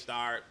 Highway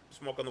Star.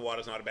 Smoke on the Water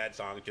is not a bad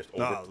song. It's just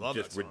I love that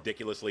just song.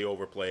 ridiculously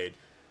overplayed.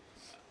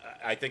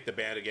 I think the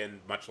band,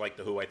 again, much like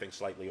The Who, I think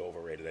slightly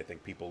overrated. I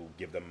think people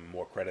give them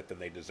more credit than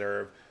they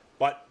deserve.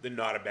 But they're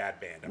not a bad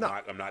band.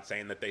 I'm not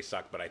saying that they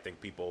suck, but I think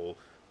people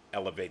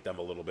elevate them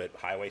a little bit.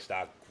 Highway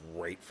Star,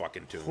 great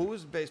fucking tune. Who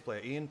was the bass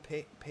player? Ian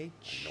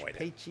Page? No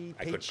idea.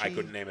 I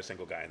couldn't name a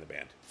single guy in the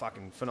band.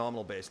 Fucking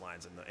phenomenal bass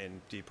lines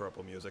in Deep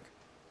Purple music.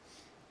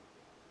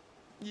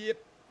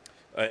 Yep.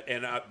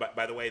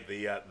 By the way,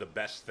 the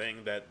best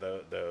thing that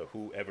the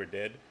Who ever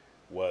did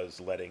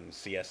was letting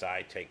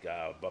CSI take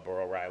Bubba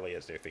O'Reilly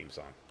as their theme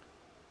song.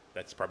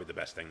 That's probably the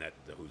best thing that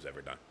the Who's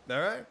ever done. All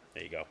right.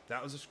 There you go.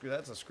 That's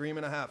a scream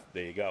and a half.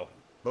 There you go.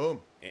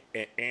 Boom.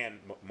 And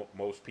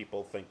most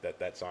people think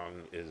that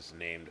song is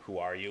named "Who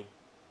Are You?"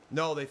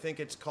 No, they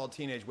think it's called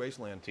Teenage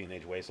Wasteland.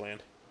 Teenage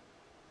Wasteland.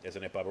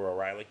 Isn't it Bubba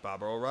O'Reilly?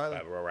 Barbara O'Reilly.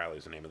 Bubba O'Reilly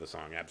is the name of the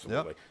song,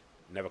 absolutely.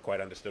 Never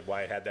quite understood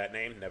why it had that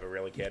name. Never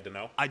really cared to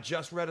know. I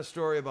just read a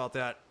story about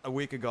that a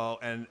week ago,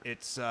 and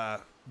it's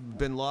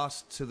been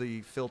lost to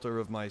the filter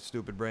of my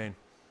stupid brain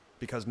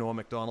because Norm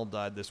Macdonald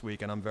died this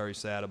week, and I'm very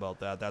sad about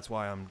that. That's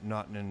why I'm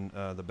not in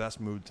the best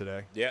mood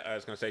today. Yeah, I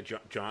was going to say,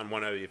 John,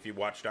 if you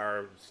watched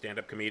our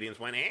stand-up comedians,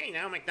 went, hey,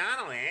 Norm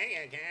Macdonald,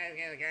 hey,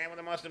 the guy with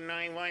the most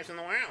annoying voice in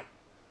the world.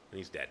 And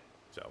he's dead,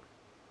 so.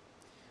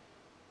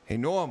 Hey,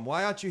 Norm,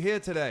 why aren't you here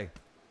today?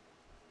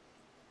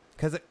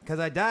 Because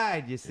I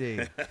died, you see.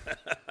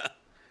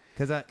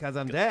 Because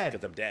I'm dead.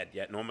 Because I'm dead.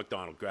 Yeah, Norm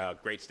Macdonald,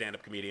 great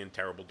stand-up comedian,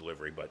 terrible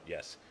delivery, but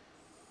yes.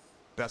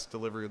 Best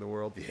delivery in the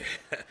world.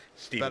 Yeah.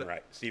 Stephen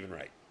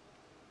Wright.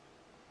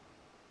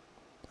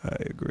 I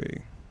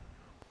agree.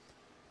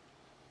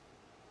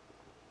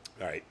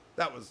 All right.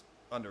 That was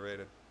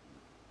underrated.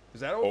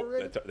 Is that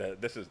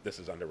overrated? This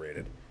is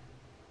underrated.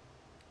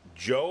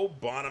 Joe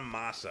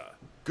Bonamassa.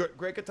 Good,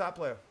 great guitar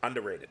player.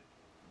 Underrated.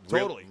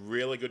 Totally.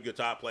 Really good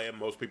guitar player.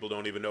 Most people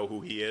don't even know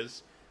who he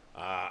is.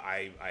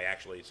 I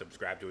actually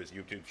subscribe to his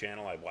YouTube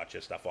channel. I watch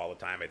his stuff all the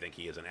time. I think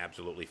he is an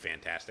absolutely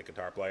fantastic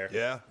guitar player.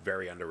 Yeah.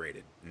 Very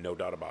underrated. No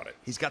doubt about it.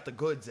 He's got the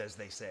goods, as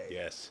they say.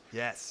 Yes.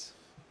 Yes.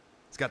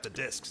 He's got the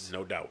discs.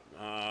 No doubt.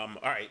 All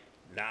right.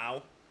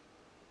 Now,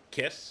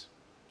 Kiss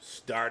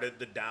started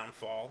the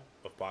downfall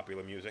of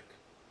popular music,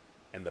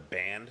 and the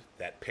band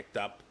that picked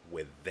up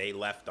where they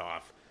left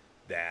off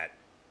that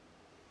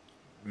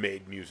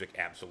made music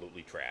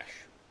absolutely trash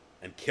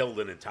and killed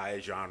an entire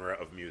genre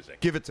of music.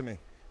 Give it to me.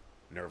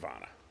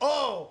 Nirvana.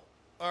 Oh!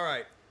 All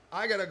right.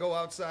 I got to go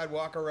outside,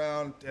 walk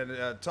around,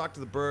 and talk to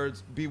the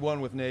birds, be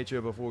one with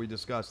nature before we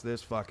discuss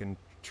this fucking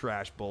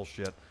trash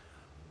bullshit.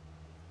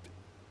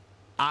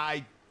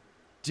 I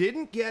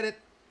didn't get it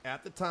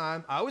at the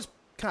time. I was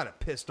kind of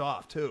pissed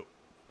off, too,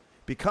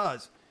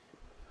 because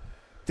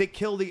they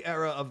killed the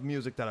era of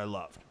music that I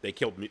loved. They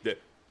killed me.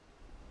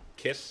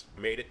 Kiss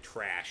made it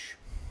trash,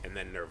 and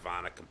then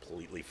Nirvana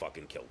completely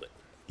fucking killed it.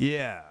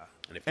 Yeah.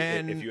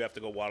 And if you have to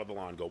go water the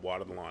lawn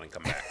and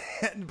come back.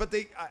 But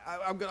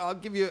I'll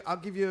give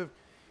you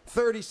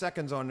 30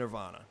 seconds on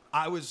Nirvana.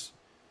 I was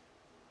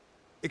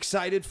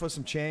excited for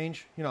some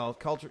change,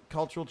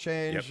 cultural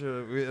change.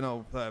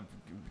 Yep.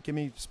 Give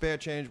me spare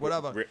change,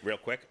 whatever. Real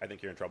quick, I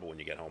think you're in trouble when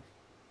you get home.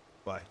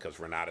 Why? Because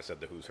Renata said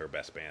the Who's her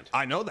best band.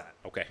 I know that.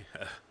 Okay.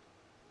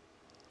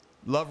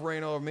 Love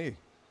reign over me.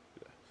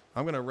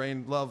 I'm gonna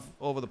reign love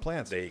over the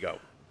plants. There you go.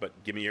 But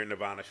give me your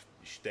Nirvana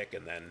shtick,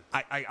 and then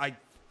I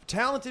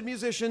talented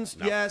musicians,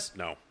 no, yes.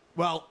 No.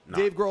 Well, no.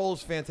 Dave Grohl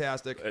is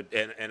fantastic,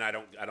 and I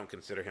don't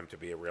consider him to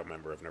be a real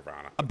member of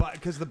Nirvana. But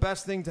because the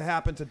best thing to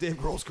happen to Dave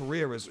Grohl's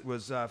career was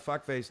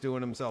fuckface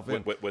doing himself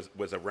in.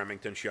 Was a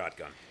Remington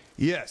shotgun.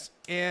 Yes,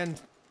 and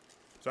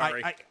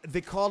sorry,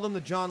 they called him the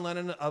John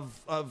Lennon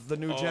of the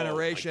new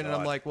generation, and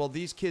I'm like, well,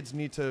 these kids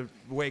need to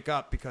wake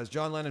up because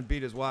John Lennon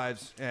beat his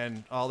wives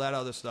and all that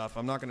other stuff.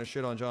 I'm not going to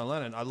shit on John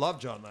Lennon. I love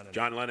John Lennon.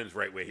 John Lennon's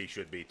right where he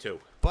should be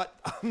too. But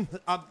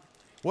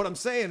what I'm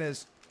saying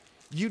is,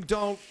 you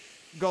don't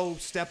go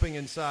stepping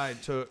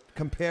inside to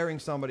comparing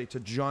somebody to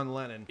John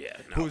Lennon. Yeah,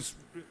 no. Who's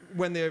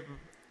when they're.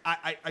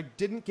 I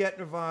didn't get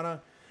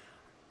Nirvana.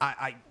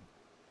 I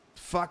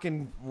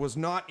fucking was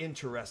not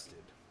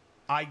interested.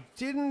 I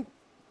didn't.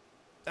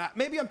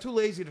 Maybe I'm too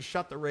lazy to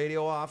shut the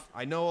radio off.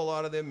 I know a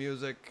lot of their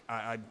music.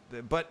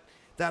 But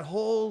that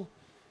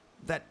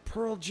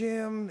Pearl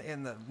Jam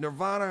and the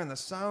Nirvana and the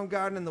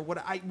Soundgarden and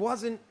I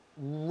wasn't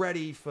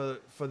ready for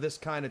this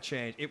kind of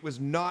change. It was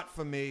not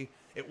for me.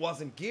 It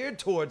wasn't geared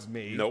towards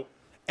me. Nope.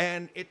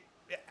 And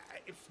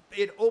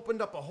it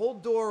opened up a whole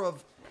door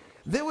of.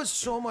 There was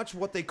so much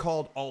what they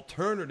called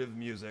alternative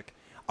music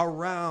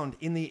around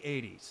in the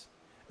 80s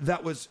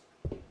that was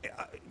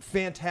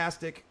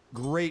fantastic,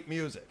 great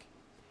music.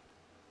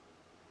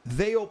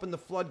 They opened the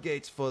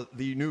floodgates for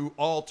the new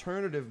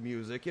alternative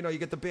music. You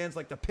get the bands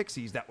like the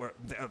Pixies that were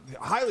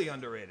highly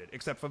underrated,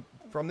 except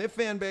from their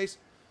fan base.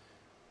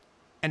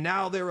 And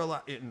now they're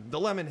the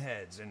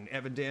Lemonheads and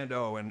Evan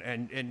Dando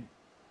and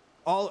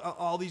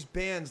all these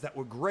bands that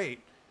were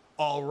great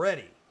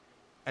already.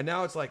 And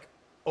now it's like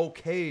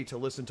okay to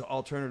listen to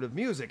alternative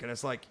music. And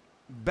it's like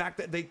back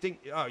then they think,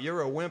 oh,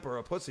 you're a wimp or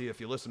a pussy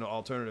if you listen to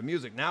alternative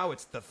music. Now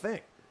it's the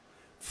thing.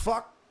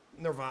 Fuck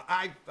Nirvana.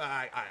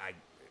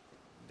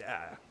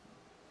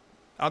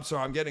 I'm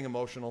sorry, I'm getting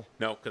emotional.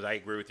 No, because I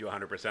agree with you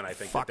 100%. I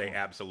think that they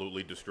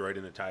absolutely destroyed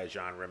an entire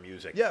genre of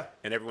music. Yeah.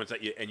 And everyone's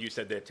like, and you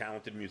said they're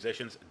talented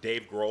musicians.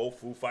 Dave Grohl,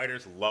 Foo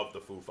Fighters, love the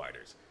Foo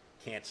Fighters.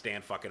 Can't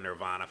stand fucking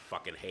Nirvana,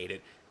 fucking hate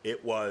it.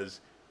 It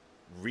was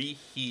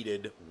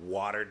reheated,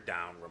 watered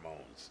down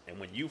Ramones. And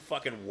when you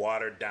fucking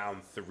watered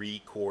down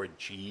 3-chord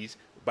cheese,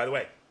 by the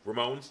way,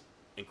 Ramones,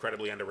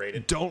 incredibly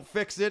underrated. Don't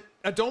fix it.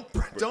 Don't.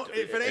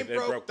 If it ain't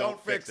broke, don't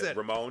fix it.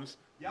 Ramones,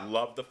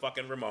 love the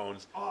fucking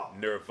Ramones. Oh.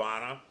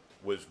 Nirvana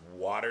was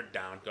watered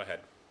down. Go ahead.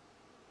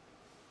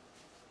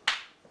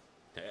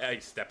 Hey,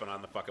 he's stepping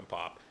on the fucking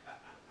pop.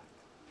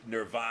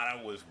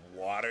 Nirvana was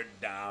watered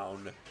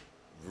down,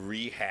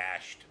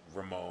 rehashed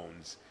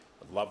Ramones.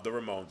 Love the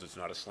Ramones. It's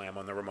not a slam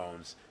on the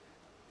Ramones.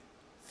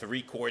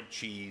 three-chord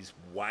cheese,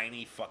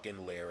 whiny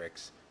fucking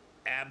lyrics.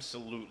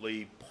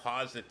 Absolutely,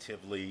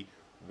 positively,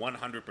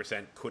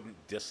 100% couldn't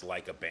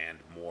dislike a band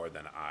more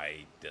than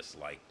I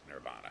disliked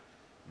Nirvana.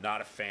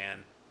 Not a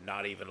fan,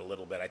 not even a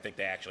little bit. I think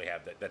they actually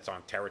have that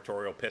song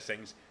Territorial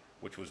Pissings,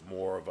 which was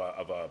more of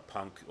a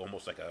punk, it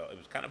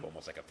was kind of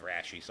almost like a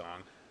thrashy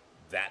song.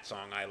 That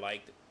song I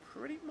liked.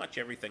 Pretty much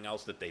everything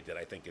else that they did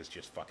I think is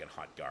just fucking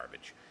hot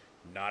garbage.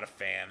 Not a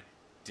fan.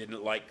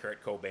 Didn't like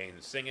Kurt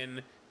Cobain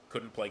singing.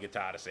 Couldn't play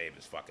guitar to save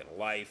his fucking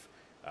life.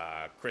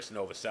 Chris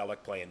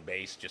Novoselic playing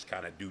bass, just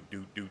kind of doot,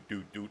 doot, doot,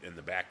 doot, doot in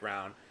the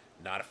background.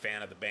 Not a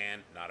fan of the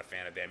band, not a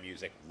fan of their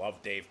music.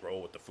 Love Dave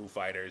Grohl with the Foo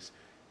Fighters.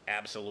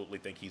 Absolutely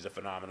think he's a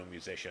phenomenal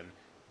musician.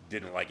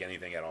 Didn't like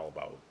anything at all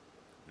about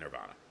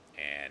Nirvana.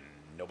 And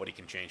nobody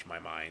can change my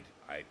mind.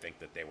 I think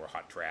that they were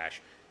hot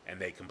trash, and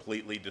they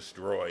completely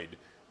destroyed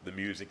the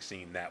music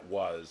scene that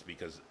was,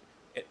 because,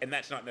 and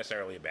that's not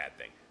necessarily a bad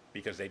thing,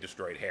 because they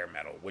destroyed hair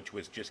metal, which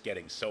was just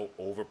getting so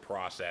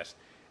over-processed.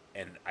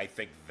 And I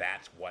think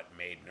that's what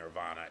made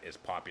Nirvana as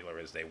popular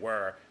as they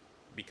were,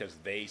 because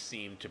they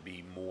seemed to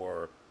be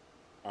more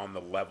on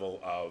the level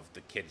of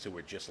the kids who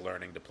were just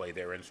learning to play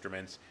their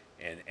instruments,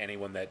 and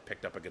anyone that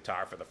picked up a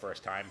guitar for the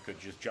first time could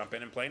just jump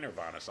in and play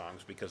Nirvana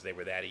songs because they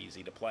were that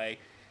easy to play.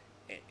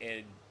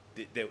 And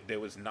there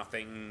was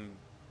nothing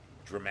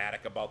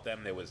dramatic about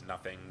them. There was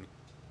nothing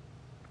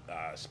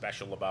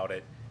special about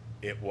it.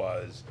 It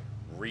was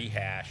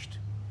rehashed,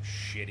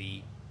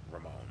 shitty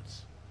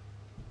Ramones.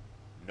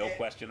 No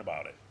question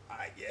about it.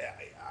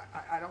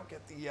 I don't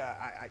get the.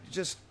 I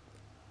just.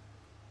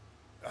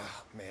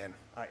 Oh man,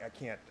 I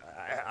can't.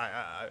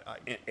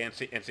 And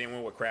seeing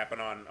when we're crapping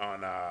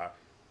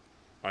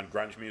on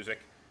grunge music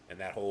and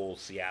that whole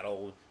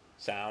Seattle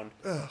sound.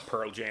 Ugh.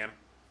 Pearl Jam,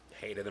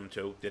 hated them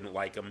too. Didn't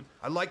like them.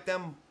 I like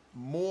them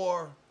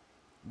more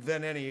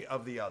than any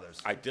of the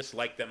others. I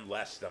dislike them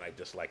less than I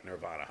dislike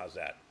Nirvana. How's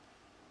that?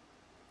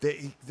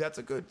 That's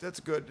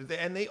good.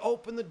 And they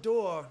open the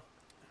door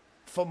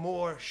for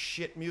more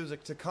shit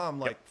music to come,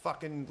 like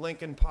fucking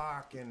Linkin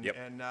Park and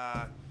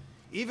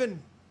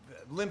even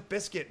Limp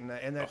Bizkit and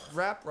that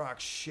rap rock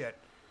shit.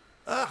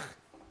 Ugh,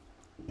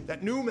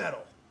 that new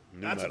metal.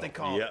 That's what they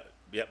call it.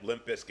 Yep,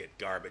 Limp Bizkit,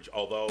 garbage.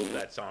 Although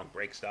that song,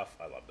 Break Stuff,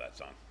 I love that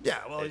song. Yeah,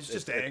 well, he's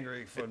just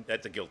angry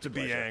that's a guilty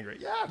pleasure. Be angry.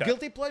 Yeah,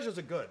 guilty pleasures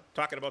are good.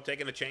 Talking about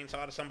taking a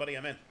chainsaw to somebody,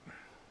 I'm in.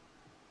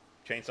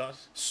 Chainsaws?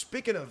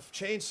 Speaking of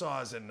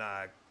chainsaws and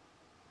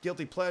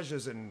guilty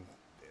pleasures and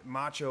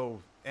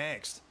macho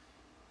angst,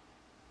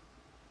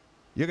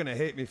 you're going to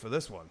hate me for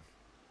this one.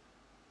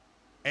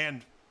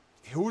 And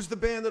who's the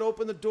band that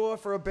opened the door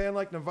for a band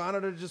like Nirvana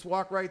to just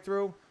walk right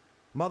through?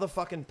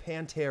 Motherfucking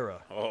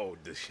Pantera. Oh,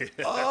 the shit.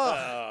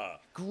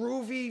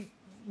 Groovy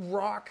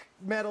rock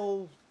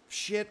metal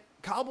shit.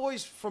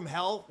 Cowboys from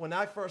Hell, when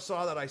I first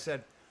saw that, I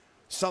said,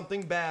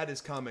 something bad is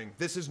coming.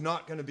 This is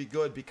not going to be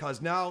good,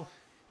 because now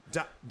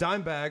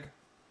Dimebag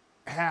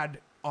had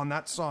on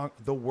that song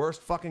the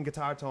worst fucking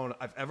guitar tone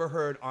I've ever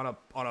heard on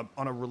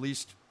a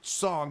released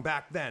song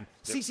back then.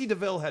 Yep. CeCe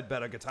DeVille had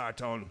better guitar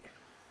tone.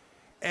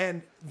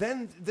 And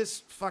then this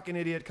fucking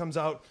idiot comes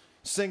out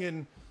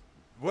singing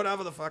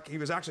whatever the fuck he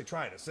was actually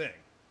trying to sing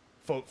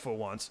for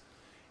once.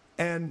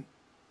 And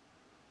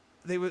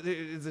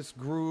this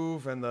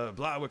groove and the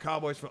blah with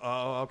Cowboys from,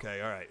 oh,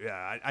 okay, all right,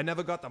 yeah. I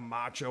never got the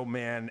macho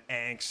man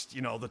angst,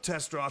 you know, the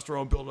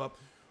testosterone build up.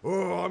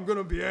 Oh, I'm going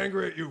to be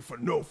angry at you for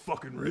no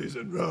fucking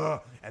reason.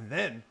 And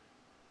then,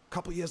 a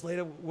couple years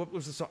later, what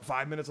was the song?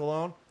 5 Minutes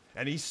Alone?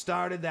 And he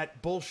started that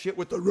bullshit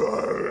with the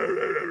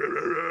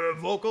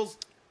vocals.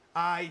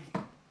 I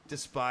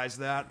despise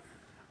that.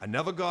 I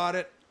never got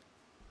it.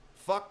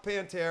 Fuck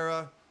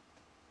Pantera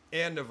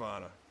and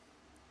Nirvana.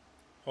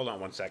 Hold on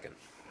 1 second.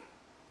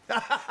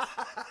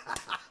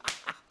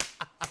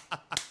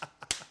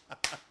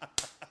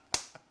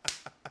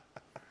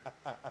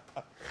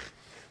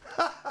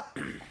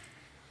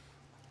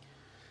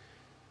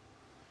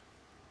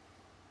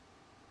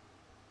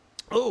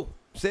 Oh,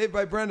 Saved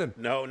by Brendan.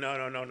 No,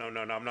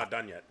 I'm not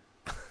done yet.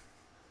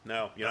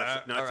 No, you're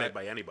not saved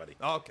by anybody.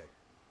 Okay.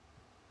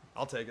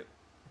 I'll take it.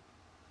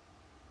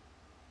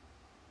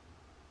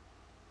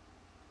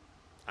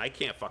 I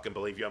can't fucking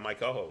believe you're my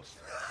co-host.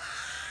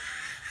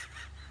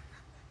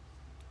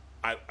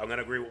 I'm going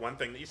to agree with one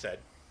thing that you said.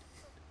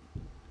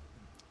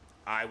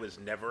 I was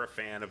never a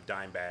fan of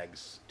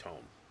Dimebag's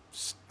tone.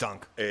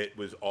 Stunk. It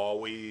was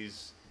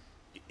always,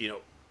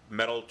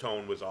 metal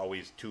tone was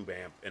always tube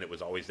amp, and it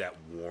was always that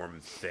warm,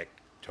 thick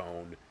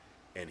tone.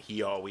 And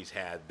he always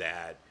had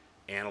that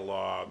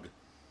analog,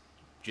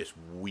 just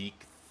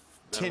weak,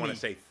 I don't want to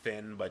say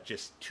thin, but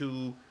just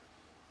too,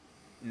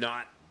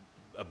 not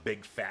a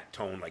big fat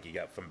tone like you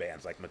got from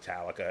bands like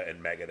Metallica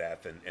and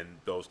Megadeth and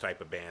those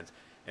type of bands.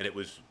 And it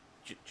was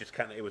just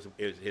kind of,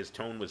 his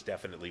tone was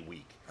definitely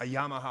weak. A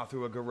Yamaha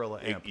through a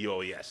Gorilla amp.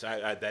 Oh yes,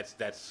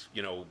 that's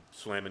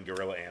slamming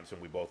Gorilla amps,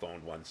 and we both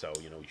owned one, so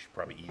you should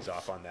probably ease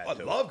off on that. I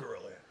love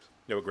Gorilla amps.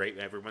 They were great.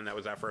 Everyone, that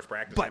was our first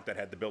practice amp that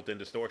had the built-in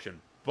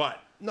distortion,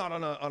 but not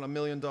on a $1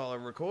 million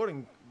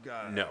recording.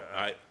 No,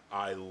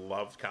 I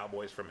loved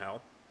Cowboys from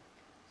Hell.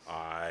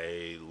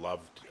 I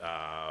loved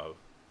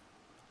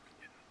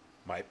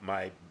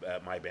my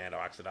band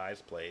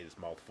Oxidized plays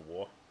Mouth for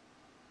War.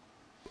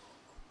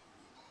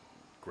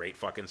 Great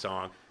fucking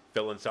song.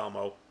 Phil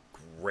Anselmo,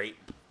 great.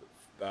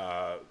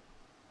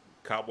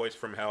 Cowboys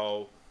from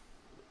Hell,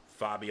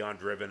 Far Beyond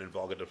Driven, and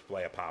Vulgar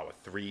Display of Power.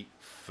 3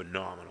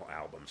 phenomenal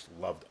albums.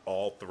 Loved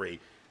all 3.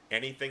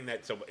 Anything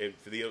that, so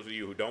for those of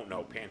you who don't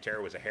know,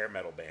 Pantera was a hair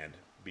metal band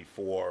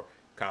before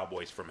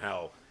Cowboys from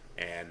Hell,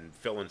 and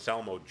Phil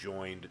Anselmo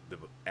joined the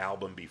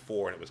album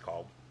before, and it was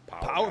called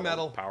Power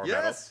Metal. Power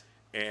Yes.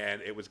 Metal.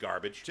 And it was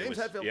garbage. James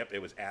Hetfield. Yep, it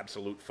was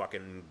absolute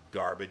fucking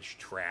garbage,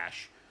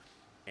 trash.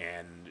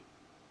 And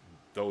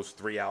those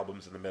 3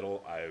 albums in the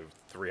middle are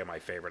 3 of my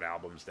favorite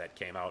albums that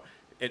came out.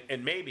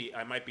 And maybe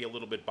I might be a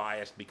little bit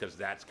biased because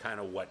that's kind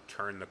of what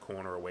turned the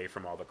corner away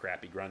from all the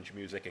crappy grunge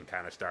music and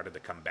kind of started to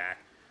come back.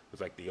 It was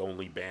like the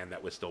only band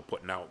that was still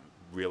putting out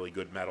really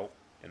good metal,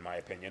 in my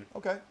opinion.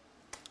 Okay.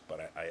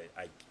 But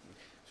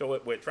so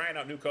we're trying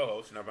out new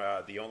co-hosts, and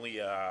the only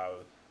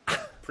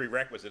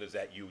prerequisite is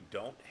that you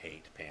don't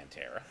hate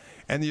Pantera.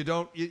 And you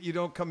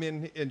don't come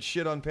in and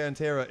shit on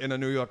Pantera in a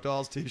New York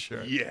Dolls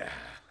t-shirt. Yeah.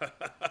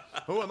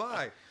 Who am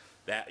I?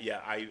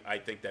 I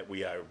think that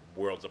we are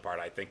worlds apart.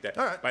 I think that,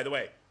 all right. By the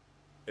way,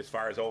 as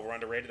far as over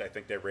underrated, I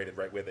think they're rated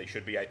right where they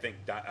should be. I think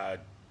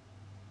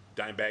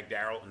Dimebag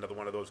Darrell, another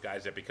one of those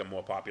guys that become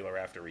more popular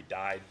after he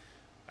died.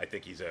 I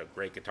think he's a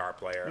great guitar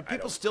player. And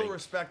people still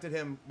respected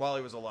him while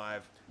he was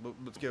alive.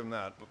 Let's give him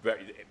that.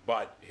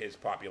 But his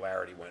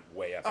popularity went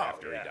way up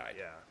after he died.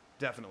 Yeah,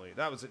 definitely.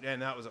 That was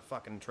a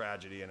fucking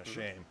tragedy and a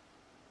shame.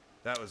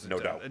 That was no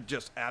doubt.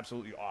 Just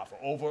absolutely awful.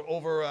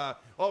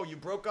 Oh, you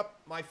broke up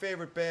my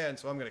favorite band,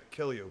 so I'm gonna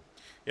kill you.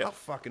 Yep. How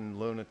fucking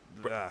lunatic.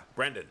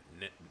 Brendan,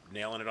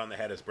 nailing it on the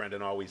head as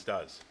Brendan always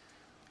does.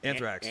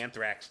 Anthrax.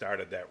 Anthrax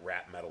started that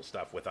rap metal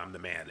stuff with "I'm the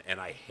Man," and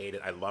I hate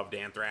it. I loved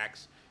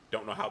Anthrax.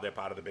 Don't know how they're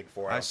part of the Big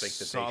Four. I don't think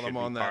that saw they should them be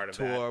on part that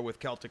of tour that. with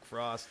Celtic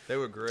Frost. They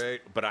were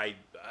great. But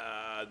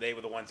they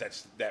were the ones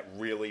that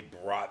really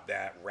brought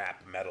that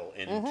rap metal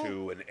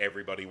into, and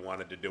everybody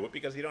wanted to do it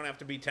because you don't have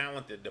to be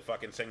talented to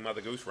fucking sing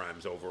Mother Goose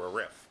rhymes over a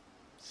riff.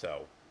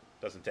 So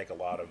it doesn't take a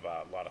lot of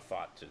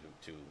thought to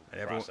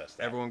process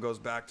that. Everyone goes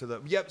back to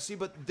the See,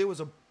 but there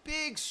was a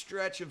big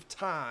stretch of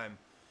time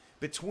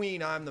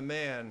between "I'm the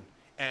Man"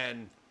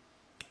 and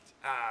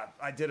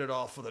I did it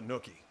all for the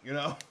Nookie. You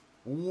know.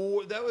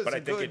 That was I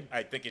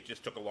think it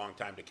just took a long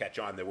time to catch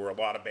on. There were a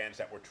lot of bands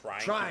that were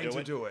trying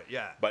to do it.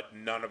 Yeah. But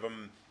none of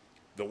them,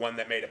 the one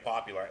that made it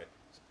popular,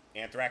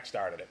 Anthrax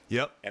started it.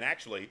 Yep. And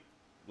actually,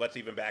 let's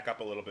even back up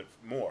a little bit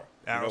more.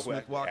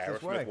 Aerosmith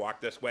Walk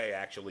This Way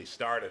actually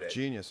started it.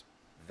 Genius.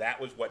 That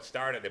was what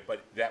started it,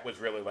 but that was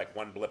really like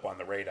one blip on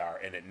the radar,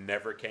 and it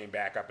never came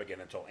back up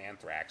again until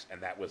Anthrax,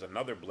 and that was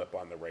another blip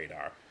on the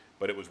radar.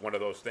 But it was one of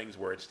those things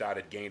where it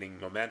started gaining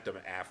momentum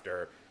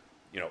after...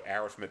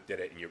 Aerosmith did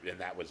it, and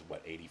that was,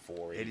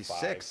 84,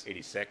 85?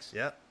 86.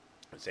 Yep.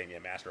 The same year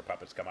Master of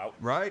Puppets come out.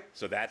 Right.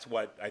 So that's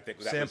what I think.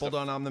 Sampled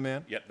on "I'm the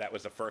Man"? Yep, that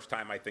was the first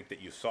time I think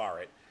that you saw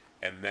it.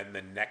 And then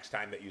the next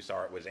time that you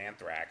saw it was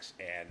Anthrax.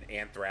 And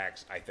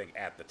Anthrax, I think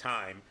at the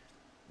time,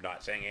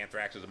 not saying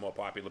Anthrax is a more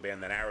popular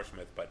band than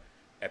Aerosmith, but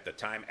at the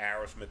time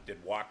Aerosmith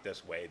did Walk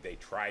This Way, they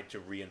tried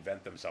to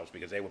reinvent themselves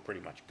because they were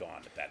pretty much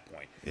gone at that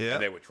point. Yeah.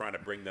 And they were trying to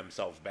bring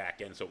themselves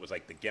back in, so it was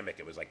like the gimmick.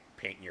 It was like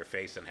painting your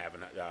face and having...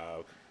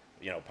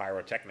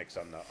 pyrotechnics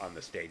on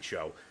the stage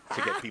show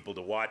to get people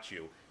to watch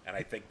you, and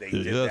I think they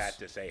did that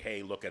to say,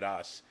 "Hey, look at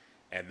us."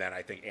 And then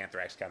I think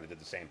Anthrax kind of did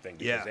the same thing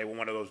because they were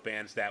one of those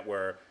bands that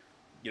were,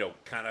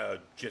 kind of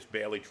just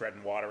barely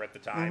treading water at the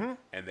time,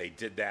 and they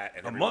did that,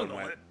 and everyone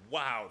went,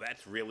 "Wow,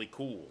 that's really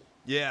cool."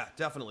 Yeah,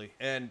 definitely.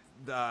 And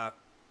the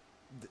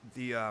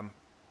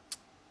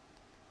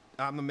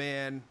 "I'm the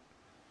Man"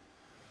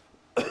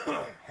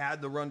 had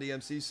the Run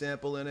DMC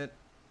sample in it.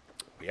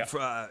 Yep.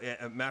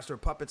 A Master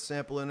of Puppets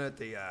sample in it.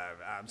 The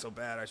 "I'm so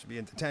bad I should be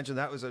in detention."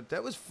 That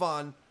was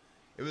fun.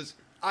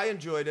 I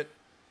enjoyed it,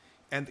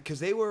 and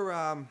because they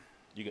were.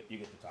 You get to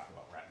talk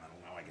about rap metal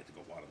now. I get to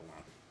go water the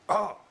lawn.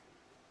 Oh,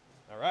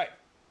 all right.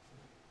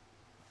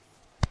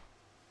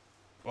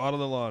 Water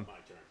the lawn. My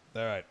turn.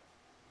 All right.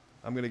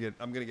 I'm gonna get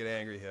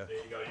angry here.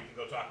 There you go. You can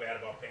go talk bad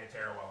about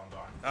Pantera while I'm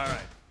gone. All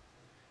right.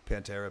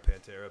 Pantera.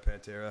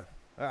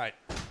 All right.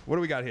 What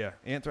do we got here?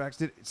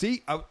 Anthrax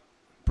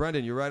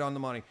Brendan, you're right on the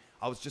money.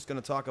 I was just going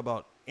to talk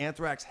about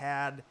Anthrax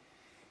had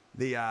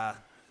the,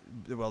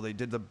 they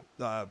did the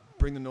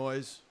Bring the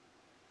Noise,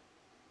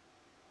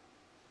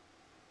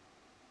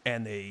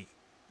 and they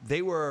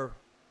were,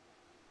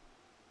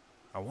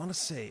 I want to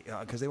say,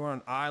 because they were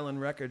on Island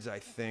Records, I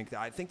think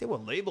they were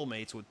label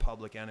mates with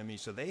Public Enemy,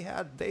 so they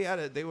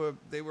were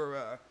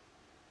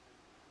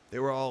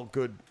all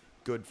good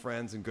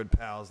friends and good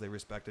pals. They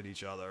respected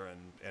each other,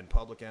 and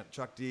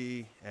Chuck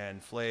D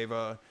and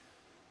Flavor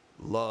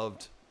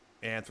loved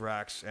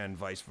Anthrax and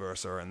vice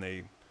versa, and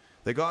they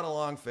got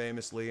along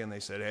famously, and they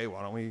said, "Hey,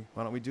 why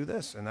don't we do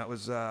this?" And that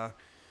was I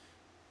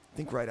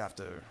think right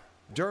after,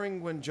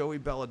 during when Joey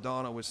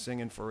Belladonna was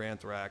singing for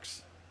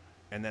Anthrax,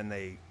 and then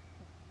they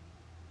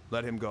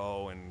let him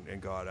go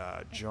and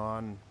got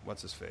John,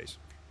 what's his face?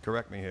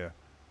 Correct me here.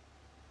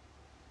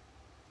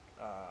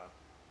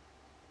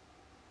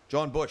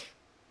 John Bush.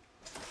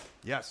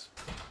 Yes.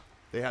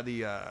 They had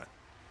the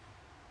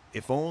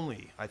If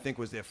Only, I think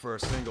was their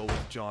first single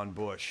with John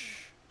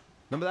Bush.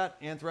 Remember that?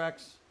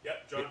 Anthrax?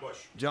 Yep, John Bush.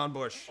 John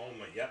Bush.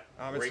 Only, yep.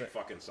 Ahmed Great Sa-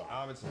 fucking song.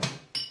 Ahmed Sa-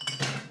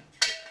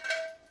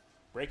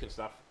 Breaking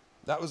stuff.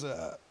 That was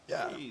a,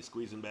 yeah. Hey,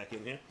 squeezing back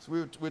in here. So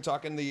we were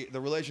talking the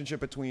relationship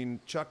between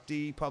Chuck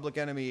D, Public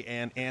Enemy,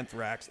 and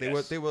Anthrax. They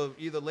Yes. were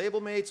either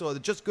label mates or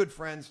just good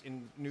friends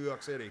in New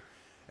York City,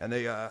 and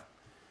they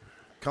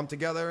come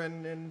together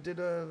and did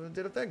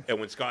a thing. And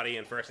when Scotty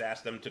and first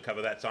asked them to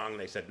cover that song,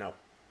 they said no.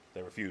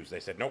 They refused. They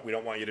said, nope, we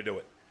don't want you to do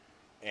it.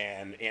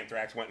 And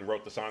Anthrax went and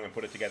wrote the song and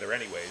put it together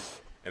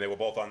anyways. And they were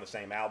both on the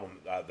same album,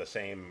 the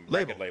same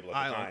record label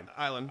at the time.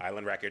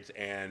 Island Records.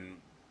 And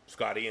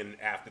Scotty, and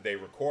after they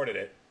recorded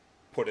it,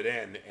 put it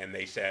in, and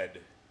they said,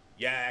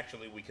 yeah,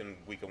 actually, we can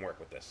work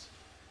with this.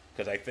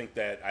 Because I think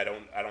that, I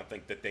don't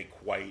think that they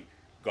quite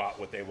got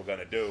what they were going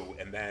to do.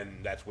 And then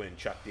that's when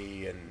Chuck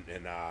D and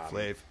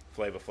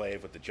Flavor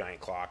Flav with the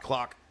giant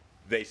clock.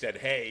 They said,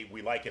 hey,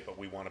 we like it, but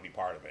we want to be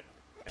part of it.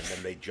 And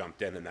then they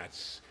jumped in, and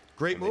that's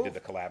great when move. They did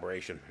the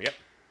collaboration. Yep.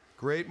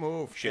 Great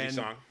move. Shitty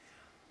song.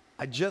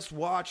 I just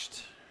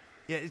watched.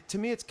 Yeah, to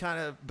me, it's kind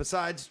of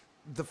besides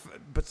the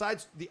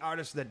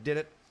artist that did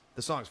it,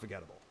 the song's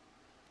forgettable.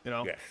 You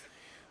know. Yes.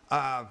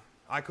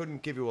 I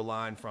couldn't give you a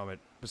line from it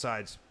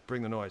besides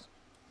 "Bring the Noise."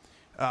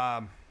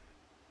 I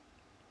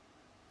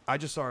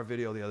just saw a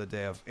video the other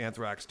day of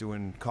Anthrax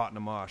doing "Caught in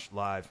a Mosh"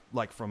 live,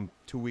 like from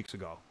 2 weeks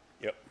ago.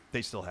 Yep.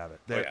 They still have it.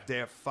 yeah.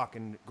 They're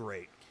fucking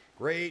great.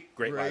 Great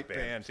live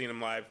band. Seen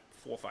them live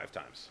 4 or 5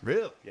 times.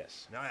 Really?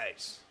 Yes.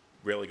 Nice.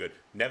 Really good.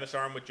 Never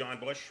saw him with John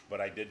Bush, but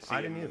I did see him.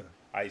 I didn't either.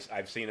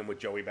 I've seen him with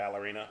Joey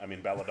Belladonna.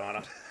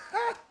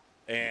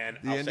 And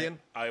the Indian?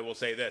 I will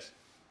say this.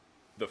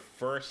 The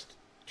first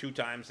 2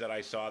 times that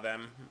I saw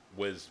them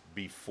was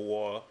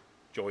before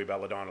Joey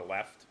Belladonna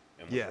left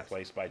and was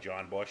replaced by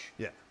John Bush.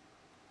 Yeah.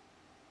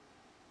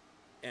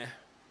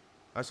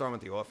 I saw him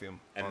at the Orpheum.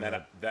 And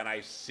then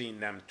I've seen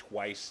them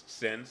twice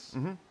since.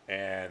 Mm-hmm.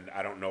 And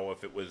I don't know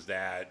if it was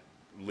that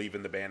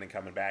leaving the band and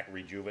coming back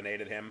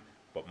rejuvenated him,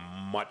 but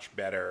much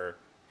better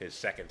his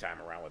second time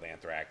around with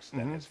Anthrax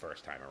than his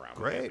first time around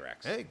with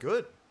Anthrax. Hey,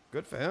 good.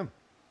 Good for him.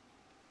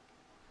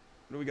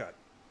 What do we got?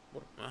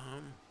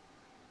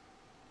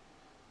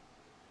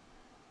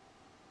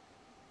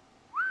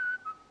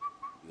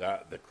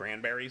 The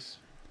Cranberries.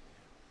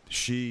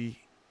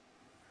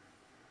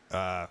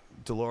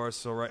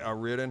 Dolores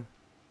O'Riordan,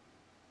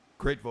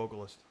 great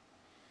vocalist.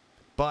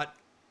 But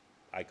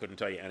I couldn't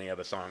tell you any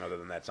other song other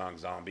than that song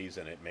Zombies,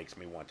 and it makes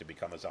me want to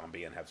become a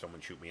zombie and have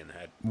someone shoot me in the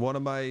head. one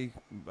of my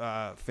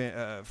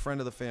friend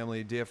of the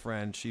family, dear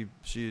friend, she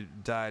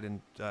died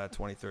in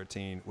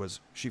 2013.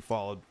 She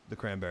followed the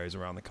Cranberries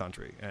around the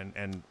country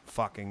and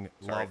fucking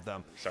loved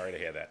them. Sorry to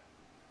hear that.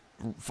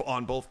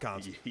 On both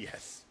counts.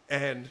 Yes.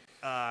 And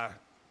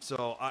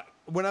so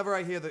whenever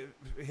I hear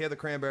the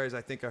Cranberries,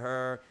 I think of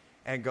her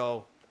and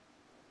go,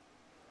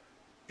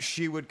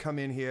 she would come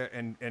in here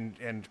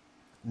and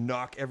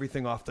knock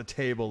everything off the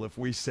table if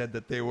we said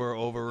that they were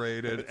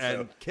overrated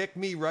and kick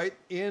me right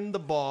in the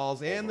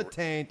balls and the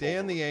taint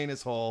and the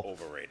anus hole.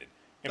 Overrated.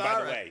 And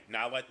by the way,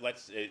 now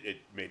let's. It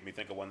made me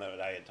think of one that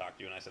I had talked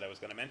to you and I said I was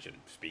going to mention.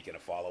 Speaking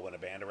of following a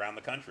band around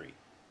the country,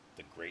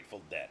 the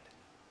Grateful Dead.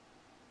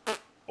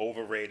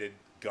 Overrated,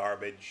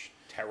 garbage,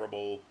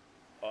 terrible.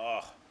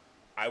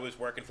 I was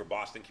working for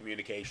Boston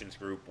Communications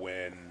Group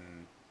when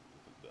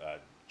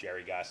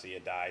Jerry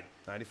Garcia died.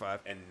 95.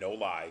 And no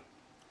lie,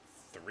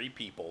 3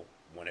 people,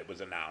 when it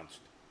was announced,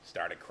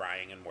 started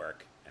crying in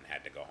work and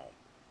had to go home.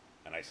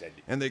 And I said...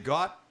 And they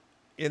got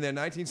in their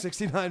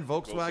 1969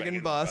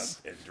 Volkswagen bus,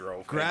 and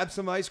drove, grabbed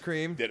some ice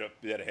cream, did a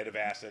hit of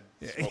acid,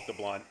 smoked a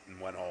blunt, and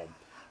went home.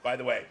 By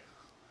the way,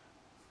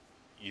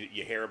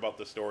 you hear about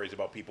the stories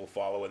about people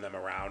following them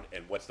around,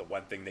 and what's the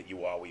one thing that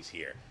you always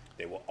hear?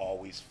 They were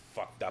always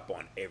fucked up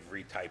on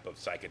every type of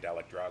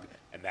psychedelic drug,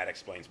 and that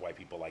explains why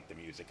people like the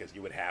music, because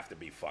you would have to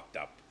be fucked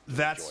up to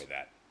enjoy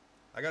that.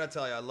 I gotta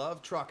tell you, I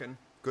love Truckin'.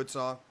 Good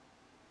song.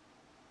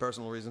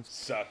 Personal reasons.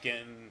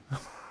 Suckin'.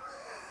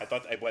 I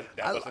thought it wasn't.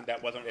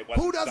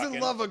 Who doesn't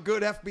suckin'. love a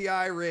good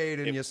FBI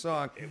raid in your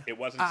song? It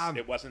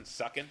wasn't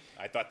sucking.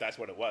 I thought that's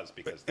what it was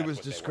because it was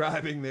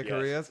describing their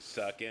careers.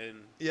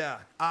 Sucking. Yeah.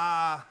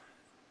 I'll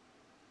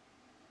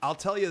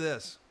tell you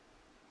this.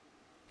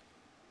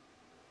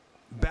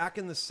 Back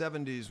in the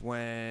 70s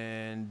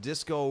when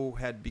disco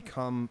had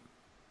become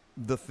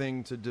the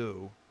thing to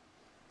do,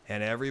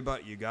 and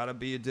everybody, you gotta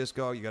be a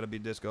disco, you gotta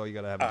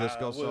have a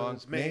disco song. I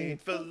was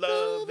made for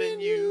loving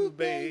you,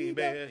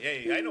 baby.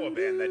 Hey, I know a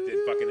band that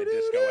did fucking a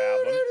disco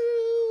album.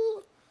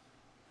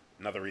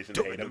 Another reason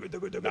to hate them.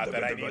 Not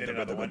that I needed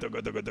another one.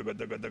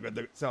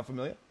 Sound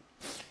familiar?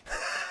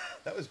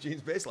 That was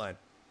Gene's bass line.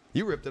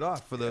 You ripped it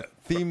off for the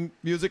theme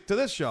music to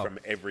this show. From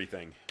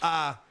everything.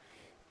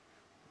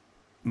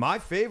 My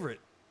favorite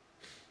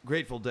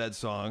Grateful Dead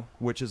song,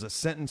 which is a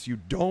sentence you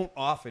don't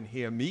often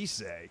hear me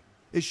say,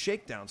 is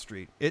Shakedown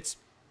Street. It's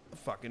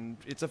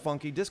a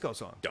funky disco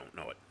song. Don't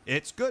know it.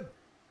 It's good.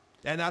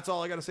 And that's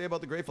all I got to say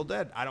about the Grateful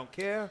Dead. I don't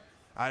care.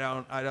 I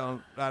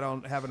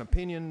don't have an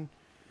opinion.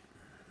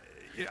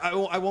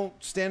 I won't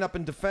stand up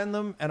and defend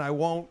them, and I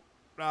won't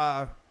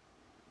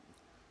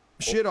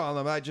shit on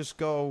them. I just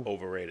go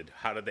Overrated.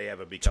 How did they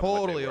ever become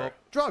totally what they were?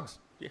 drugs.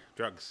 Yeah,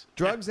 drugs.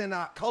 Drugs and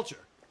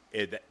culture.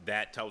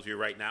 That tells you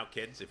right now,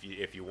 kids,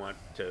 if you want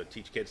to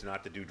teach kids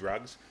not to do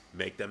drugs,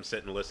 make them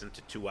sit and listen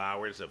to 2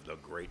 hours of the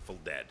Grateful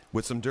Dead.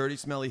 With some dirty,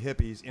 smelly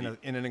hippies in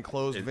an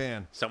enclosed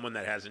van. Someone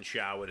that hasn't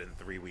showered in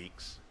 3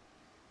 weeks.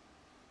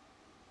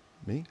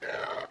 Me?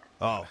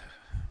 Oh.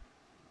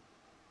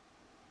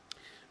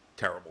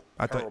 Terrible.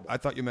 I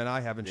thought you meant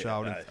I haven't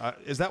showered.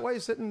 Is that why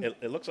you're sitting?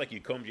 It looks like you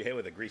combed your hair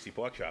with a greasy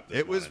pork chop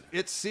this morning.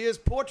 It's Sears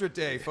Portrait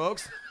Day,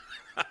 folks.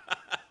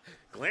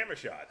 Glamour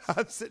shots.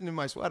 I'm sitting in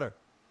my sweater.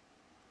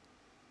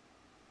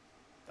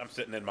 I'm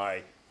sitting in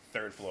my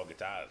third floor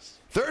guitars.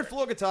 Third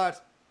floor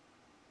guitars.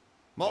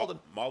 Malden.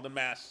 Malden,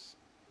 Mass.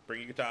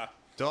 Bring your guitar.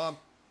 Tom.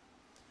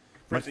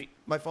 Frizzy.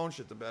 My phone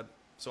shit to bed,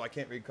 so I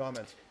can't read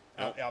comments.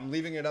 Oh. I'm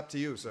leaving it up to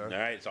you, sir. All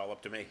right, it's all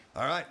up to me.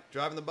 All right,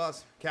 driving the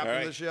bus, captain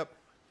of the ship.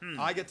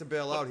 I get to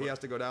bail out. He has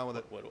to go down with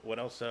it. What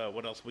else?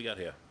 What else we got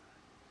here?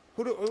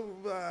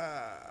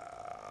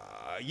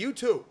 You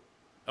too.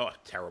 Oh,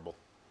 terrible.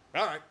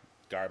 All right.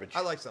 Garbage. I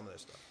like some of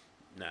this stuff.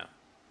 No.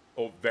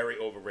 Oh, very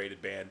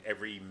overrated band.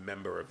 Every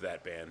member of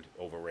that band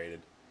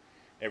overrated.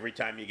 Every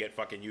time you get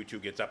fucking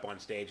U2 gets up on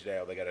stage,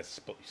 they got to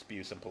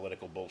spew some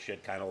political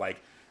bullshit, kind of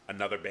like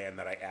another band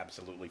that I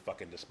absolutely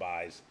fucking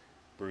despise,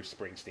 Bruce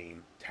Springsteen.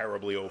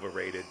 Terribly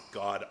overrated,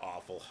 god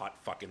awful, hot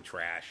fucking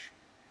trash.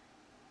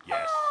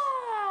 Yes.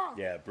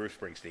 Yeah, Bruce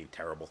Springsteen,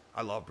 terrible.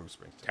 I love Bruce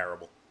Springsteen.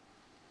 Terrible.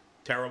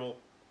 Terrible,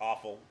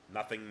 awful,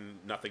 nothing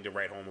to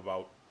write home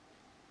about.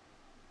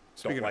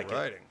 Speaking of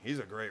writing, he's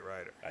a great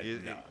writer.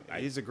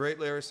 He's a great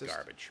lyricist.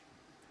 Garbage.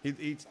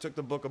 He took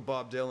the book of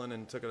Bob Dylan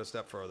and took it a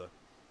step further.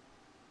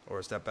 Or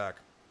a step back.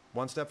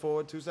 1 step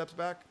forward, 2 steps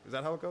back? Is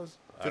that how it goes?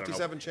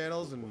 57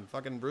 channels and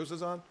fucking Bruce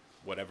is on?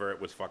 Whatever it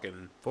was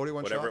fucking...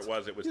 41 whatever shots? It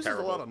was, it was He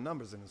terrible. uses a lot of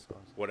numbers in his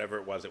songs. Whatever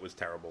it was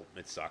terrible.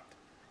 It sucked.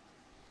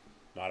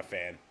 Not a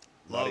fan.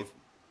 Love.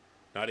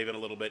 Not even a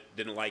little bit.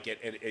 Didn't like it.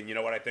 And you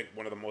know what I think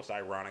one of the most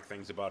ironic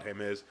things about him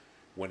is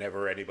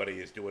whenever anybody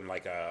is doing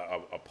like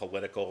a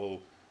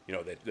political... You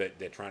know,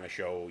 they're trying to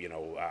show,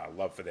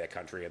 love for their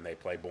country, and they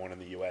play Born in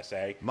the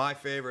USA. My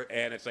favorite.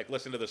 And it's like,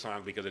 listen to the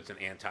song because it's an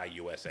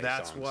anti-USA song.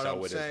 That's what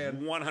I'm saying.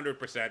 So it is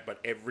 100%, but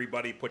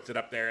everybody puts it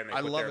up there, and they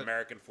put their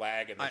American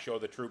flag, and they show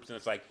the troops, and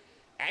it's like,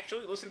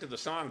 actually listen to the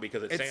song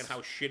because it's saying how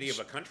shitty of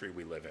a country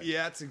we live in.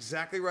 Yeah, it's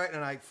exactly right,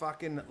 and I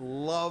fucking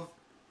love,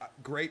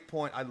 great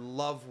point, I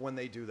love when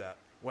they do that.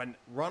 When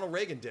Ronald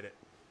Reagan did it.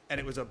 And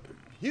it was a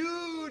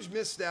huge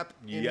misstep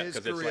in his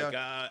career. It's like,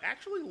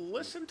 actually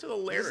listen to the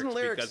lyrics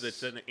because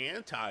it's an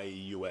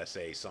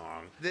anti-USA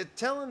song. They're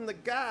telling the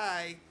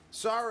guy,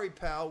 sorry,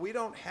 pal, we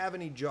don't have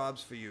any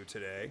jobs for you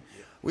today.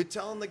 Yeah. We're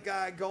telling the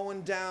guy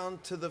going down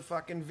to the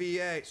fucking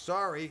VA,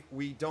 sorry,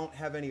 we don't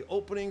have any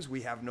openings. We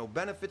have no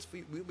benefits for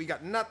you. We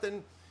got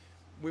nothing.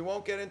 We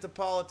won't get into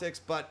politics,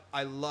 but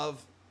I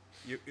love,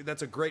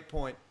 that's a great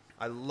point.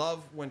 I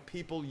love when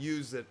people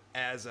use it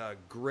as a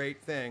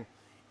great thing.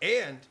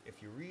 And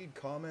if you read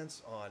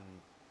comments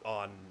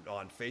on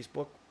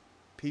Facebook,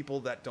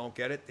 people that don't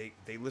get it,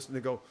 they listen to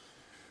go,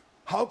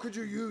 how could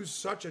you use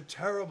such a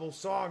terrible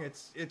song?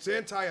 It's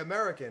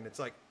anti-American. It's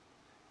like,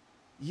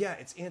 yeah,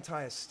 it's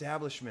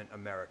anti-establishment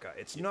America.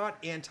 It's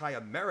not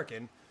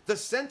anti-American. The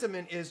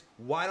sentiment is,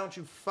 why don't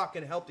you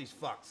fucking help these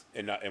fucks?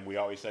 And we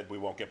always said we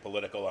won't get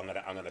political. I'm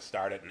gonna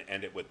start it and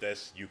end it with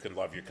this: you can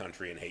love your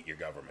country and hate your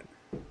government.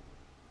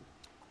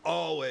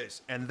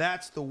 Always. And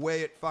that's the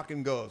way it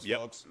fucking goes,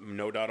 folks.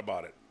 No doubt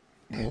about it.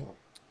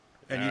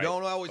 And you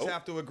don't always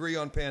have to agree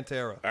on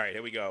Pantera. All right,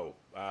 here we go.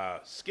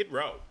 Skid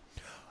Row.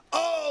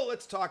 Oh,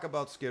 let's talk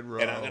about Skid Row.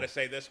 And I'm going to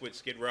say this with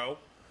Skid Row.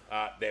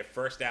 Their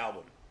first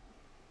album,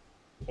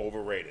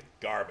 overrated.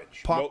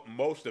 Garbage.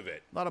 Most of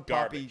it, not a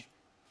garbage. poppy.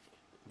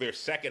 Their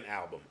second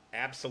album,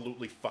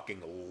 absolutely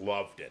fucking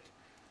loved it.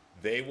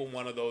 They were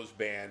one of those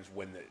bands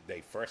when they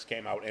first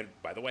came out. And,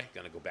 by the way,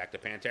 going to go back to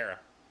Pantera.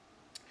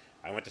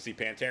 I went to see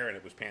Pantera, and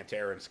it was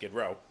Pantera and Skid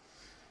Row.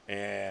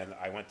 And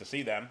I went to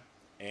see them,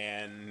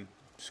 and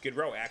Skid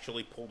Row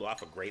actually pulled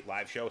off a great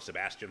live show.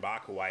 Sebastian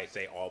Bach, who I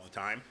say all the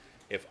time,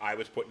 if I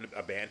was putting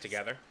a band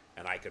together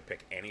and I could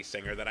pick any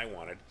singer that I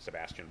wanted,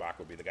 Sebastian Bach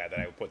would be the guy that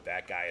I would put.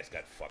 That guy has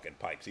got fucking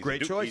pipes. He's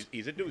great choice.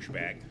 He's a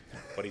douchebag,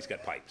 but he's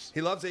got pipes.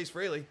 He loves Ace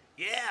Frehley.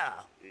 Yeah.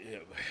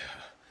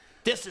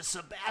 This is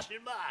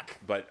Sebastian Bach.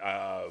 But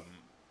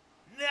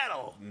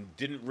Nettle.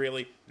 Didn't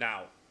really.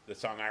 Now, the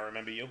song I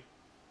Remember You,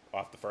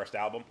 off the first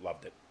album,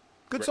 loved it.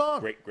 Good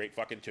song. Great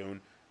fucking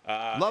tune.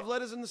 Love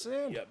Letters in the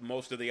Sand. Yeah,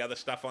 most of the other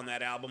stuff on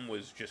that album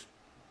was just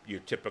your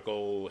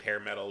typical hair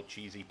metal,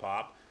 cheesy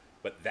pop.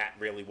 But that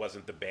really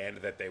wasn't the band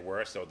that they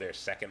were. So their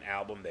second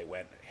album, they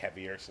went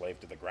heavier, Slave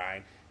to the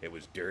Grind. It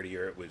was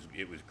dirtier. It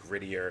was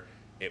grittier.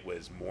 It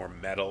was more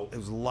metal. It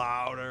was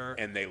louder.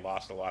 And they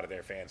lost a lot of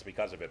their fans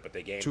because of it, but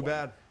they gained Too one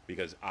bad.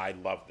 because I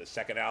loved the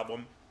second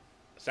album.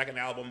 Second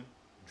album,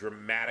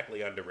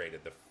 dramatically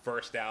underrated. The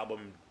first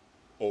album,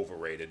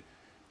 overrated.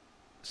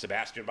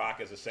 Sebastian Bach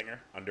as a singer,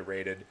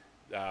 underrated.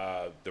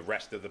 The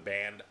rest of the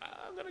band,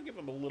 I'm going to give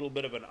them a little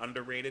bit of an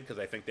underrated because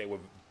I think they were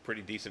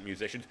pretty decent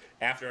musicians.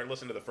 After I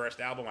listened to the first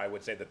album, I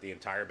would say that the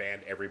entire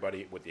band,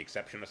 everybody with the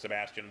exception of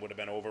Sebastian, would have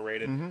been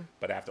overrated.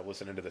 But after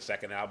listening to the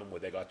second album where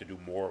they got to do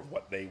more of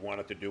what they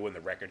wanted to do and the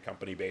record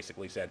company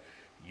basically said,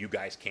 you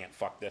guys can't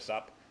fuck this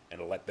up,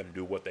 and let them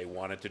do what they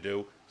wanted to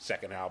do,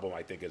 second album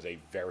I think is a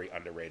very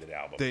underrated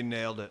album. They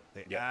nailed it.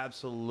 They Yep.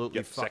 absolutely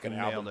Yep, fucking second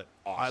nailed album, it.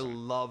 awesome. I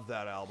love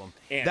that album.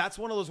 And- That's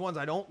one of those ones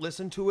I don't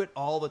listen to it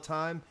all the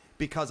time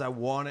because I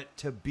want it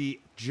to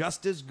be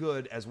just as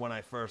good as when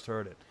I first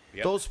heard it.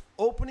 Yep. Those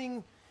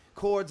opening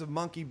chords of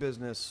Monkey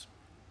Business,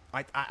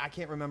 I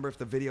can't remember if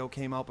the video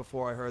came out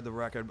before I heard the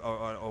record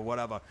or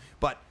whatever,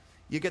 but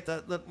you get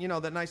the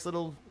that nice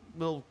little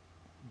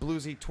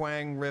bluesy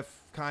twang riff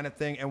kind of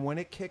thing, and when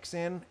it kicks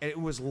in, it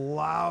was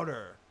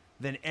louder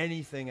than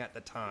anything at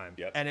the time.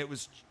 Yep. And it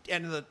was,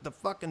 and the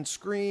fucking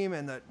scream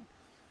and the,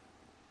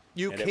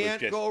 you And it was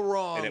can't just- go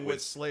wrong and it with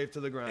was- Slave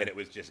to the Grind. And it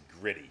was just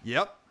gritty.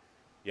 Yep.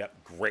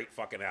 Yep, great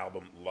fucking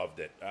album. Loved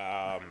it.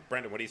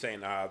 Brendan, what are you saying?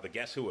 The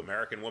Guess Who,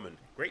 American Woman.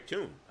 Great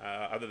tune.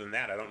 Other than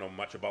that, I don't know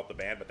much about the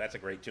band, but that's a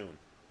great tune.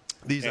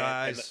 These And,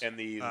 eyes. and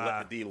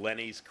the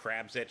Lenny's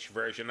Crab's Itch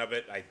version of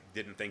it, I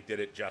didn't think did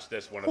it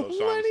justice. One of those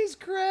songs. Lenny's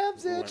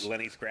Crab's Itch.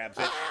 Lenny's Crab's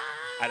Itch.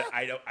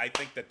 I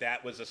think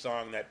that was a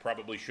song that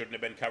probably shouldn't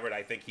have been covered.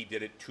 I think he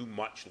did it too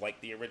much like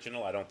the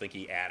original. I don't think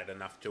he added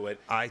enough to it.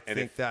 I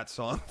think that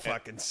song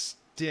fucking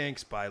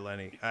stinks by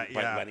Lenny. But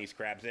Yeah. Lenny's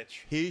Crab's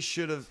Itch. He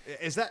should have.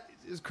 Is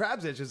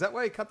Crab's Itch? Is that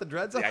why he cut the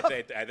dreads off?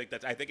 Yeah,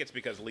 I think it's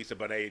because Lisa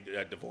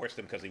Bonet divorced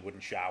him because he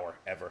wouldn't shower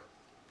ever.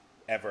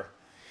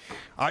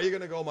 Are You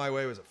Gonna Go My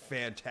Way was a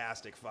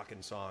fantastic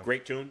fucking song.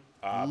 Great tune.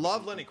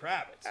 Love Lenny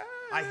Kravitz.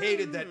 I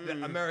hated that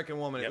American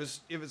Woman. Yep.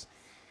 It was.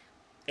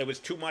 It was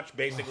too much.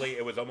 Basically,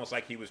 it was almost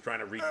like he was trying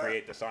to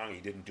recreate the song. He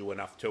didn't do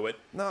enough to it.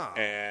 No.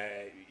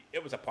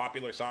 It was a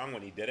popular song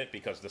when he did it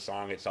because the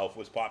song itself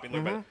was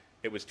popular, but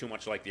it was too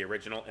much like the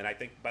original. And I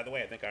think, by the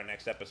way, our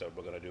next episode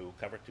we're going to do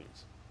cover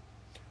tunes.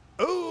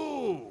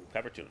 Ooh.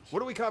 Cover tunes.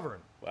 What are we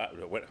covering?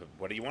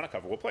 What do you want to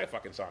cover? We'll play a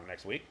fucking song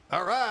next week. All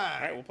All right.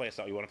 right, we'll play a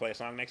song. You want to play a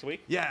song next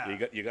week? Yeah.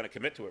 You're going to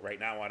commit to it right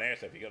now on air.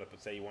 So if you're going to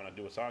say you want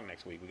to do a song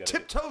next week, we got to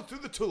Tiptoe Through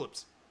the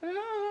Tulips.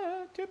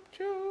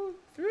 tiptoe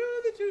through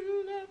the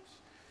tulips.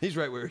 He's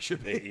right where he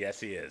should be. Yes,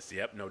 he is.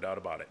 Yep, no doubt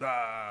about it.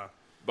 Ah.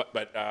 But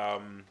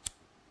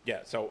yeah.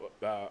 So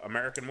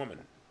American Woman,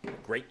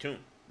 great tune.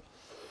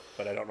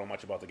 But I don't know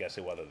much about the Guess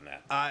Who other than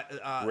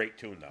that. Great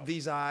tune though.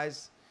 These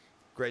Eyes,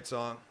 great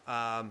song.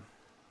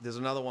 There's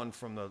another one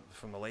from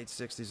the late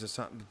 '60s or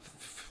something.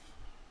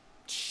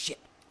 Shit.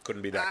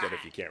 Couldn't be that good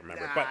if you can't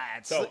remember. But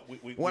so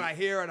when I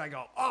hear it, I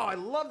go, "Oh, I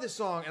love this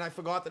song," and I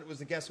forgot that it was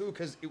the Guess Who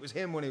because it was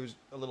him when he was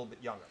a little bit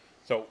younger.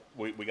 So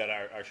we got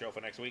our show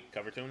for next week.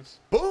 Cover tunes.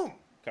 Boom.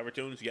 Cover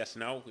tunes. Yes,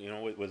 no.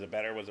 Was it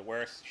better? Was it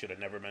worse? Should have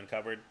never been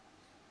covered.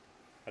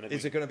 I think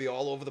Is it going to be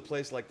all over the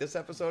place like this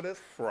episode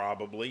is?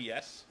 Probably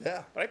yes.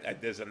 Yeah.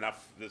 But there's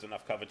enough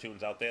cover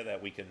tunes out there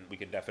that we can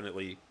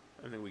definitely.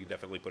 I think we can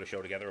definitely put a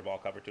show together of all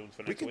cover tunes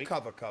for next We week. can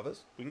cover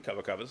covers. We can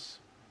cover covers.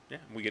 Yeah,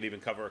 we could even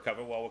cover a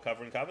cover while we're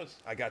covering covers.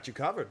 I got you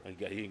covered. You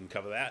can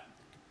cover that.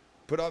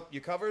 Put up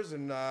your covers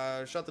and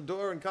shut the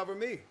door and cover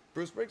me,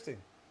 Bruce Springsteen.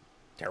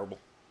 Terrible.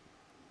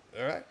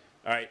 All right.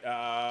 All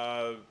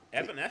right,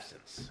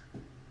 Evanescence.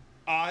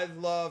 I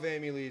love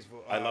Amy Lee's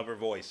voice. I love her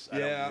voice. I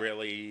yeah. don't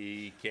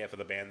really care for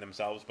the band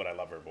themselves, but I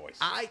love her voice.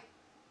 I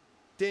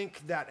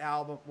think that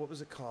album, what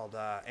was it called?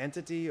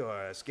 Entity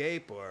or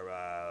Escape or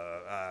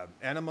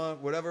Enema,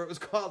 whatever it was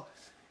called.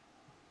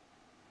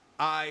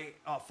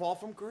 Fall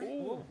from Grace.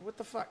 What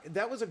the fuck?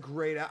 That was a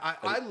great.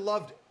 I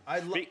loved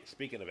it.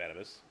 Speaking of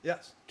enemas,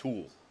 Yes.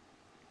 Tool,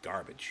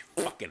 garbage.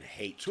 Fucking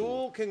hate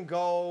Tool can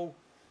go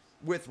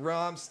with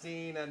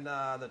Rammstein and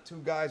the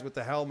two guys with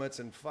the helmets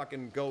and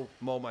fucking go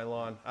mow my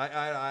lawn.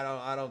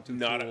 I don't do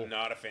Tool.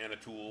 Not a fan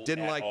of Tool.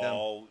 Didn't at like them.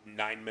 all.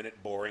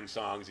 9-minute boring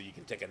songs that you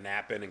can take a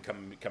nap in and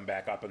come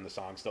back up and the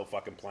song's still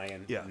fucking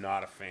playing. Yeah.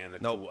 Not a fan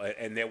of Nope. Tool.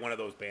 And they're one of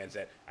those bands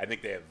that I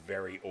think they're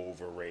very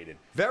overrated.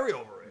 Very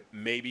overrated.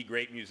 Maybe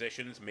great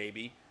musicians,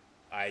 maybe.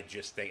 I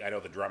just think I know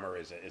the drummer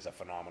is a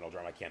phenomenal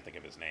drummer. I can't think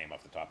of his name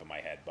off the top of my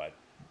head, but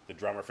the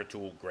drummer for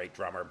Tool, great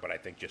drummer. But I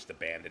think just the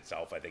band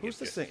itself, I think Who's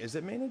the it's singer? Is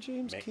it Maynard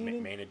James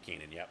Keenan? Maynard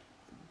Keenan, yep.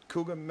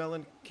 Cougar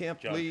Mellencamp,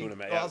 John Lee Cougar,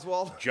 yeah.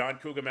 Oswald. John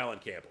Cougar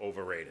Mellencamp,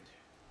 overrated.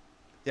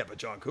 Yeah, but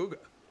John Cougar.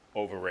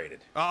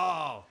 Overrated.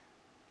 Oh,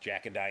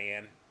 Jack and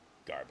Diane,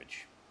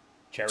 garbage.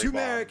 Cherry two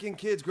Bomb, American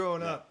kids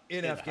growing up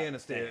in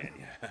Afghanistan.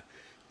 yeah.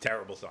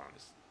 Terrible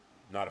songs.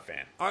 Not a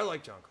fan. I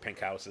like John Cougar. Pink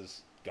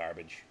Houses,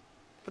 garbage.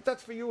 But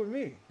that's for you and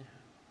me.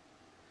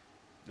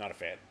 Not a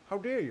fan. How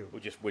dare you? We're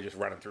just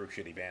running through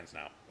shitty bands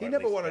now. He Or at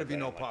never least wanted to bands be I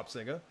no don't like. pop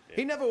singer. Yeah.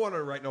 He never wanted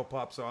to write no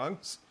pop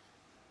songs.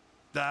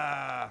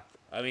 All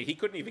I mean, he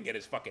couldn't even get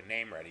his fucking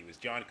name right. He was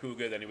John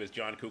Cougar, then he was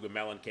John Cougar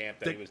Mellencamp,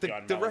 then he was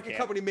John The Mellencamp. record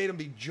company made him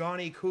be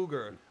Johnny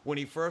Cougar when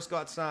he first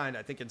got signed,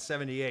 I think in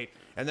 '78,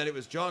 and then it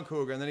was John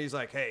Cougar, and then he's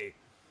like, hey,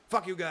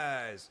 fuck you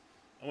guys.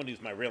 I want to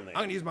use my real name. I'm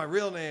going to use my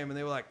real name. And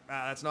they were like,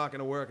 that's not going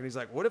to work. And he's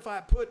like, what if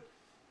I put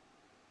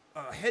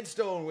a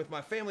headstone with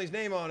my family's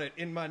name on it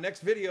in my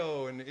next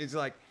video? And he's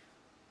like,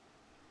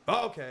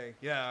 oh, okay,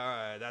 yeah, all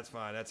right, that's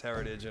fine. That's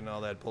heritage and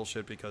all that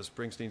bullshit because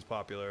Springsteen's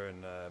popular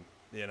and,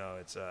 you know,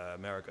 it's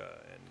America.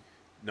 And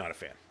Not a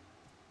fan.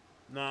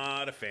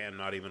 Not a fan,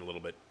 not even a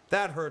little bit.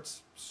 that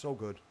hurts so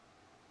good.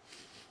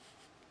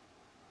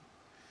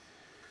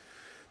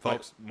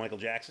 Folks, Michael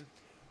Jackson,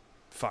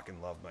 fucking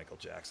love Michael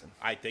Jackson.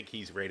 I think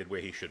he's rated where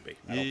he should be.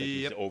 I don't think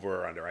he's Yep.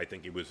 over or under. I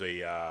think he was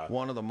a...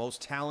 One of the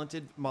most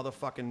talented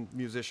motherfucking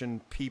musician,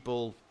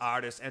 people,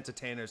 artists,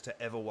 entertainers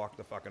to ever walk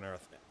the fucking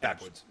earth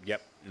backwards.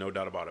 Yep, no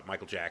doubt about it.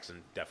 Michael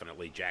Jackson,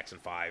 definitely. Jackson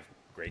 5,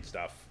 great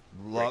stuff.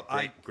 Love-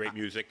 Great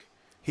music.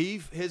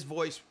 His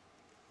voice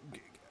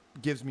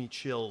gives me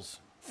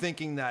chills.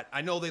 Thinking that,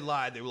 I know they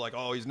lied. They were like,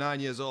 oh, he's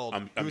 9 years old.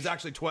 He was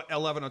actually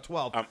 11 or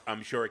 12.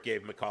 I'm sure it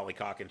gave Macaulay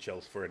Culkin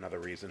chills for another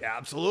reason. Yeah,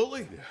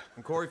 absolutely.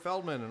 And Corey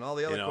Feldman and all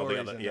the other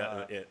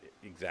Corys.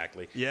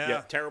 Exactly.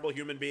 Yeah. Terrible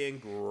human being,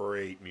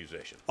 great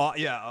musician.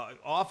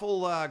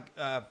 Awful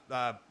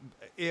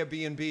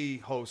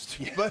Airbnb host.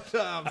 But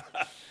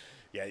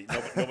Yeah,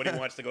 nobody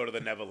wants to go to the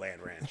Neverland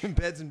Ranch.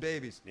 beds and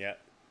babies. Yeah.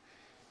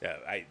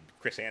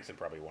 Chris Hansen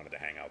probably wanted to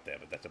hang out there,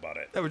 but that's about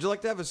it. Hey, would you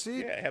like to have a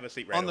seat? Yeah, have a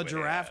seat right on the over there,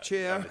 giraffe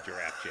chair. On the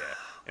giraffe chair,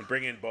 and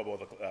bring in Bobo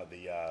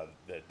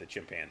the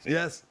chimpanzee.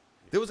 Yes.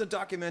 There was a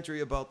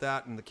documentary about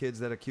that and the kids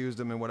that accused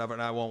him and whatever,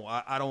 and I don't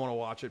want to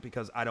watch it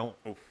because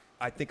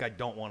I think I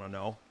don't want to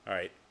know. All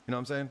right. You know what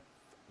I'm saying?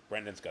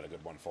 Brendan's got a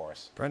good one for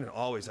us. Brendan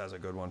always has a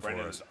good one for us.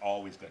 Brendan's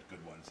always got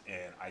good ones,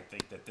 and I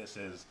think that this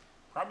is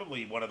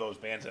probably one of those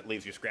bands that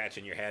leaves you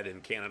scratching your head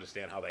and can't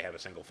understand how they have a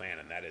single fan,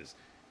 and that is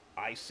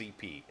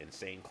ICP,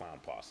 Insane Clown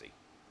Posse.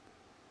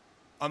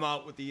 I'm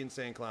out with the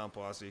Insane Clown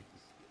Posse.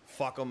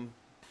 Fuck them.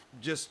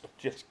 Just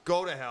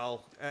go to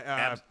hell.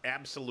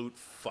 Absolute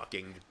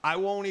fucking. I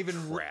won't even.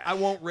 Trash. I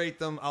won't rate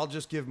them. I'll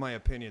just give my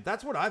opinion.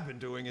 That's what I've been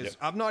doing. Is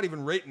I'm not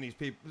even rating these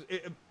people.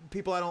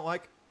 People I don't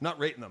like. Not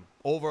rating them.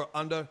 Over,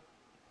 under.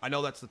 I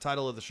know that's the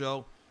title of the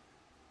show.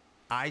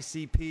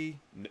 ICP.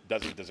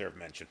 Doesn't deserve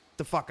mention.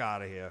 The fuck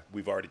out of here.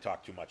 We've already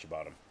talked too much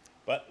about him.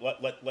 But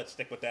let's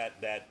stick with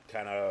that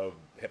kind of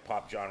hip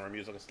hop genre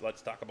music.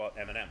 Let's talk about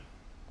Eminem.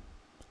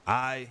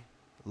 I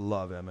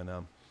love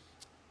Eminem.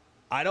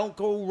 I don't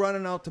go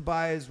running out to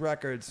buy his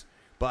records,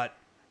 but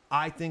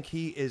I think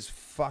he is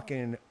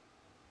fucking.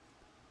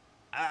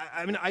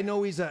 I mean, I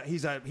know he's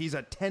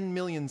a 10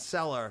 million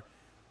seller,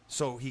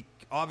 so he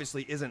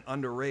obviously isn't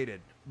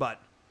underrated. But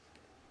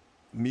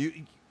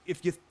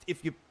if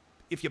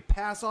you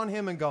pass on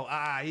him and go,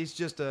 he's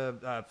just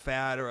a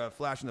fad or a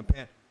flash in the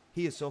pan,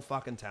 he is so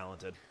fucking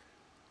talented.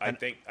 I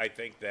think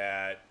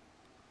that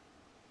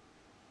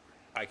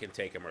I can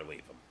take him or leave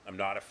him. I'm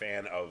not a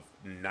fan of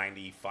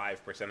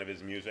 95% of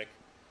his music,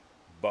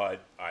 but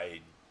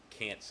I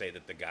can't say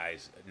that the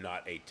guy's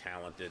not a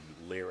talented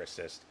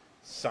lyricist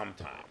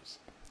sometimes.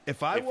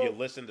 If you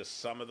listen to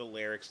some of the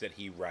lyrics that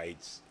he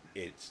writes,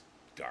 it's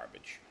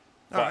garbage.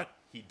 But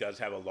he does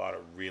have a lot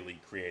of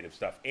really creative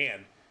stuff.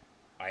 And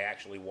I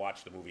actually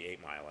watched the movie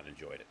 8 Mile and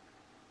enjoyed it.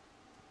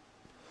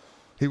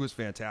 He was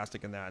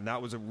fantastic in that, and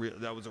that was a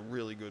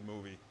really good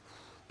movie.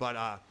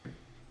 But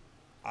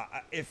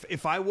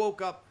if I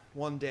woke up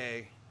one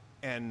day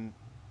and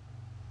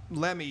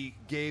Lemmy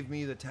gave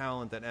me the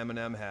talent that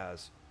Eminem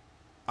has,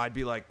 I'd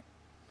be like,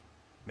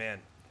 man,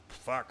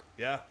 fuck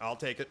yeah, I'll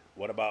take it.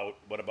 What about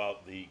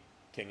the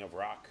King of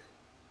Rock?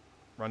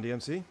 Run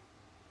DMC.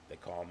 They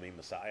call me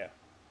Messiah.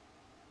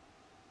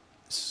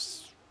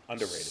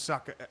 Underrated.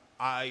 Sucker.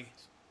 I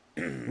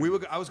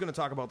was going to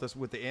talk about this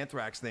with the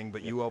Anthrax thing,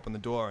 but you opened the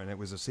door, and it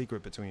was a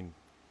secret between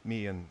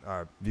me and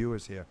our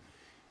viewers here.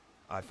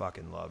 I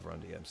fucking love Run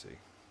DMC.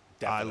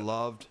 Definitely. I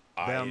loved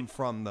them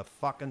from the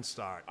fucking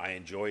start. I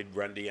enjoyed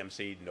Run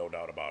DMC, no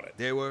doubt about it.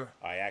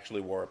 I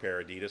actually wore a pair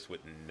of Adidas with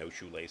no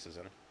shoelaces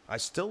in them. I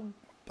still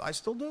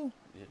do.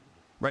 Yeah.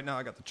 Right now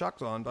I got the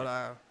Chucks on,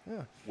 but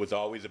yeah. Was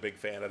always a big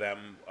fan of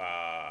them.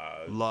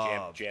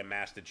 Jam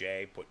Master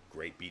Jay put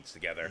great beats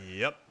together.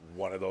 Yep.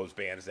 One of those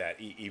bands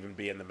that, even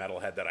being the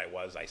metalhead that I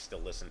was, I still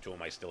listened to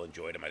them. I still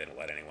enjoyed them. I didn't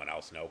let anyone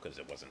else know because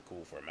it wasn't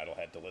cool for a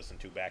metalhead to listen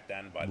to back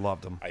then. But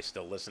loved them. I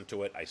still listened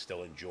to it. I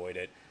still enjoyed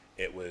it.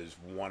 It was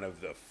one of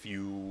the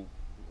few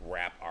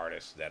rap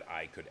artists that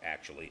I could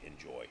actually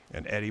enjoy.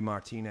 And Eddie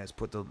Martinez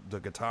put the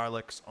guitar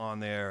licks on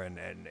there, and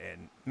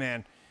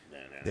man.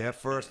 Their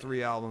first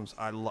 3 albums,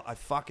 I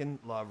fucking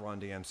love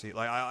Run DMC.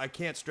 Like I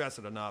can't stress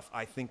it enough.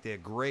 I think they're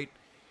great.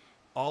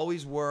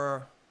 Always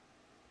were.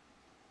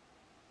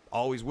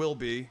 Always will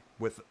be,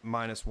 with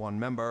 -1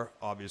 member,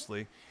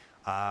 obviously.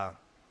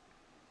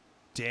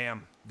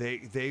 Damn,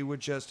 they were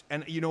just.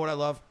 And you know what I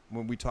love?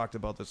 When we talked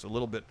about this a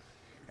little bit,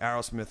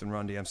 Aerosmith and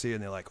Run DMC,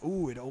 and they're like,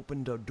 ooh, it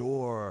opened a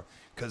door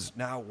because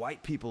now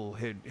white people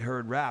had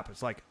heard rap.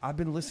 It's like, I've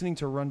been listening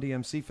to Run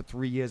DMC for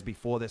 3 years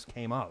before this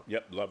came out.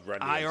 Yep, love Run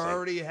DMC. I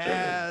already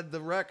had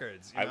the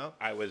records, you know?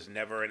 I was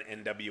never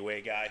an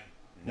NWA guy.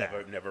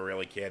 Never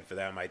really cared for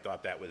them. I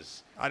thought that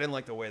was. I didn't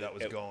like the way that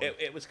was going.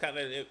 It was kind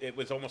of. It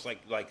was almost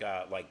like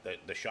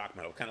the shock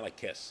metal, kind of like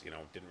Kiss. You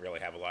know, didn't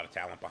really have a lot of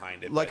talent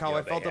behind it. Like but, how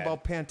I they felt had-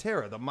 about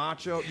Pantera, the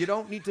macho. You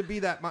don't need to be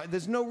that.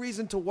 There's no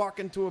reason to walk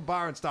into a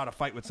bar and start a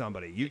fight with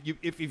somebody.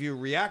 If you're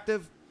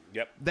reactive,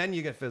 Yep. then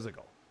you get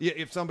physical.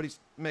 If somebody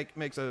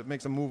makes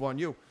a move on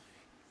you,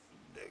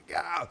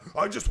 yeah,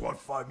 I just want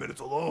 5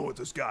 minutes alone with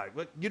this guy.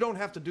 But you don't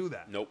have to do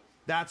that. Nope.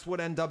 That's what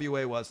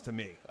NWA was to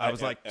me. I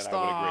was like, and stop.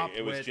 I would agree.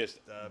 It was with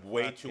just the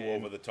way too fucking-"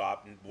 over the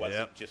top, and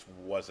Yep. just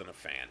wasn't a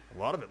fan. A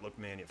lot of it looked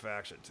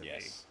manufactured to me.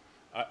 Yes.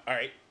 All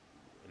right.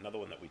 Another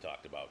one that we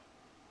talked about: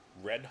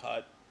 Red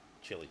Hot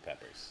Chili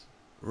Peppers.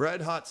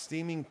 Red hot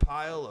steaming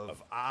pile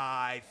of.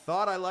 I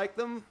thought I liked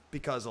them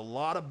because a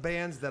lot of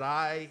bands that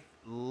I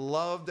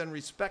loved and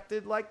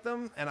respected liked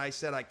them, and I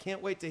said I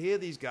can't wait to hear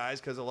these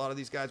guys because a lot of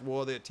these guys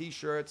wore their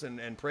T-shirts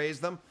and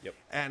praised them. Yep.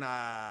 And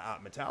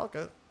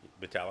Metallica,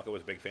 Metallica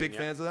was a big fan. big yeah?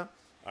 fans of them.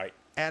 All right.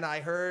 And I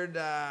heard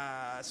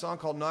a song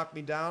called "Knock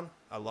Me Down."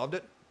 I loved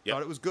it. Yep.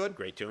 Thought it was good.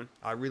 Great tune.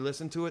 I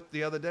re-listened to it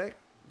the other day.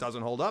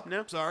 Doesn't hold up.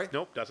 No, Sorry.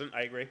 Nope, doesn't.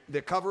 I agree.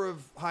 The cover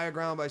of "Higher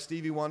Ground" by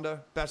Stevie Wonder,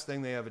 best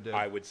thing they ever did.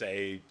 I would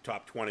say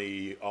top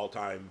 20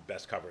 all-time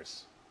best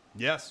covers.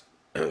 Yes.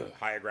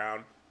 Higher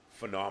Ground,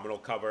 phenomenal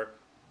cover.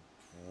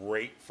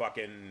 Great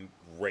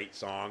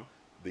song.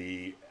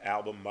 The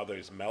album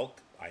Mother's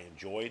Milk, I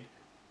enjoyed.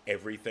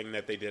 Everything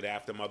that they did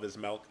after Mother's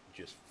Milk,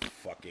 just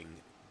fucking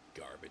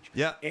garbage.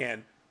 Yeah.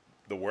 And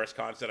the worst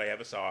concert I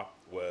ever saw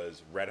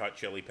was Red Hot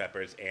Chili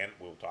Peppers, and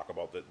we'll talk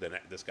about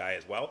this guy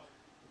as well,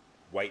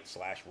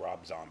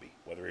 White/Rob Zombie.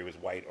 Whether he was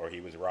white or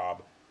he was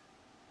Rob.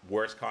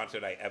 Worst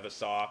concert I ever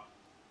saw.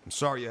 I'm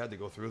sorry you had to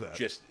go through that.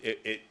 Just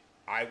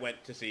I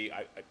went to see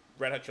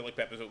Red Hot Chili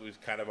Peppers. It was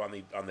kind of on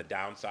the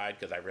downside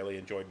because I really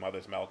enjoyed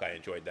Mother's Milk. I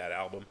enjoyed that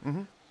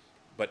album,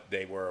 but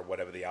they were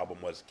whatever the album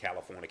was,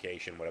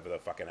 Californication, whatever the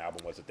fucking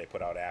album was that they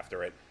put out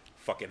after it.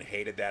 Fucking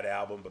hated that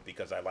album, but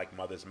because I like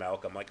Mother's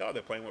Milk, I'm like, oh,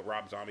 they're playing with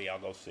Rob Zombie, I'll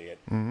go see it.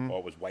 Or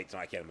it was White,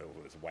 I can't remember if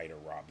it was White or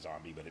Rob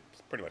Zombie, but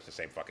it's pretty much the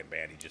same fucking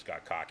band. He just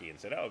got cocky and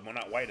said, oh, we're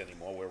not White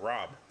anymore, we're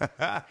Rob.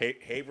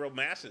 Haverhill,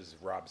 Mass is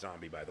Rob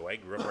Zombie, by the way.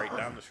 Grew up right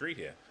down the street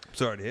here.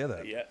 Sorry to hear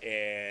that. Yeah,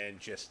 and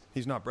just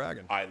He's not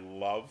bragging. I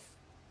love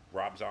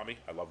Rob Zombie.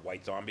 I love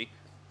White Zombie.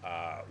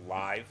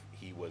 Live,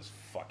 he was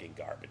fucking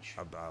garbage.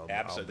 I'll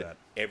Absolutely. bet.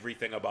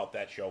 Everything about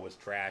that show was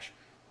trash.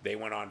 They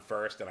went on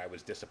first, and I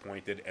was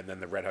disappointed. And then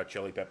the Red Hot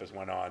Chili Peppers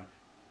went on.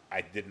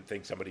 I didn't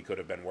think somebody could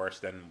have been worse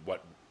than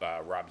what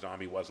Rob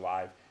Zombie was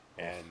live.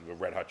 And the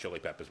Red Hot Chili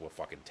Peppers were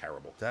fucking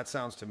terrible. That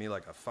sounds to me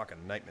like a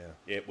fucking nightmare.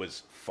 It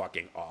was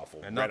fucking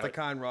awful. And not the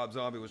kind Rob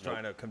Zombie was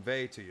trying to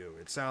convey to you.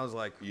 It sounds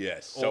like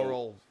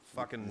oral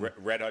fucking...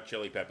 Red Hot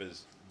Chili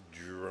Peppers,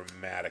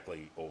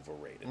 dramatically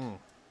overrated.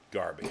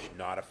 Garbage.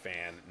 Not a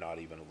fan, not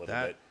even a little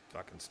that bit.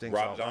 fucking stinks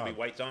Rob out Zombie, loud.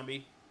 White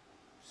Zombie,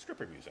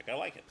 stripper music. I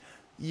like it.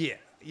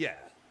 Yeah.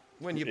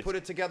 When you put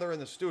it together in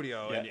the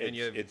studio Yeah, and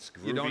it's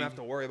you don't groovy. have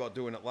to worry about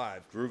doing it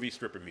live. Groovy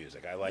stripper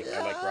music. I like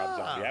Rob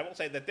Zombie. I will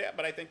say that,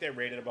 but I think they're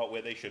rated about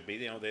where they should be.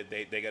 You know,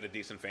 they got a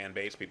decent fan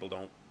base. People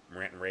don't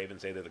rant and rave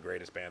and say they're the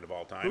greatest band of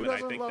all time. Who and I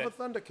doesn't think love that, a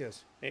Thunder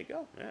Kiss? there you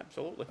go. Yeah,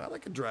 absolutely. I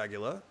like a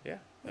Dragula. Yeah,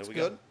 That's we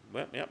good. Go.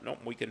 Well, yeah, no,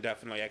 we can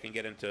definitely. I can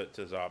get into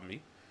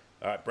Zombie.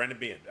 Brendan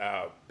Bean,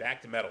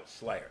 back to metal,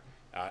 Slayer.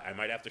 I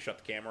might have to shut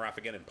the camera off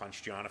again and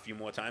punch John a few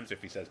more times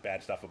if he says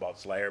bad stuff about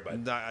Slayer, but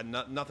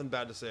Nothing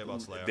bad to say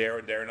about Slayer.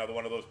 they're another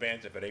one of those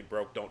bands. If it ain't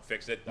broke, don't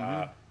fix it.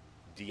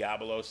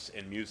 Diabolos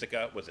and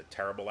Musica was a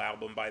terrible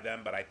album by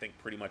them, but I think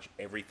pretty much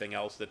everything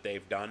else that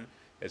they've done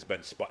has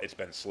been it's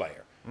been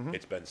Slayer.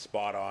 It's been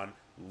spot on.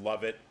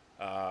 Love it.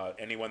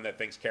 Anyone that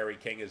thinks Kerry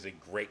King is a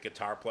great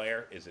guitar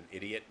player is an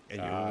idiot.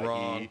 And you're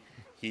wrong.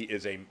 He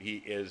is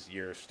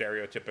your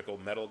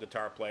stereotypical metal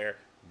guitar player.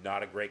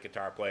 Not a great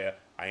guitar player.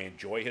 I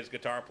enjoy his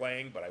guitar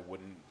playing, but I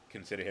wouldn't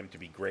consider him to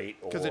be great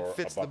or Because it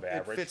fits above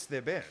average. it fits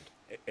their band.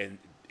 And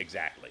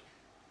exactly,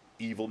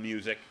 evil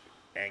music,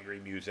 angry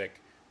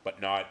music,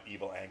 but not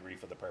evil angry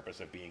for the purpose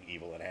of being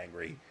evil and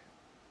angry.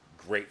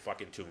 Great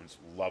fucking tunes.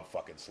 Love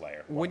fucking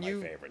Slayer. One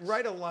of my favorites.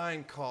 Write a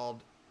line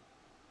called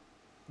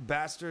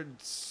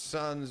 "Bastard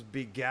sons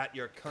begat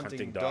your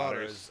cunting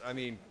daughters," I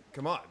mean,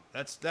 come on,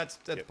 that's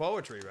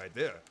poetry right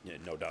there. Yeah,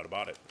 no doubt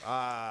about it.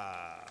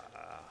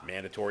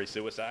 Mandatory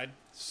Suicide.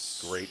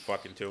 Great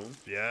fucking tune.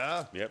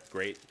 Yeah. Yep,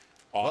 great.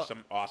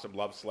 Awesome.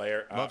 Love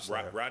Slayer. Love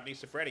Slayer. Rodney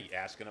Safredi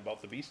asking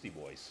about the Beastie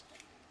Boys.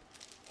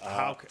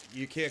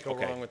 You can't go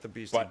Okay, wring with the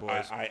Beastie but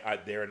Boys.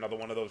 they're another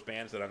one of those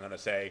bands that I'm going to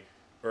say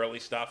early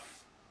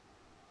stuff,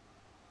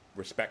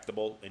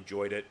 respectable,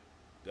 enjoyed it.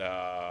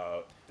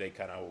 They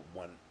kind of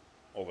went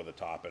over the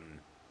top and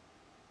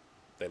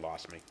they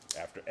lost me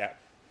after.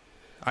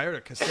 I heard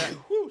a cassette.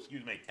 Whew,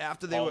 excuse me.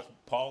 After they were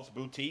Paul's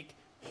Boutique,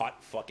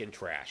 hot fucking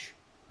trash.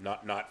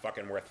 Not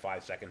fucking worth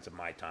 5 seconds of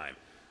my time.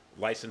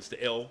 License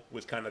to Ill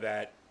was kind of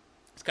that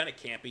It's kind of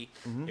campy.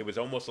 Mm-hmm. It was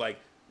almost like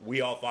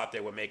we all thought they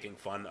were making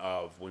fun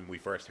of, when we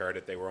first heard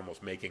it, they were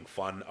almost making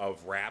fun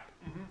of rap,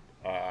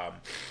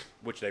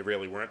 which they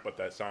really weren't. But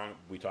that song,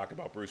 we talked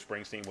about Bruce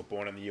Springsteen with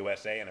Born in the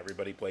USA, and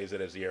everybody plays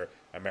it as your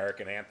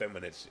American anthem,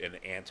 and it's an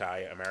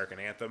anti-American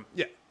anthem.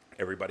 Yeah.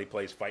 Everybody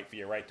plays Fight for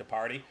Your Right to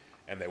Party,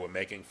 and they were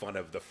making fun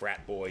of the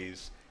frat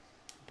boys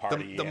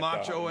party. The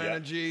macho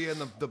energy and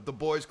the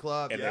boys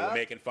club. And they were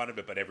making fun of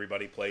it, but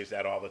everybody plays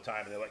that all the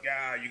time. And they're like,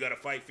 you got to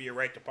fight for your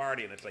right to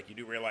party. And it's like, you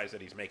do realize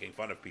that he's making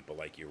fun of people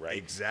like you, right?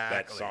 Exactly.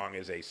 That song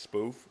is a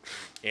spoof.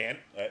 And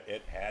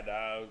it had,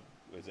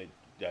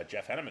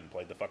 Jeff Henneman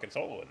played the fucking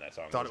solo in that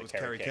song. Thought it was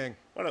Kerry King.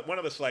 One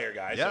of the Slayer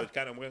guys. Yeah. So it's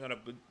kind of, we're going to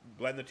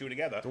blend the two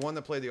together. The one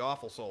that played the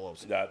awful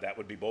solos. That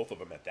would be both of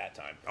them at that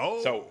time.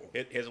 Oh. So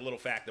here's a little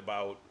fact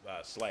about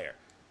Slayer.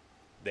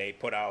 They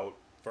put out,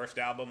 first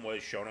album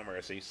was Show No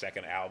Mercy.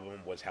 Second album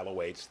was Hell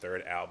Awaits.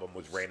 Third album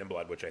was Rain and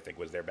Blood, which I think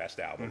was their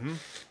best album. Mm-hmm.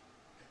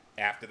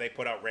 After they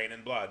put out Rain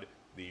and Blood,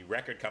 the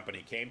record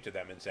company came to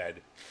them and said,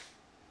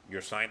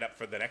 you're signed up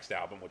for the next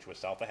album, which was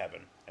South of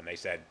Heaven. And they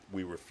said,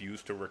 we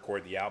refuse to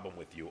record the album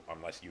with you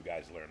unless you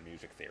guys learn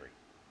music theory.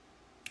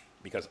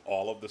 Because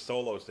all of the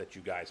solos that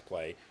you guys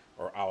play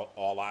are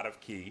all out of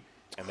key,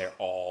 and they're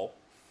all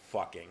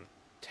fucking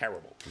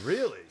terrible.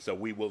 Really? So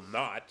we will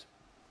not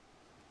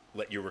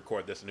let you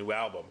record this new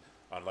album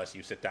unless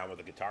you sit down with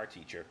a guitar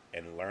teacher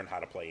and learn how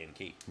to play in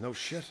key. No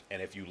shit.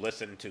 And if you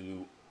listen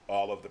to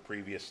all of the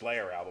previous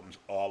Slayer albums,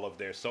 all of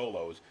their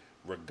solos,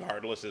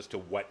 regardless as to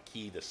what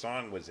key the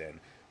song was in,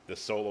 the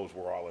solos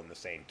were all in the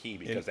same key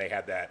because they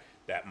had that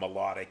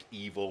melodic,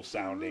 evil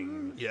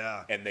sounding.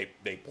 Yeah. And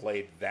they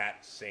played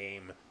that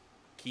same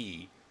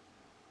key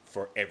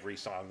for every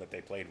song that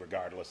they played,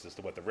 regardless as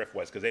to what the riff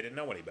was, because they didn't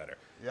know any better.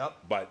 Yep.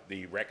 But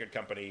the record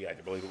company, I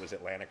believe it was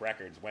Atlantic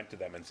Records, went to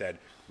them and said,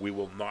 we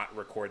will not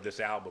record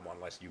this album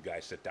unless you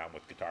guys sit down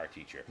with guitar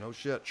teacher. No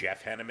shit.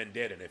 Jeff Henneman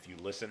did, and if you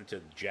listen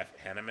to Jeff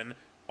Henneman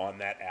on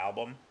that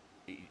album,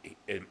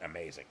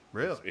 amazing.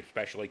 Really?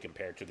 Especially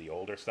compared to the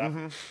older stuff.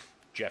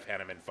 Jeff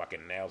Henneman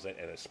fucking nails it,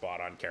 and it's spot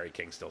on. Kerry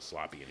King's still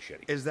sloppy and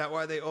shitty. Is that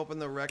why they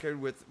opened the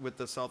record with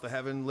the South of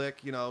Heaven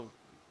lick? You know,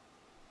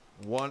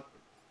 one.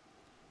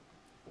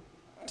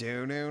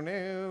 Do no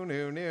no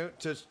no no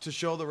to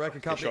show the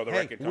record company. To show the hey,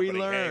 record company, we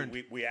learned.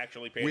 Hey, we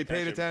actually paid We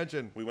attention. paid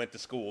attention. We went to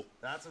school.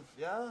 That's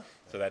yeah.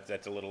 So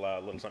that's a little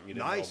something you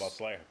didn't Nice. know about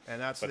Slayer.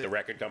 And that's but the- the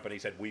record company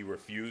said, we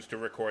refuse to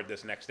record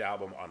this next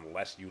album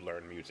unless you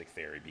learn music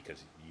theory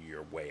because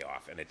you're way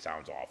off and it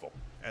sounds awful.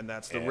 And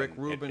that's the And Rick it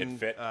Rubin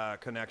fit.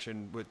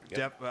 connection with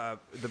Yep.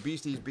 the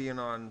Beasties being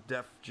on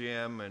Def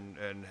Jam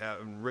and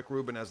having Rick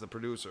Rubin as the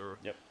producer.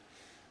 Yep.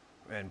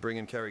 And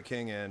bringing Kerry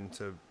King in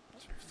to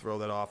throw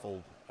that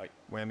awful Like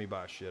whammy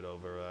bar shit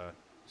over.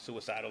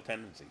 Suicidal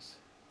Tendencies.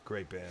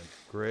 Great band.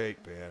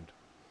 Great band.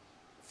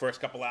 First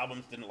couple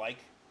albums didn't like.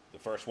 The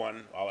first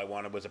one, All I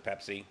Wanted Was a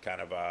Pepsi. Kind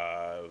of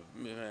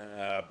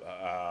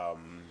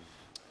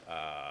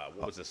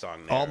what was the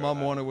song there? All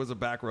Mom wanted was a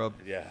back rub.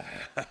 Yeah.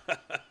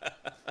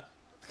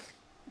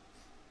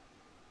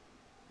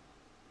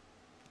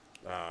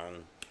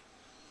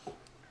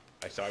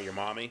 I Saw Your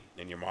Mommy,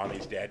 and Your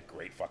Mommy's Dead.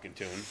 Great fucking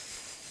tune.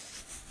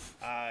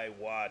 I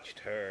watched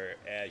her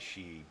as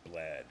she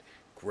bled.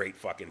 Great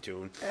fucking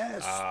tune.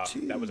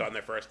 That was on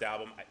their first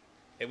album.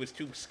 It was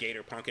too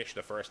skater punkish,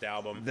 the first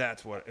album.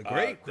 That's what.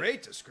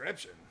 Great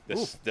description.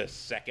 The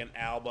second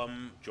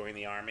album, Join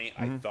the Army,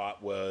 I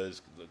thought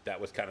was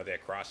kind of their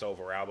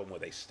crossover album where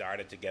they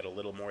started to get a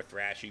little more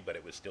thrashy, but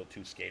it was still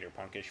too skater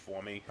punkish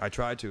for me. I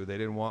tried to. They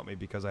didn't want me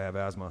because I have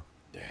asthma.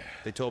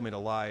 They told me to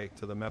lie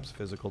to the MEPS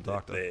physical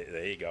doctor.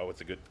 There you go.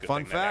 It's a good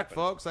Fun thing that fact, happened.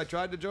 folks. I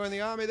tried to join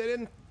the army. They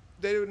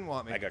didn't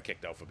want me. I got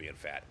kicked out for being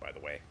fat, by the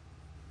way.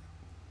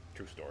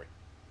 True story.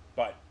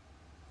 But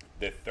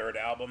the third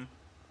album,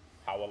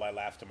 How Will I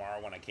Laugh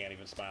Tomorrow When I Can't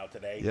Even Smile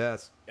Today?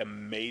 Yes.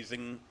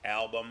 Amazing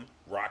album.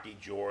 Rocky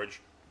George,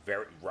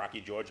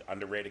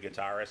 underrated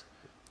guitarist.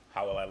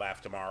 How Will I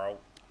Laugh Tomorrow?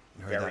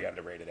 Very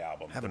underrated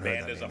album. The Haven't heard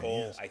band that as a name in whole,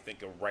 years. I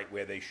think, are right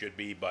where they should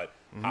be. But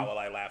How Will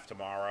I Laugh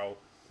Tomorrow?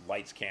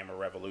 Lights, Camera,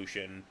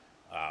 Revolution.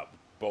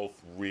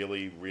 Both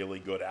really, really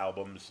good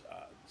albums.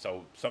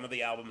 So some of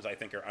the albums I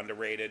think are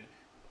underrated.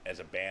 As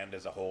a band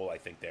as a whole, I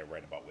think they're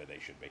right about where they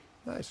should be.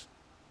 Nice.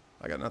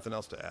 I got nothing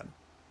else to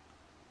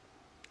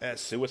add.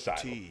 Suicidal.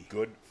 ST.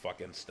 Good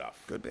fucking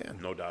stuff. Good band.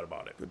 No doubt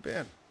about it. Good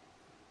band.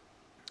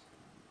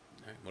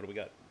 All right, what do we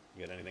got?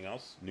 You got anything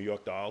else? New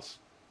York Dolls.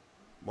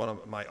 One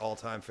of my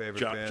all-time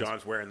favorite bands.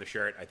 John's wearing the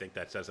shirt. I think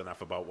that says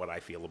enough about what I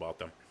feel about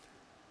them.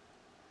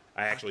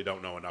 I actually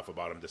don't know enough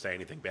about him to say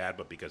anything bad,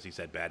 but because he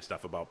said bad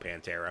stuff about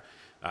Pantera,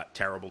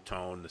 terrible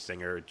tone. The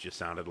singer just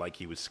sounded like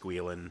he was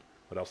squealing.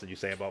 What else did you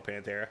say about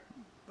Pantera?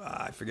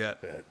 I forget.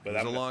 But It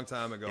was a long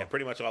time ago. Yeah,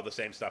 pretty much all the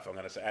same stuff I'm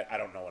going to say. I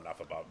don't know enough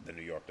about the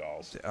New York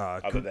Dolls. Gritty.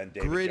 Other than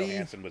David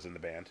Johansen was in the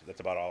band.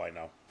 That's about all I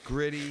know.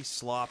 Gritty,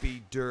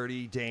 sloppy,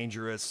 dirty,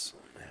 dangerous,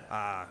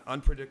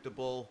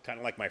 unpredictable. Kind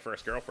of like my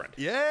first girlfriend.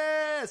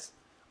 Yes!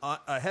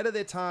 Ahead of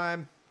their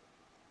time.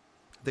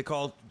 They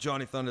called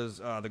Johnny Thunders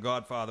the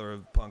godfather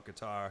of punk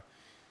guitar.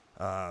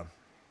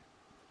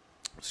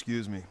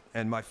 Excuse me.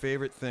 And my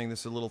favorite thing,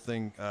 this is a little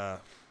thing,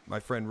 my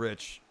friend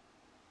Rich,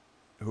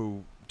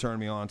 who turned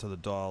me on to the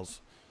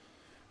Dolls.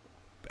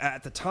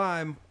 At the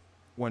time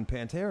when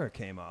Pantera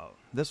came out,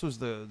 this was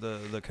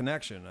the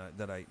connection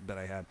that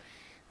I had.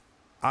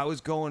 I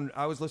was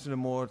listening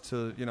more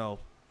to, you know,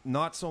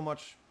 not so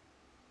much,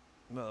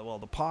 well,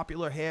 the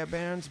popular hair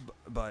bands,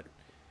 but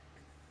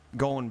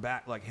going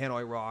back like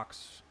Hanoi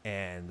Rocks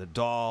and the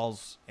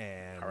Dolls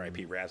and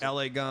R.I.P. Razzle.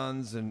 LA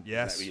Guns and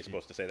yes. Is that what you're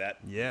supposed to say that?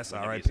 Yes,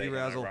 Whenever you R.I.P. say Hanoi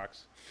Razzle.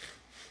 Rocks.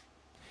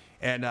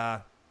 And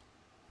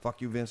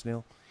fuck you, Vince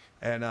Neil.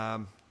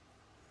 And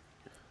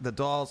the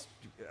Dolls,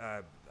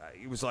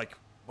 it was like,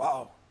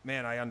 wow,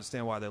 man, I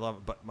understand why they love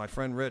it. But my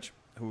friend Rich,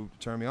 who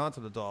turned me on to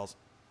the Dolls,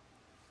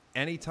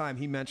 anytime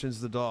he mentions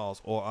the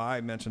Dolls or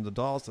I mention the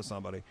Dolls to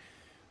somebody,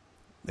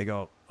 they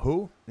go,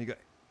 who? And you go,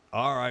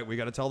 all right, we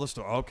got to tell the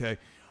story. Okay.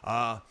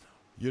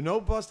 You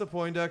know Buster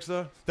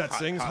Poindexter that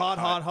sings hot,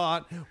 hot,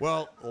 hot.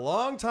 Well, a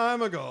long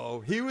time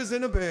ago, he was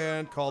in a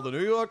band called the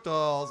New York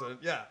Dolls. And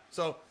yeah,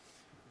 so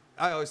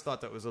I always thought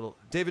that was a little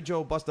David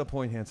Joe Buster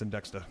Poindexter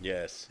Dexter.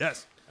 Yes.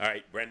 Yes. All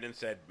right, Brendan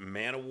said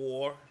Man of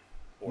War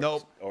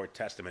Nope. or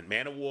Testament.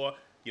 Man of War,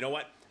 you know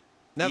what?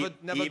 Never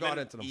got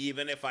into them.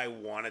 Even if I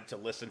wanted to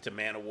listen to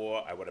Man of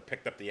War, I would have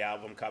picked up the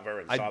album cover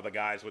and saw the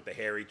guys with the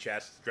hairy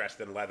chests dressed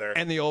in leather.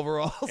 And the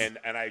overalls. And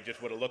I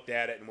just would have looked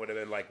at it and would have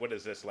been like, what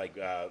is this, like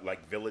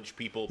Village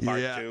People Part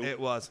 2? Yeah, it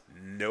was.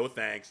 No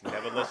thanks.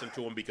 Never listened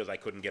to them because I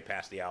couldn't get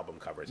past the album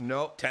covers.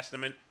 Nope.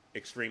 Testament,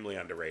 extremely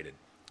underrated.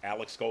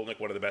 Alex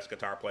Skolnick, one of the best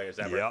guitar players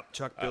ever. Yep,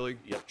 Chuck Billy.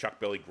 Yep, Chuck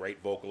Billy,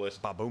 great vocalist.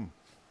 Ba-boom.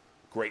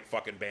 Great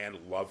fucking band.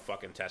 Love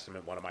fucking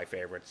Testament, one of my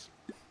favorites.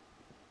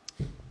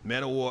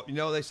 Man of War. You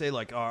know, they say,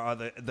 like, are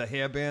the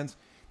hair bands,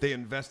 they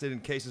invested in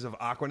cases of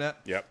Aquanet.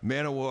 Yep.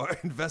 Man of War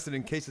invested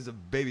in cases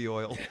of baby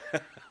oil.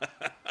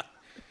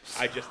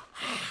 I just,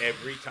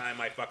 every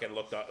time I fucking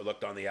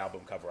looked on the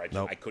album cover,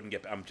 I couldn't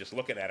get, I'm just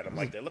looking at it. I'm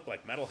like, they look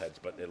like metalheads,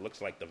 but it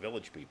looks like the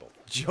Village People.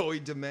 Joey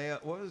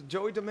DeMeo. What was it?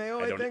 Joey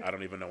DeMeo, I think? I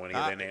don't even know any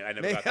of their names. I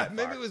never got that far.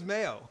 Maybe it was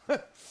Mayo.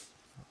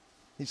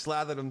 He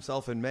slathered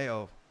himself in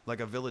mayo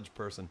like a Village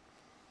person.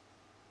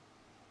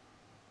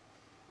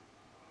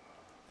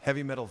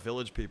 Heavy metal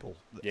Village People.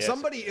 Yes,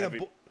 Somebody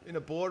in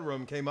a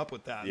boardroom came up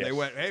with that. Yes. And they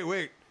went, hey,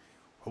 wait,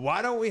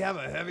 why don't we have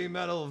a heavy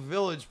metal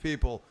Village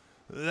People?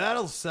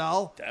 That'll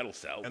sell. That'll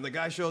sell. And the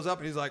guy shows up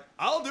and he's like,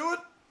 I'll do it.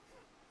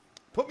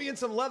 Put me in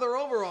some leather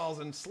overalls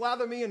and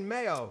slather me in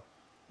mayo.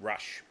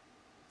 Rush.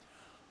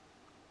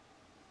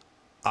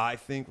 I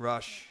think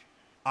Rush.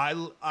 I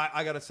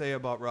got to say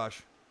about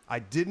Rush, I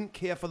didn't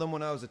care for them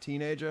when I was a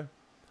teenager.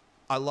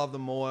 I love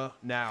them more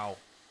now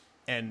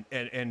and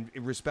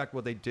respect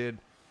what they did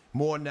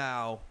more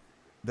now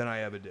than I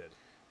ever did.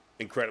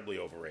 Incredibly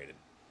overrated.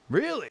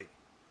 Really?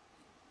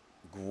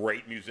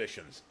 Great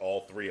musicians,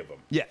 all three of them.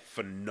 Yeah.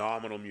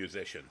 Phenomenal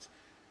musicians.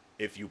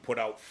 If you put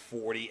out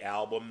 40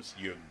 albums,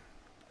 you're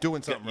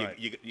doing something right.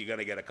 You're going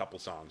to get a couple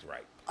songs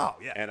right. Oh,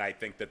 yeah. And I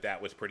think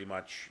that was pretty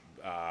much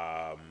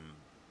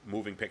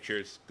Moving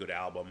Pictures, good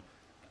album.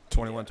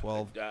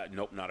 2112.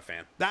 Nope, not a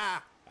fan.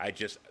 I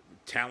just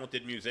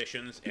talented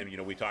musicians, and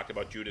we talked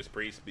about Judas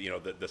Priest.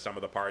 The sum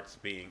of the parts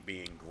being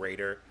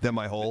greater than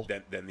my whole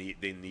than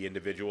the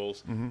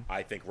individuals. Mm-hmm.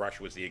 I think Rush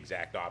was the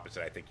exact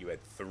opposite. I think you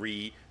had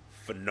three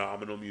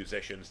phenomenal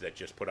musicians that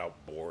just put out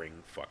boring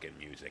fucking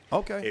music.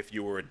 Okay. If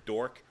you were a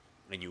dork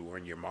and you were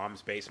in your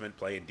mom's basement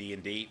playing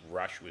D&D,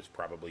 Rush was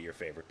probably your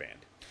favorite band.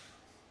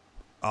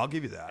 I'll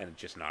give you that. And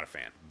just not a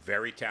fan.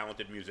 Very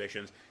talented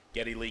musicians.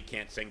 Geddy Lee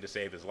can't sing to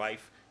save his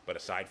life, but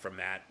aside from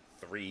that,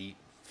 three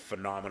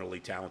phenomenally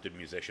talented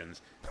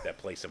musicians that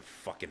play some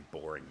fucking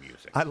boring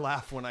music. I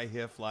laugh when I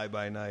hear Fly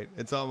By Night.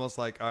 It's almost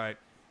like, all right,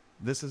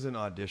 this is an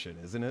audition,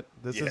 isn't it?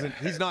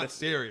 He's not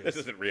serious. This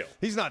isn't real.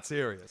 He's not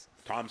serious.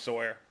 Tom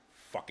Sawyer,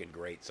 fucking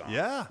great song.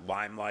 Yeah.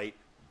 Limelight,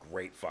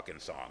 great fucking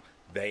song.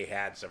 They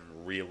had some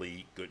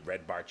really good.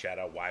 Red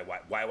Barchetta,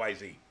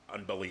 YYZ,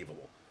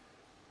 unbelievable.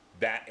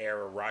 That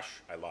era Rush,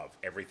 I love.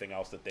 Everything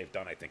else that they've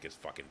done, I think, is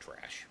fucking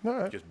trash. All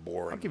right. Just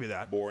boring. I'll give you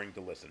that. Boring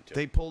to listen to.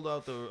 They pulled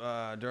out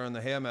the during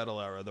the hair metal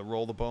era, the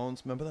Roll the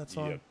Bones. Remember that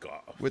song? Yeah,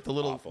 God. With the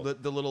little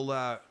the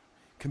little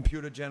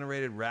computer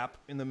generated rap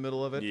in the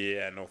middle of it.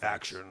 Yeah, no thanks.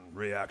 Action,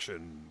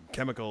 reaction,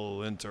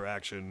 chemical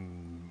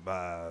interaction,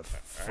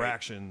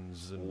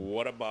 fractions, and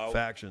what about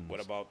factions.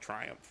 What about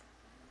Triumph?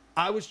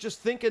 I was just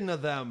thinking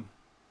of them.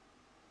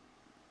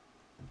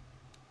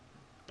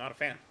 Not a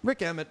fan.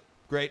 Rick Emmett,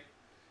 great.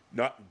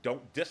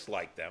 Don't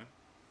dislike them.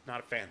 Not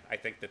a fan. I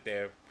think that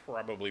they're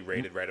probably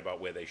rated right about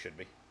where they should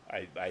be.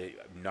 I'm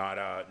not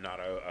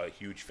a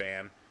huge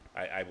fan.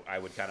 I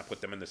would kind of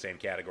put them in the same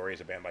category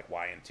as a band like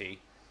Y&T.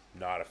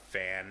 Not a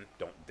fan.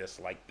 Don't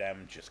dislike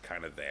them. Just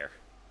kind of there.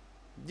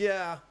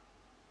 Yeah.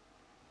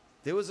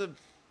 There was the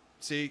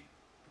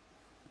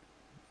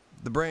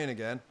brain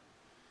again.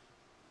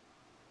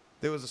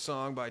 There was a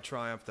song by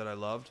Triumph that I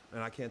loved,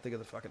 and I can't think of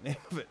the fucking name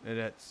of it. And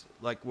it's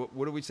like,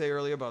 what did we say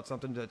earlier about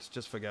something that's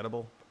just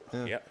forgettable?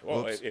 Yeah.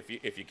 Well, if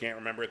you can't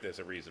remember it, there's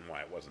a reason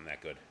why it wasn't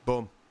that good.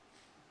 Boom.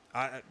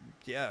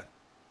 Yeah.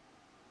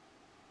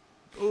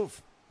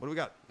 Oof. What do we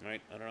got? All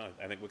right, I don't know.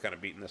 I think we're kind of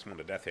beating this one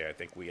to death here. I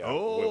think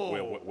Oh.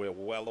 we're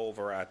well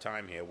over our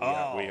time here. We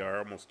are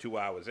almost 2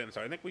 hours in,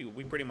 so I think we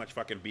pretty much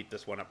fucking beat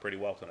this one up pretty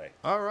well today.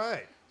 All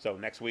right. So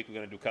next week we're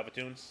gonna do cover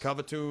tunes.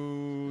 Cover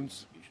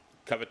tunes.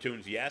 Cover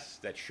tunes, yes,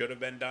 that should have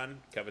been done.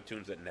 Cover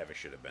tunes that never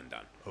should have been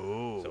done.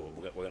 Oh. So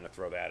we're going to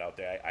throw that out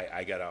there.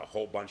 I got a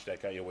whole bunch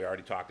that we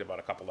already talked about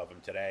a couple of them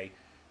today.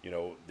 You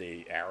know,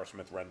 the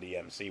Aerosmith Run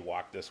DMC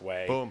Walk This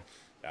Way. Boom.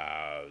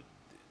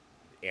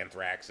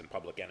 Anthrax and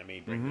Public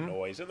Enemy Bring the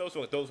Noise. And those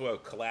were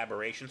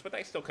collaborations, but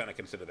I still kind of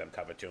consider them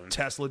cover tunes.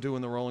 Tesla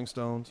doing the Rolling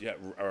Stones. Yeah,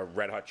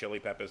 Red Hot Chili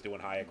Peppers doing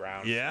Higher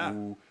Ground. Yeah.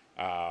 Ooh,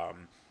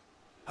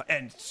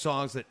 And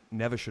songs that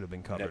never should have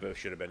been covered. never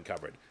should have been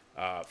covered.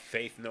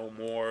 Faith No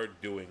More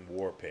doing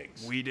War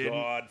Pigs. We didn't.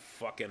 God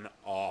fucking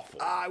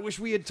awful. I wish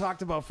we had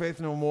talked about Faith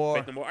No More.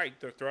 Faith No More. All right,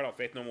 throw it out.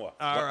 Faith No More.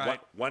 All right.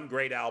 One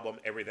great album.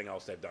 Everything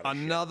else they've done is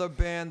shit. Another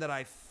band that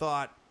I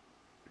thought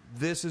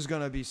this is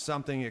going to be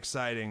something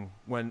exciting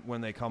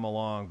when they come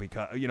along,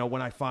 because, you know,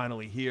 when I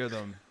finally hear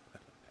them.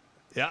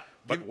 Yeah.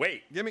 But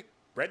wait. Give me.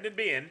 Brendan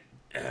Bean.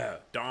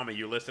 Dom, are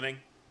you listening?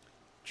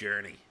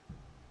 Journey.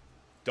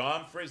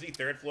 Dom Frizzy,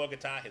 third floor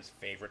guitar, his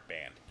favorite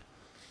band.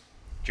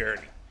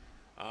 Journey.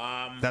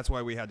 That's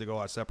why we had to go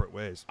our separate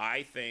ways.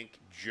 I think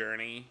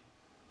Journey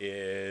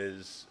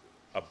is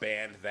a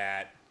band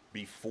that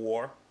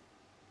before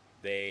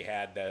they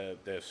had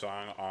the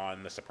song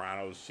on the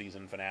Sopranos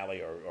season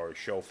finale or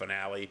show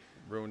finale.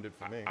 Ruined it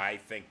for me. I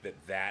think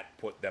that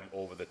put them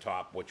over the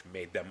top, which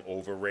made them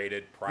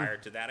overrated. Prior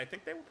to that, I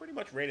think they were pretty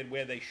much rated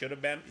where they should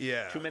have been.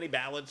 Yeah. Too many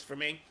ballads for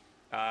me.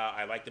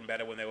 I liked them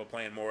better when they were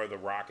playing more of the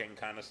rocking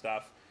kind of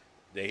stuff.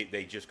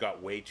 They just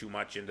got way too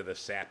much into the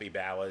sappy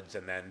ballads,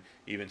 and then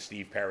even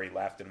Steve Perry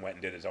left and went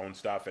and did his own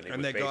stuff.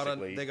 And they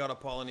got a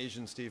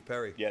Polynesian Steve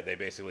Perry. Yeah, they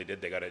basically did.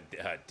 They got a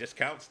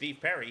discount Steve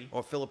Perry.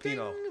 Or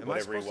Filipino. Ding, Am I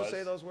whatever he supposed to was.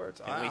 say those words?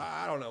 Can we?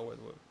 I don't know.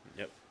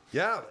 Yep.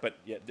 Yeah. But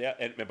yeah,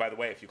 and by the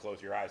way, if you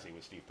close your eyes, he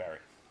was Steve Perry.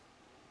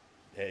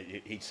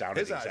 He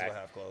sounded His eyes exact. were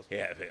half closed.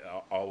 Yeah,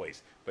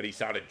 always. But he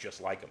sounded just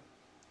like him.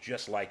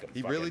 Just like him.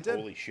 He Fucking really did.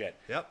 Holy shit.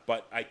 Yep.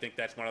 But I think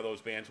that's one of those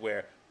bands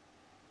where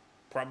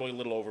probably a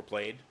little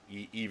overplayed.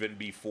 Even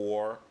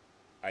before,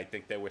 I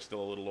think they were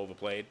still a little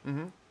overplayed.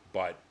 Mm-hmm.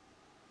 But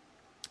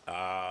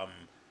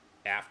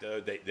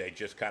after, they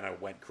just kind of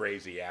went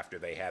crazy after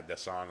they had the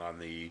song on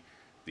the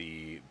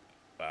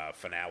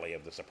finale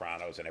of The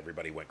Sopranos, and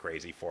everybody went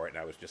crazy for it. And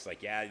I was just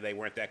like, yeah, they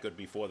weren't that good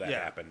before that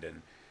happened.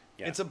 And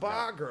yeah, it's a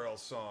bar girl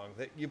song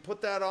that you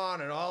put that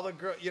on, and all the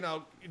girl, you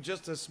know,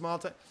 just a small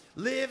time.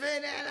 Living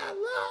in a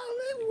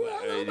lonely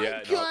world. Oh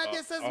my God,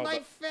 this is my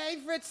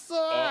favorite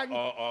song.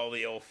 All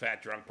the old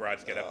fat drunk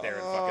broads get up there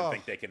and fucking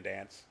think they can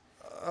dance.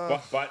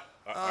 But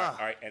all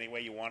right, any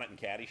way you want it in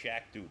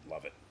Caddyshack, dude,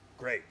 love it.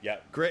 Great. Yeah,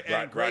 Great.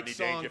 And great Rodney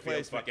song Dangerfield,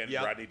 placement. fucking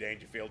Yep. Rodney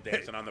Dangerfield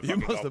dancing on the You fucking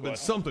must golf have been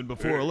course. something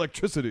before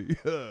electricity.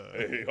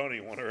 Hey, honey,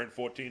 you want to earn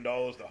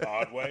 $14 the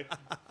hard way?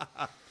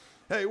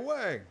 Hey,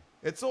 Wang,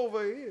 it's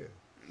over here.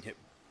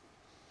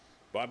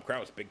 Bob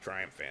Krause, big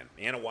Triumph fan,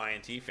 and a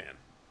Y&T fan.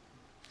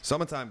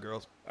 Summertime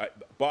Girls.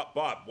 Bob,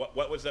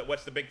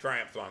 what's the big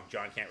Triumph song?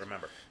 John can't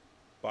remember.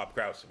 Bob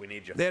Krause, we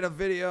need you. They had a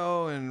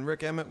video, and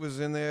Rick Emmett was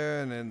in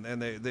there,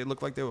 and they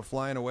looked like they were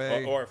flying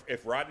away. Or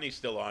if Rodney's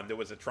still on, there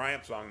was a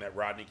Triumph song that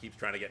Rodney keeps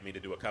trying to get me to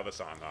do a cover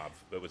song of.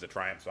 It was a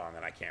Triumph song,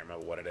 and I can't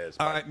remember what it is.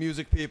 All right,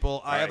 music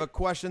people, I have right. a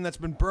question that's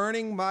been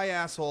burning my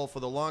asshole for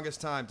the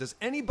longest time. Does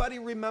anybody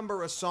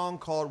remember a song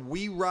called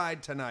We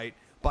Ride Tonight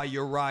by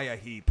Uriah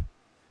Heep?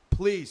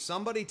 Please,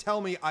 somebody tell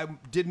me I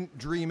didn't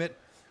dream it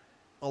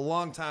a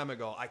long time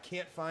ago. I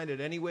can't find it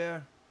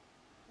anywhere.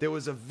 There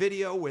was a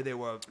video where they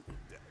were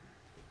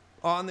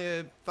on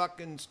their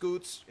fucking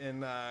scoots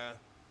and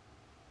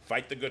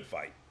Fight the Good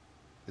Fight.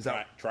 is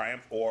that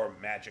Triumph or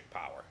Magic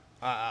Power?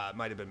 it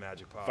might have been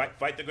Magic Power.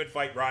 Fight the Good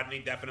Fight, Rodney.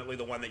 Definitely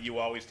the one that you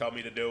always tell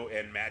me to do.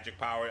 And Magic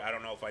Power. I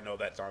don't know if I know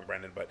that song,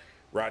 Brendan, but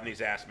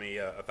Rodney's asked me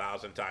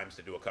 1,000 times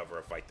to do a cover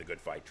of Fight the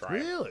Good Fight,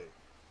 Triumph. Really?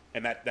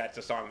 And that's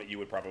a song that you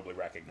would probably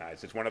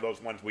recognize. It's one of those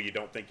ones where you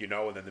don't think you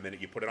know, and then the minute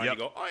you put it on, Yep. you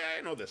go, oh, yeah,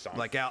 I know this song.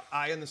 Like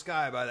Eye in the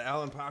Sky by the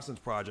Alan Parsons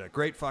Project.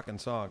 Great fucking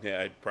song.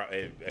 Yeah,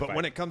 But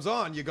when it comes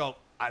on, you go,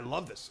 I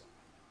love this song.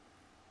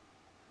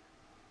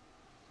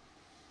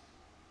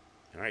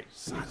 All right.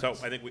 So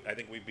I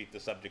think we beat the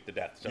subject to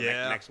death. So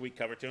Yeah. next week,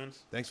 cover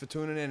tunes. Thanks for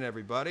tuning in,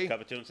 everybody.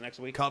 Cover tunes next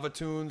week. Cover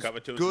tunes. Cover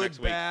tunes Good, next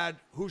week. bad.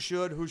 Who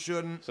should, who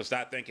shouldn't. So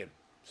start thinking.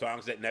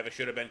 Songs that never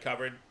should have been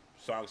covered.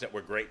 Songs that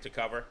were great to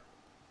cover.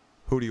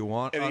 Who do you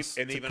want us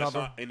And to even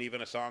cover?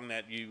 a song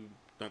that you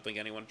don't think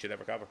anyone should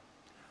ever cover.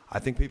 I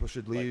think people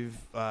should leave,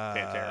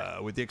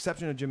 Pantera. with the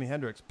exception of Jimi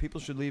Hendrix,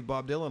 people should leave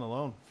Bob Dylan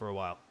alone for a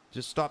while.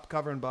 Just stop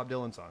covering Bob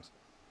Dylan songs.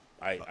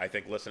 I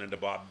think listening to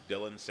Bob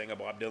Dylan sing a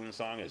Bob Dylan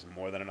song is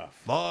more than enough.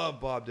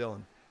 Love Bob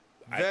Dylan.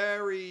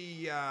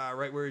 Very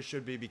right where he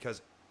should be,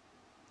 because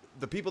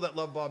the people that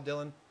love Bob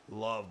Dylan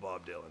love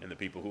Bob Dylan. And the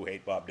people who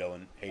hate Bob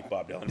Dylan hate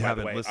Bob Dylan. By the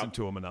Haven't way, listened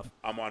to him enough.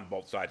 I'm on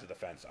both sides of the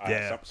fence.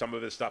 Yeah. Some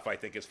of his stuff I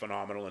think is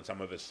phenomenal, and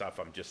some of his stuff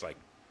I'm just like,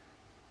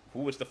 who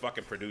was the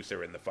fucking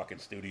producer in the fucking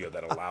studio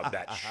that allowed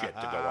that shit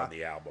to go on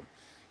the album?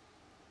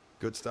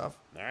 Good stuff.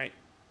 All right.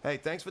 Hey,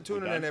 thanks for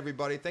tuning in,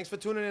 everybody. Thanks for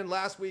tuning in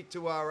last week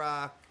to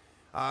our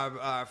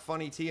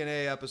funny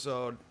TNA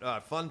episode.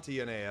 Fun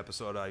TNA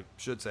episode, I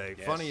should say.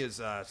 Yes. Funny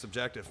is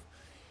subjective.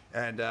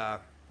 And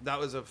that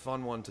was a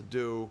fun one to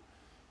do.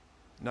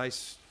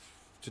 Nice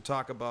to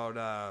talk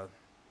about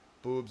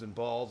boobs and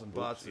balls and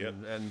butts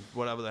and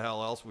whatever the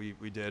hell else we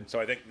did. So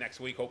I think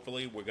next week,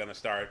 hopefully, we're going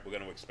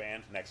to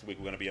expand. Next week,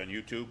 we're going to be on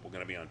YouTube. We're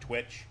going to be on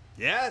Twitch.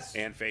 Yes.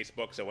 And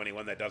Facebook. So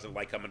anyone that doesn't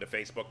like coming to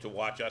Facebook to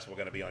watch us, we're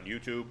going to be on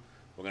YouTube.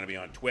 We're going to be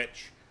on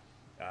Twitch.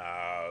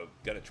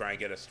 Going to try and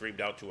get us streamed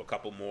out to a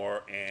couple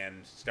more.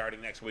 And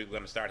starting next week, we're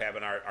going to start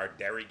having our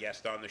dairy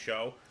guest on the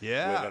show.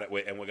 Yeah.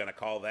 We're going to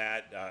call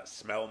that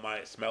Smell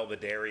the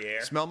Dairy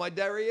Air. Smell my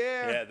dairy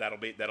air. Yeah,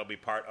 that'll be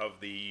part of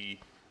the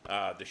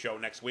show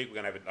next week.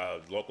 We're going to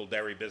have a local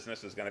dairy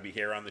business is going to be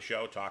here on the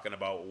show talking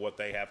about what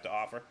they have to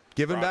offer.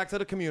 Giving back to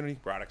the community.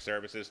 Product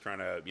services, trying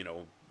to,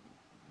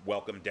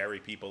 welcome dairy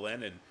people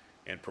in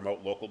and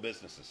promote local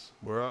businesses.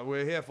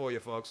 We're here for you,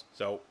 folks.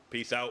 So,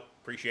 peace out.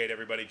 Appreciate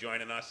everybody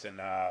joining us.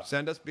 And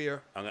send us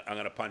beer. I'm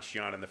going to punch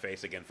John in the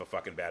face again for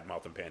fucking bad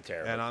mouth and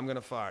Pantera. And I'm going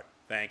to fart.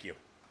 Thank you.